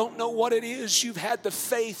 and I don't know what it is you've had the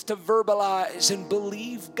faith to verbalize and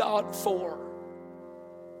believe God for.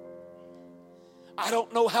 I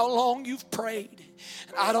don't know how long you've prayed,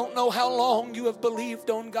 and I don't know how long you have believed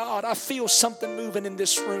on God. I feel something moving in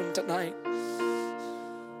this room tonight.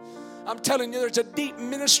 I'm telling you, there's a deep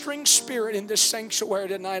ministering spirit in this sanctuary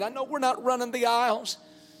tonight. I know we're not running the aisles.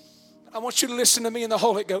 I want you to listen to me in the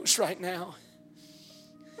Holy Ghost right now.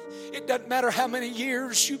 It doesn't matter how many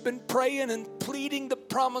years you've been praying and pleading the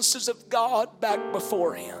promises of God back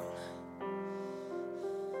before Him.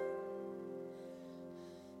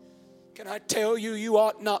 Can I tell you, you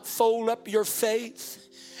ought not fold up your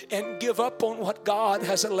faith and give up on what God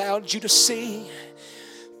has allowed you to see.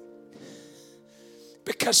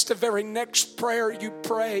 Because the very next prayer you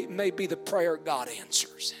pray may be the prayer God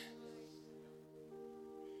answers.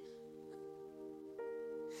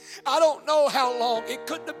 I don't know how long, it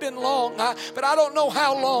couldn't have been long, but I don't know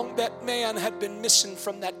how long that man had been missing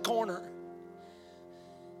from that corner.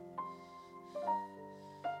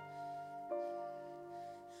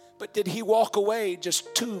 But did he walk away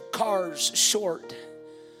just 2 cars short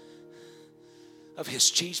of his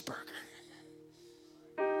cheeseburger?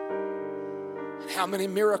 How many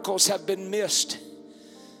miracles have been missed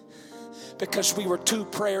because we were 2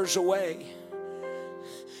 prayers away?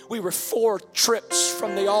 We were 4 trips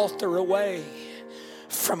from the altar away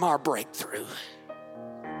from our breakthrough.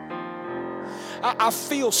 I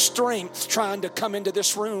feel strength trying to come into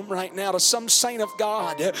this room right now to some saint of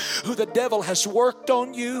God who the devil has worked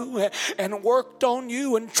on you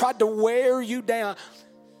and tried to wear you down.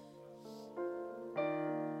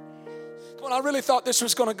 Well, I really thought this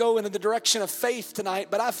was going to go into the direction of faith tonight,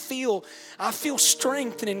 but I feel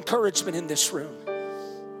strength and encouragement in this room.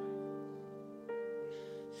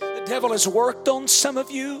 The devil has worked on some of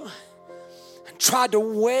you and tried to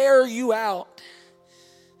wear you out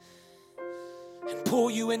and pull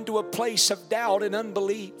you into a place of doubt and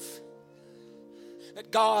unbelief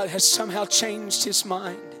that God has somehow changed his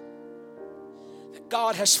mind, that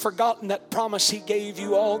God has forgotten that promise he gave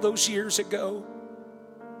you all those years ago.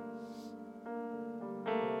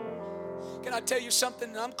 Can I tell you something?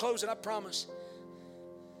 And I'm closing, I promise.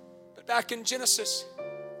 But back in Genesis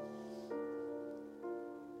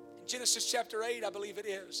chapter 8, I believe it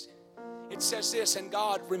is, it says this, and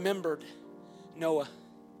God remembered Noah.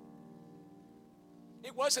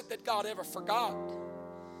 It wasn't that God ever forgot.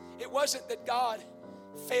 It wasn't that God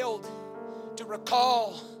failed to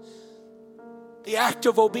recall the act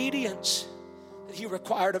of obedience that he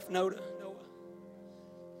required of Noah.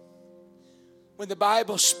 When the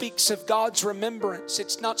Bible speaks of God's remembrance,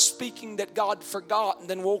 it's not speaking that God forgot and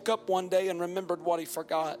then woke up one day and remembered what he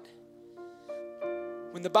forgot.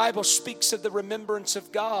 When the Bible speaks of the remembrance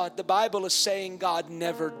of God, the Bible is saying God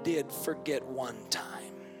never did forget one time.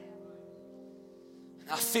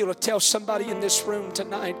 I feel to tell somebody in this room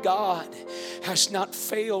tonight, God has not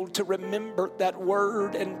failed to remember that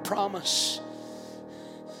word and promise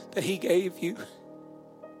that he gave you.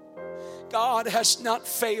 God has not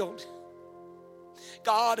failed.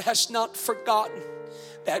 God has not forgotten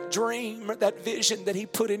that dream or that vision that he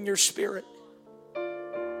put in your spirit.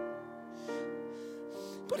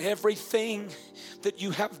 But everything that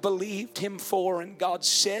you have believed him for and God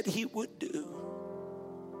said he would do,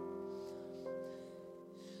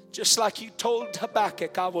 just like you told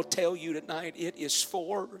Habakkuk, I will tell you tonight, it is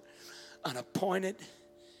for an appointed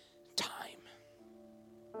time.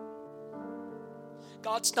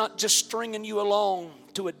 God's not just stringing you along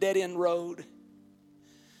to a dead-end road,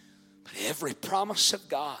 but every promise of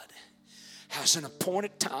God has an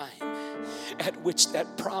appointed time at which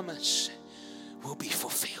that promise will be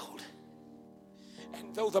fulfilled.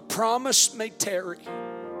 And though the promise may tarry,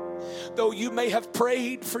 though you may have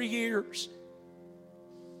prayed for years,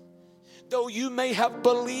 though you may have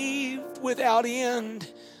believed without end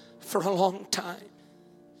for a long time,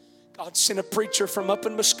 God sent a preacher from up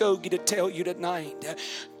in Muskogee to tell you tonight,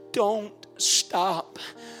 don't stop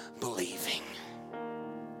believing.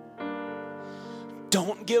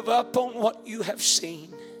 Don't give up on what you have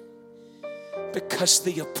seen, because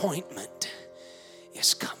the appointment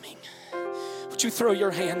is coming. Would you throw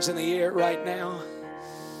your hands in the air right now?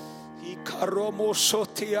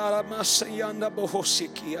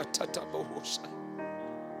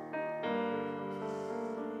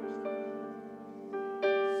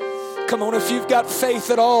 Come on, if you've got faith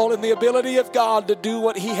at all in the ability of God to do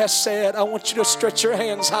what he has said, I want you to stretch your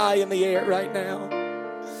hands high in the air right now.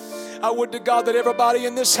 I would to God that everybody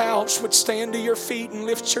in this house would stand to your feet and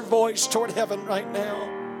lift your voice toward heaven right now.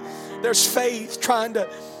 There's faith trying to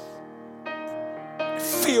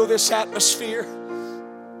feel this atmosphere.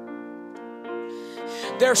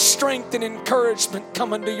 There's strength and encouragement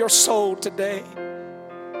coming to your soul today.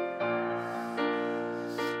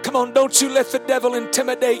 Come on, don't you let the devil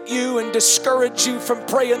intimidate you and discourage you from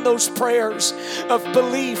praying those prayers of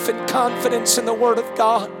belief and confidence in the Word of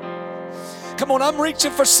God. Come on, I'm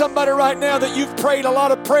reaching for somebody right now that you've prayed a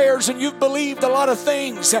lot of prayers and you've believed a lot of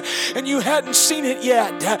things and you hadn't seen it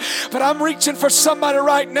yet. But I'm reaching for somebody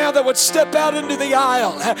right now that would step out into the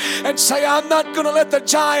aisle and say, I'm not going to let the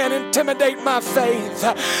giant intimidate my faith.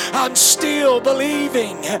 I'm still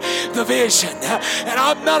believing the vision. And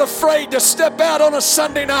I'm not afraid to step out on a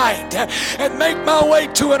Sunday night and make my way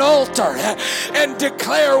to an altar and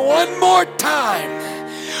declare one more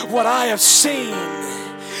time what I have seen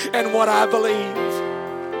and what I believe.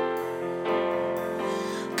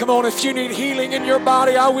 Come on, if you need healing in your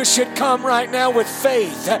body, I wish you'd come right now with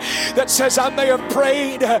faith that says, I may have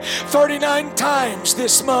prayed 39 times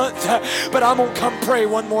this month, but I'm going to come pray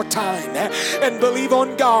one more time and believe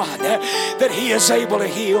on God that He is able to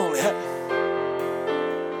heal.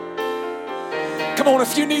 Come on,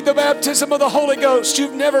 if you need the baptism of the Holy Ghost,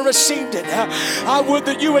 you've never received it, I would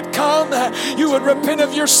that you would come, you would repent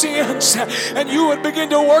of your sins, and you would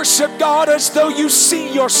begin to worship God as though you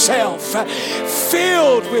see yourself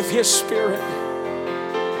filled with His Spirit.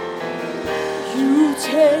 You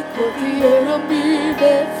take what the enemy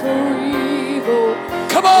meant for evil.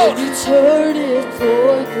 Come on. And you turn it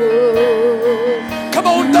for good. Come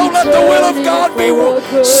on, don't let the will of God be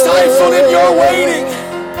stifled in your waiting.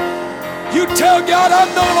 You tell God,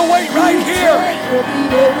 I'm not going to wait right here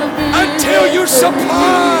until you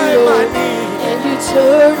supply my need. And you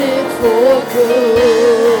turn it for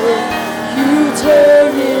good. You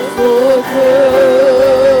turn it for good.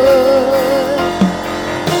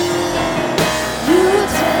 You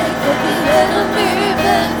take what the enemy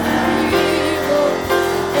meant for evil,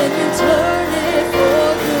 and you turn it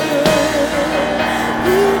for good.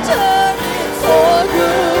 You turn it for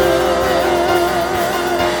good.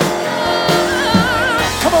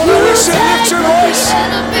 I wish you lift your voice in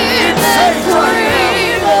faith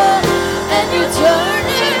right now. And you turn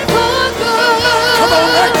it for good. Come on,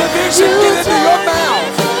 let the vision get into your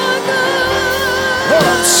mouth. Lord,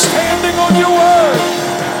 I'm standing on your word.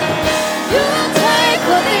 You take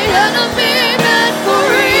what the enemy meant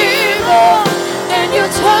for evil, and you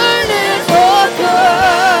turn it for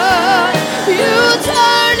good. You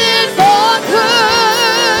turn it for good.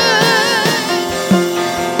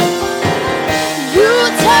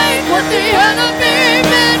 What the enemy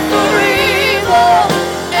meant for evil,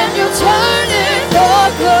 and you turn it for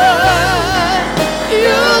good.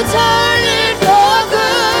 You turn it for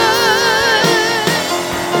good.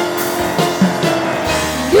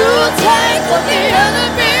 You take what the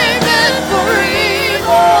enemy meant for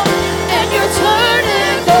evil, and you turn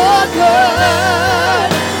it for good.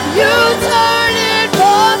 You turn it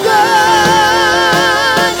for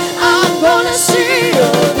good. I'm gonna see a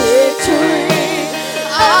victory.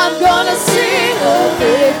 I'm gonna sing a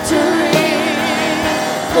victory,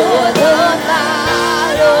 for the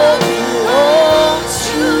battle belongs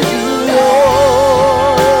to you,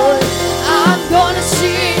 Lord. I'm gonna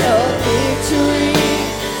sing a victory.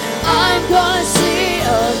 I'm gonna sing a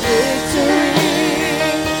victory,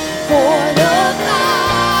 for the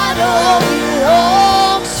battle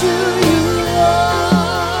belongs to you,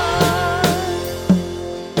 Lord.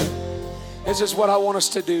 This is what I want us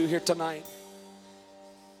to do here tonight.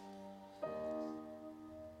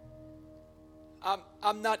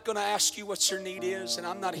 I'm not going to ask you what your need is, and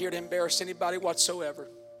I'm not here to embarrass anybody whatsoever.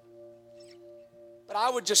 But I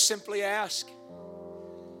would just simply ask,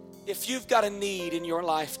 if you've got a need in your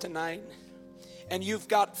life tonight, and you've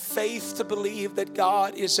got faith to believe that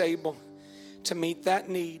God is able to meet that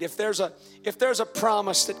need, if there's a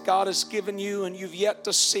promise that God has given you and you've yet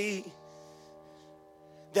to see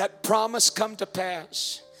that promise come to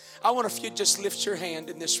pass, I wonder if you'd just lift your hand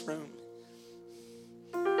in this room.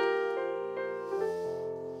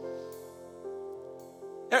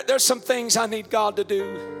 There's some things I need God to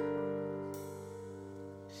do.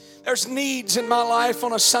 There's needs in my life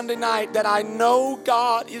on a Sunday night that I know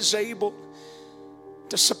God is able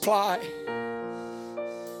to supply.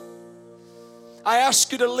 I ask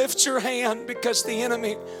you to lift your hand, because the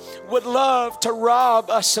enemy would love to rob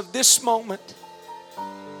us of this moment.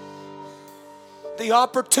 The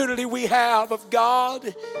opportunity we have of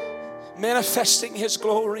God manifesting His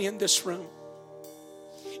glory in this room.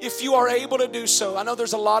 If you are able to do so, I know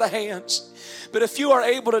there's a lot of hands, but if you are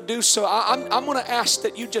able to do so, I'm going to ask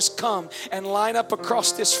that you just come and line up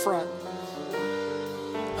across this front.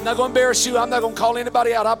 I'm not going to embarrass you. I'm not going to call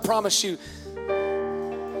anybody out. I promise you.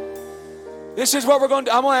 This is what we're going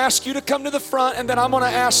to do. I'm going to ask you to come to the front, and then I'm going to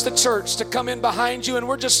ask the church to come in behind you, and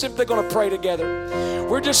we're just simply going to pray together.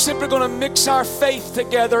 We're just simply going to mix our faith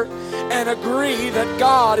together and agree that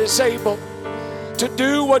God is able to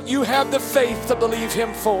do what you have the faith to believe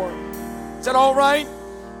Him for. Is that all right?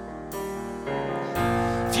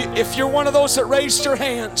 If you're one of those that raised your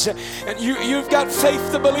hands and you've got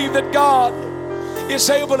faith to believe that God is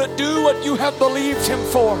able to do what you have believed Him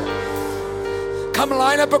for, come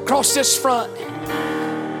line up across this front.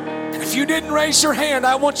 And if you didn't raise your hand,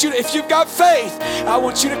 I want you to, if you've got faith, I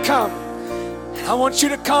want you to come. I want you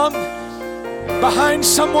to come behind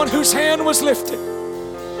someone whose hand was lifted.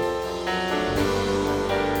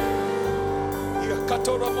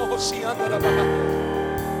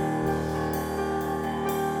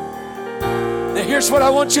 Now here's what I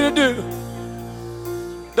want you to do.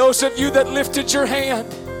 Those of you that lifted your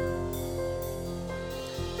hand,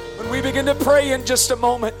 when we begin to pray in just a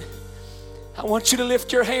moment, I want you to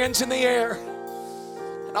lift your hands in the air.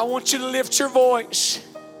 And I want you to lift your voice.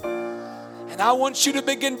 And I want you to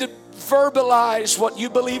begin to verbalize what you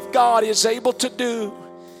believe God is able to do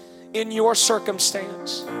in your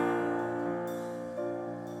circumstance.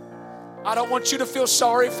 I don't want you to feel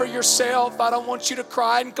sorry for yourself. I don't want you to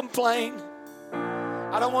cry and complain.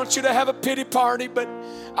 I don't want you to have a pity party, but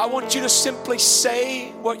I want you to simply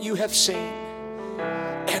say what you have seen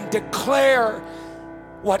and declare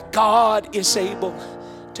what God is able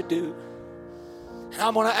to do. And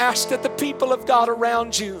I'm going to ask that the people of God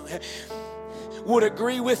around you would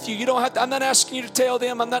agree with you. You don't have to, I'm not asking you to tell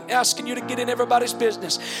them. I'm not asking you to get in everybody's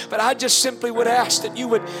business. But I just simply would ask that you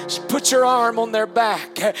would put your arm on their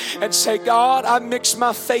back and say, God, I mix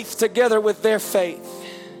my faith together with their faith.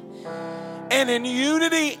 And in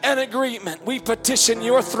unity and agreement, we petition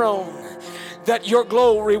your throne that your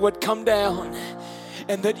glory would come down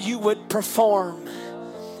and that you would perform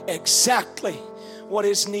exactly what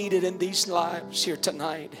is needed in these lives here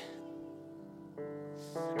tonight.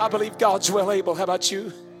 I believe God's well able. How about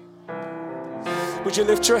you? Would you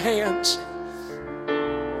lift your hands?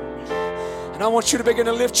 And I want you to begin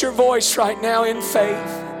to lift your voice right now in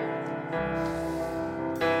faith.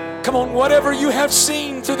 Come on, whatever you have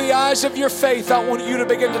seen through the eyes of your faith, I want you to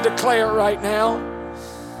begin to declare right now.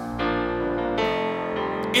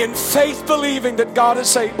 In faith, believing that God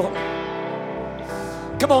is able.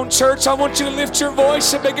 Come on, church, I want you to lift your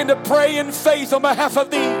voice and begin to pray in faith on behalf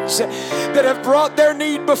of these that have brought their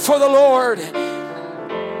need before the Lord.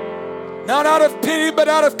 Not out of pity, but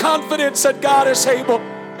out of confidence that God is able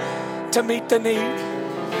to meet the need.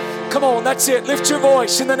 Come on, that's it. Lift your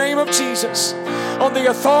voice in the name of Jesus. On the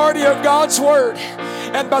authority of God's word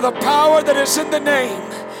and by the power that is in the name,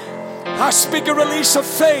 I speak a release of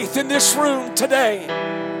faith in this room today.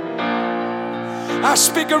 I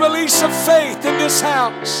speak a release of faith in this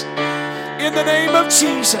house. In the name of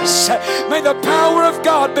Jesus, may the power of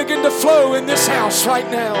God begin to flow in this house right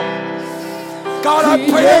now. God, I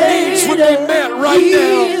pray that needs would be met right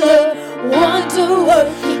now.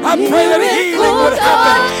 I pray that healing would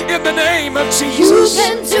happen in the name of Jesus. You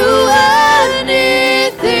can do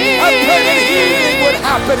anything. I pray that healing would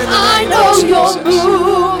happen in the name of Jesus. I know you're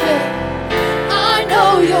moving. I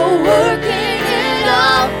know you're working it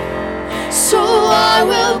out. So I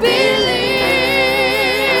will believe.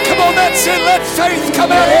 Come on, that's it. Let faith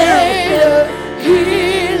come out here.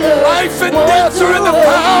 Life and death are in the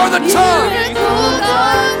power of the tongue.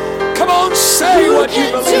 Come on, say what you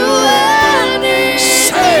believe.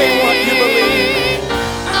 Say what you believe.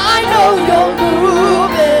 I know you're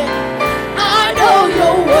moving. I know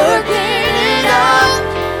you're working it out.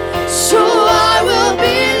 So I will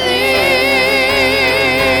believe.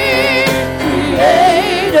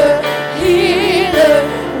 Creator, healer,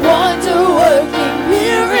 wonder-working,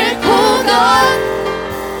 miracle God,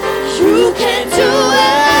 you can do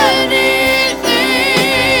anything.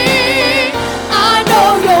 I know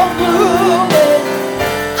you're moving.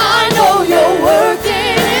 I know you're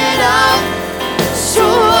working it out. So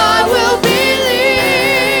I will believe.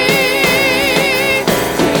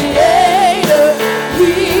 Creator,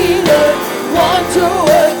 healer,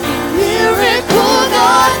 wonder-working, miracle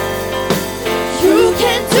God, you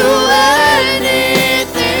can do anything.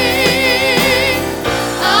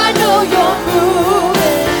 I know you're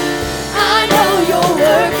moving. I know you're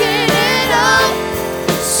working it out.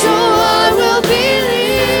 So I will believe.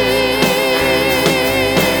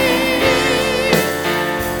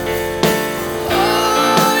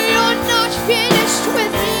 Oh, you're not finished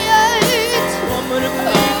with me yet.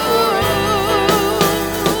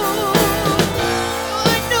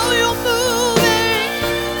 I know you're moving.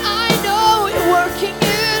 I know you're working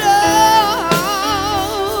it out.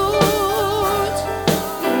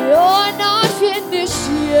 You're not finished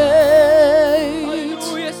yet.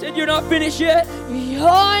 Hallelujah. Said you're not finished yet.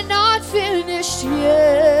 You're not finished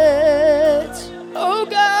yet. Oh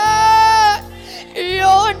God,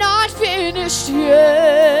 you're not finished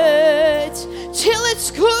yet. Till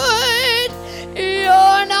it's good,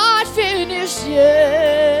 you're not finished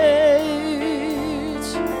yet.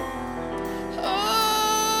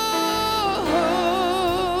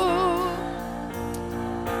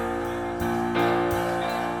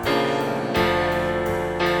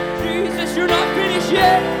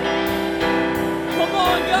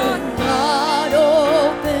 God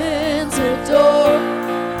opens a door,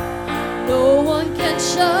 no one can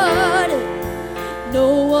shut it.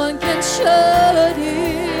 No one can shut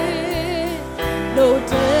it. No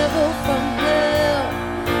devil from hell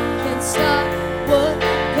can stop what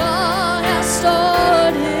God has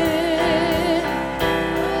started.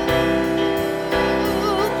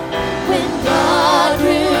 When God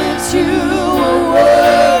gives you a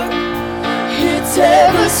word, it's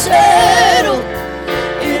ever settled.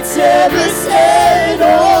 It's ever settled.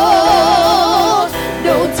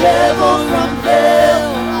 No devil from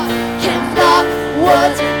hell can stop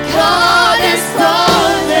what God has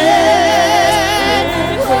started.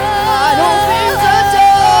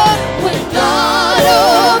 When God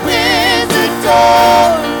opens the door,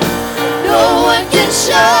 no one can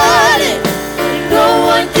shut it. No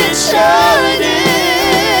one can shut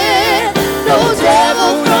it. No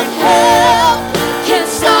devil from hell can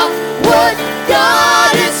stop what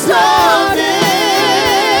God has started.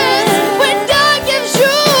 When God gives you a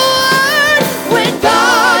word, when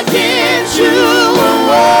God gives you a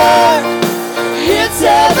word, it's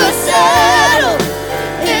ever settled.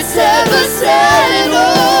 It's ever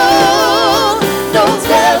settled. No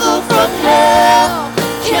devil from hell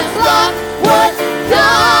can block what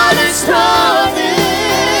God has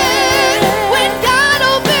started. When God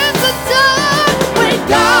opens the door, when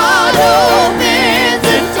God opens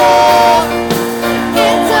the door,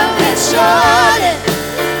 it's a can shut it.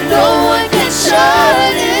 No one can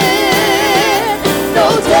shut it. No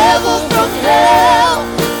devil from hell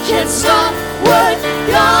can stop what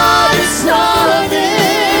God has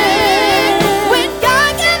started. When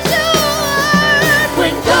God gives you a word,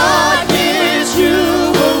 when God gives you a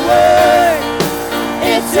word,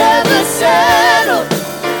 it's ever settled.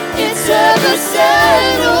 It's ever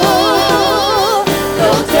settled.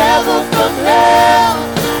 No devil from hell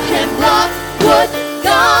can block what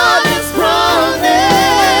God has promised.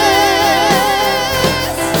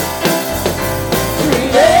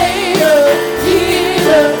 Creator,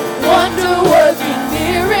 healer, wonder-working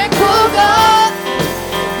miracle God,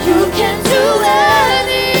 you can do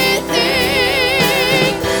anything.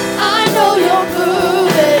 I know you're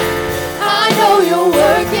moving. I know you're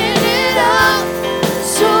working it out.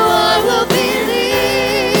 So I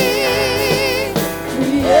will believe.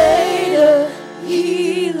 Creator,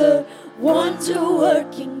 healer,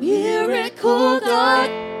 wonder-working miracle God,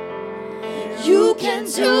 you can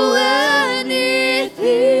do anything.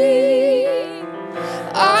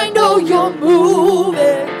 I know you're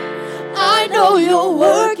moving. I know you're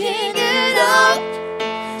working it out.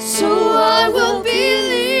 So I will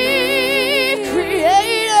believe.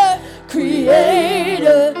 Creator,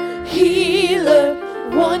 creator, healer,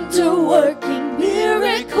 wonder-working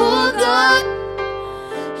miracle God,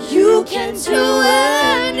 you can do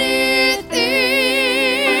anything.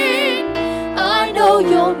 I know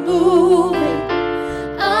you're moving.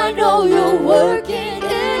 I know you're working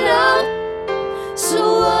it out.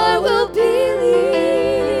 So I will believe.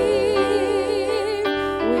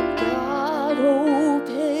 When God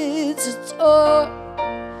opens a door,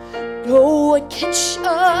 no one can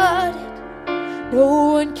shut it.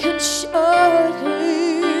 No one can shut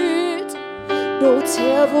it. No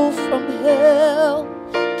devil from hell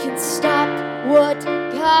can stop what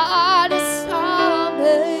God has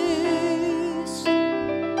promised.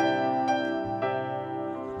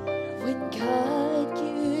 When God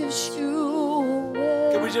gives you a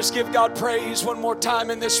word. Can we just give God praise one more time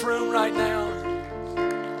in this room right now?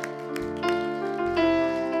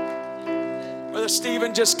 Brother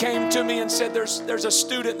Stephen just came to me and said there's a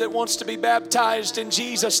student that wants to be baptized in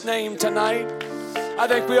Jesus' name tonight. I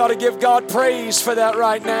think we ought to give God praise for that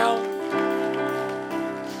right now.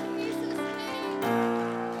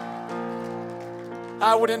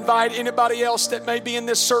 I would invite anybody else that may be in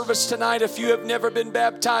this service tonight, if you have never been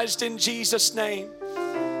baptized in Jesus' name,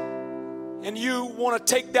 and you want to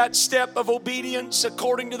take that step of obedience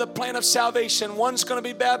according to the plan of salvation. One's going to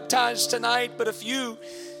be baptized tonight, but if you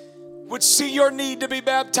would see your need to be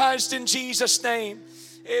baptized in Jesus' name,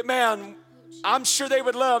 amen, I'm sure they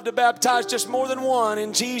would love to baptize just more than one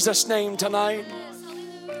in Jesus' name tonight.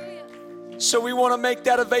 So we want to make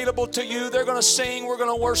that available to you. They're going to sing, we're going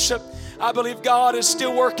to worship. I believe God is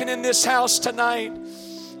still working in this house tonight.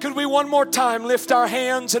 Could we one more time lift our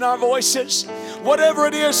hands and our voices? Whatever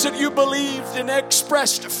it is that you believed and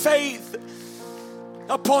expressed faith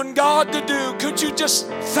upon God to do, could you just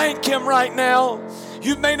thank Him right now?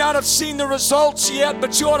 You may not have seen the results yet,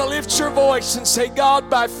 but you ought to lift your voice and say, God,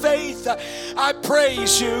 by faith, I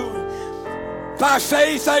praise you. By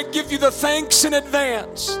faith, I give you the thanks in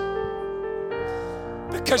advance,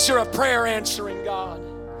 because you're a prayer answering God.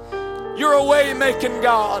 You're a way-making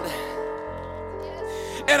God.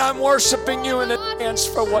 And I'm worshiping you in advance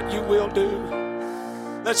for what you will do.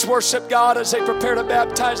 Let's worship God as they prepare to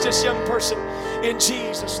baptize this young person in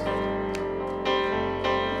Jesus' name.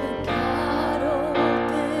 When God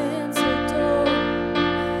opens a door,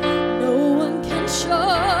 no one can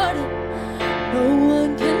shut it. No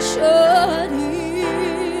one can shut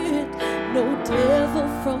it. No devil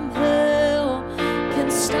from hell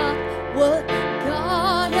can stop what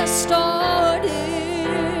God has started.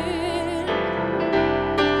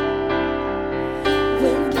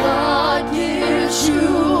 When God gives you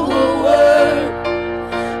a word,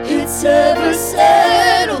 it's ever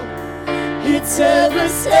settled. It's ever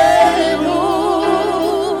settled.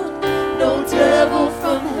 No devil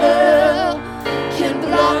from hell can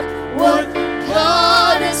block what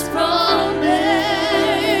God has promised.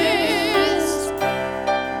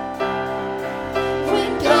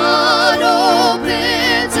 When God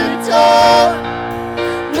opens a door,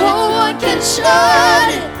 no one can shut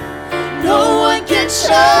it. No one can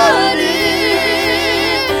shut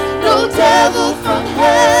it. No devil from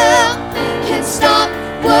hell can stop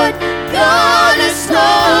what God has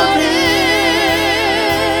started.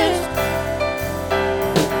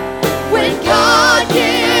 When God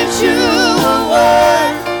gives you a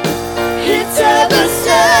word, it's ever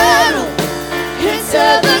settled. It's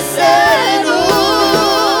ever settled.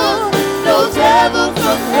 No devil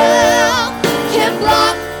from hell can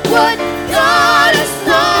block what God has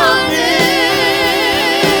started.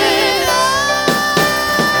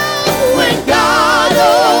 When God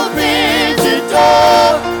opens a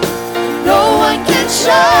door, no one can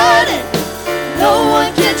shut it. No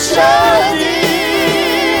one can shut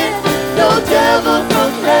it. No devil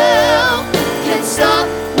from hell can stop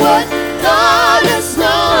what God has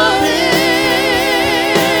started.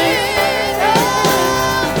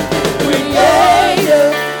 Creator,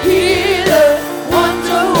 healer,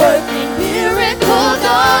 wonder-working, miracle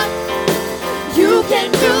God, you can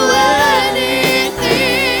do anything.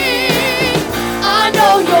 I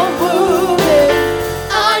know you're moving.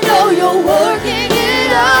 I know you're working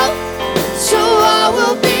it out, so I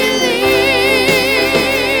will believe.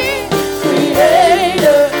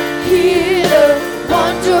 Creator, healer,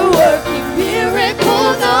 wonder-working,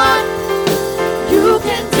 miracle God, you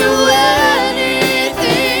can do anything.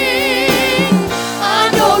 I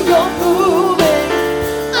know you're moving.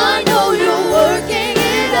 I know you're working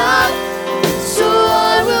it out, so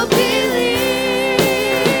I will believe.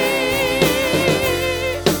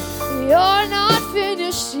 You're not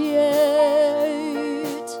finished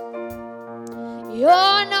yet.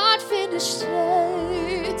 You're not finished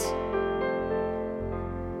yet.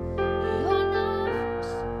 You're not finished.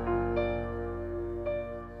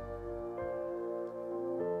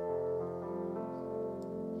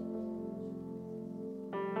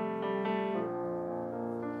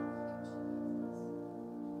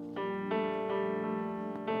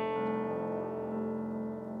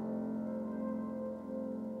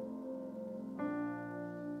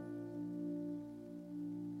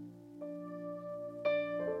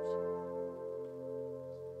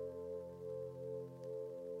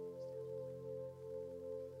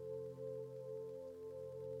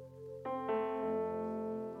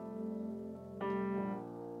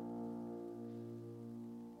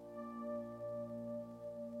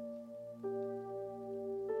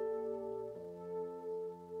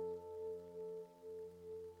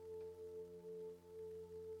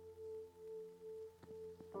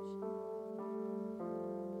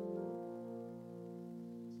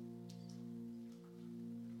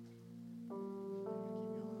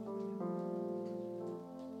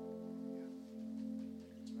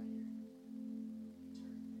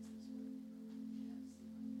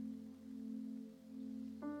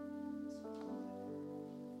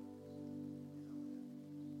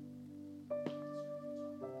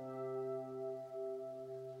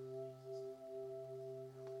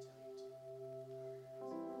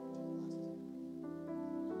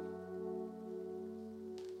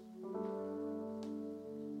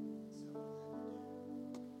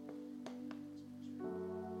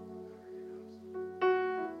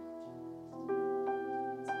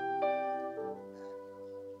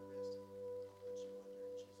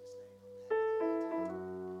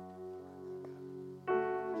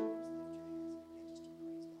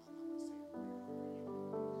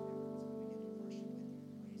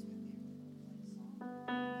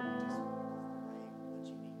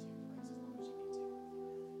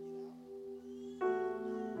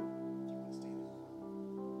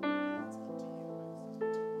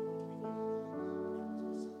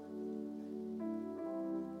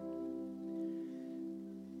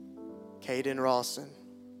 Caden Rawson.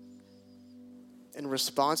 in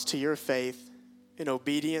response to your faith, in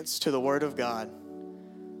obedience to the Word of God,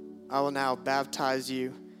 I will now baptize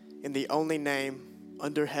you in the only name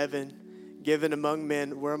under heaven given among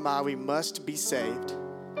men whereby we must be saved,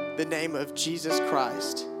 the name of Jesus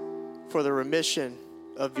Christ, for the remission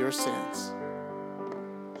of your sins.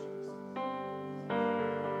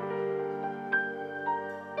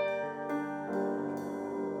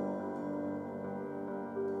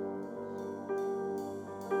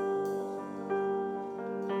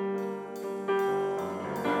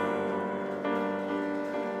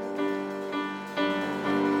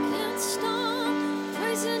 Can't stop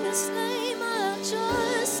praising His name. I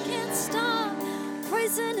just can't stop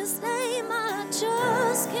praising His name. I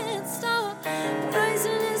just can't stop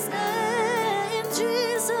praising His name,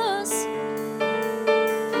 Jesus.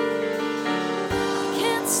 I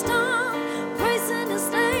can't stop praising His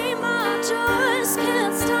name. I just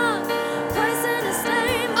can't stop praising His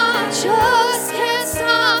name. I just can't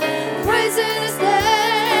stop praising His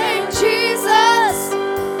name, Jesus.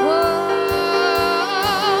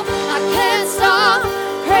 I can't stop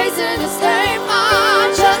praising His name.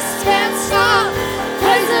 I just can't stop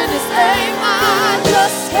praising His name. I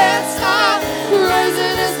just can't stop.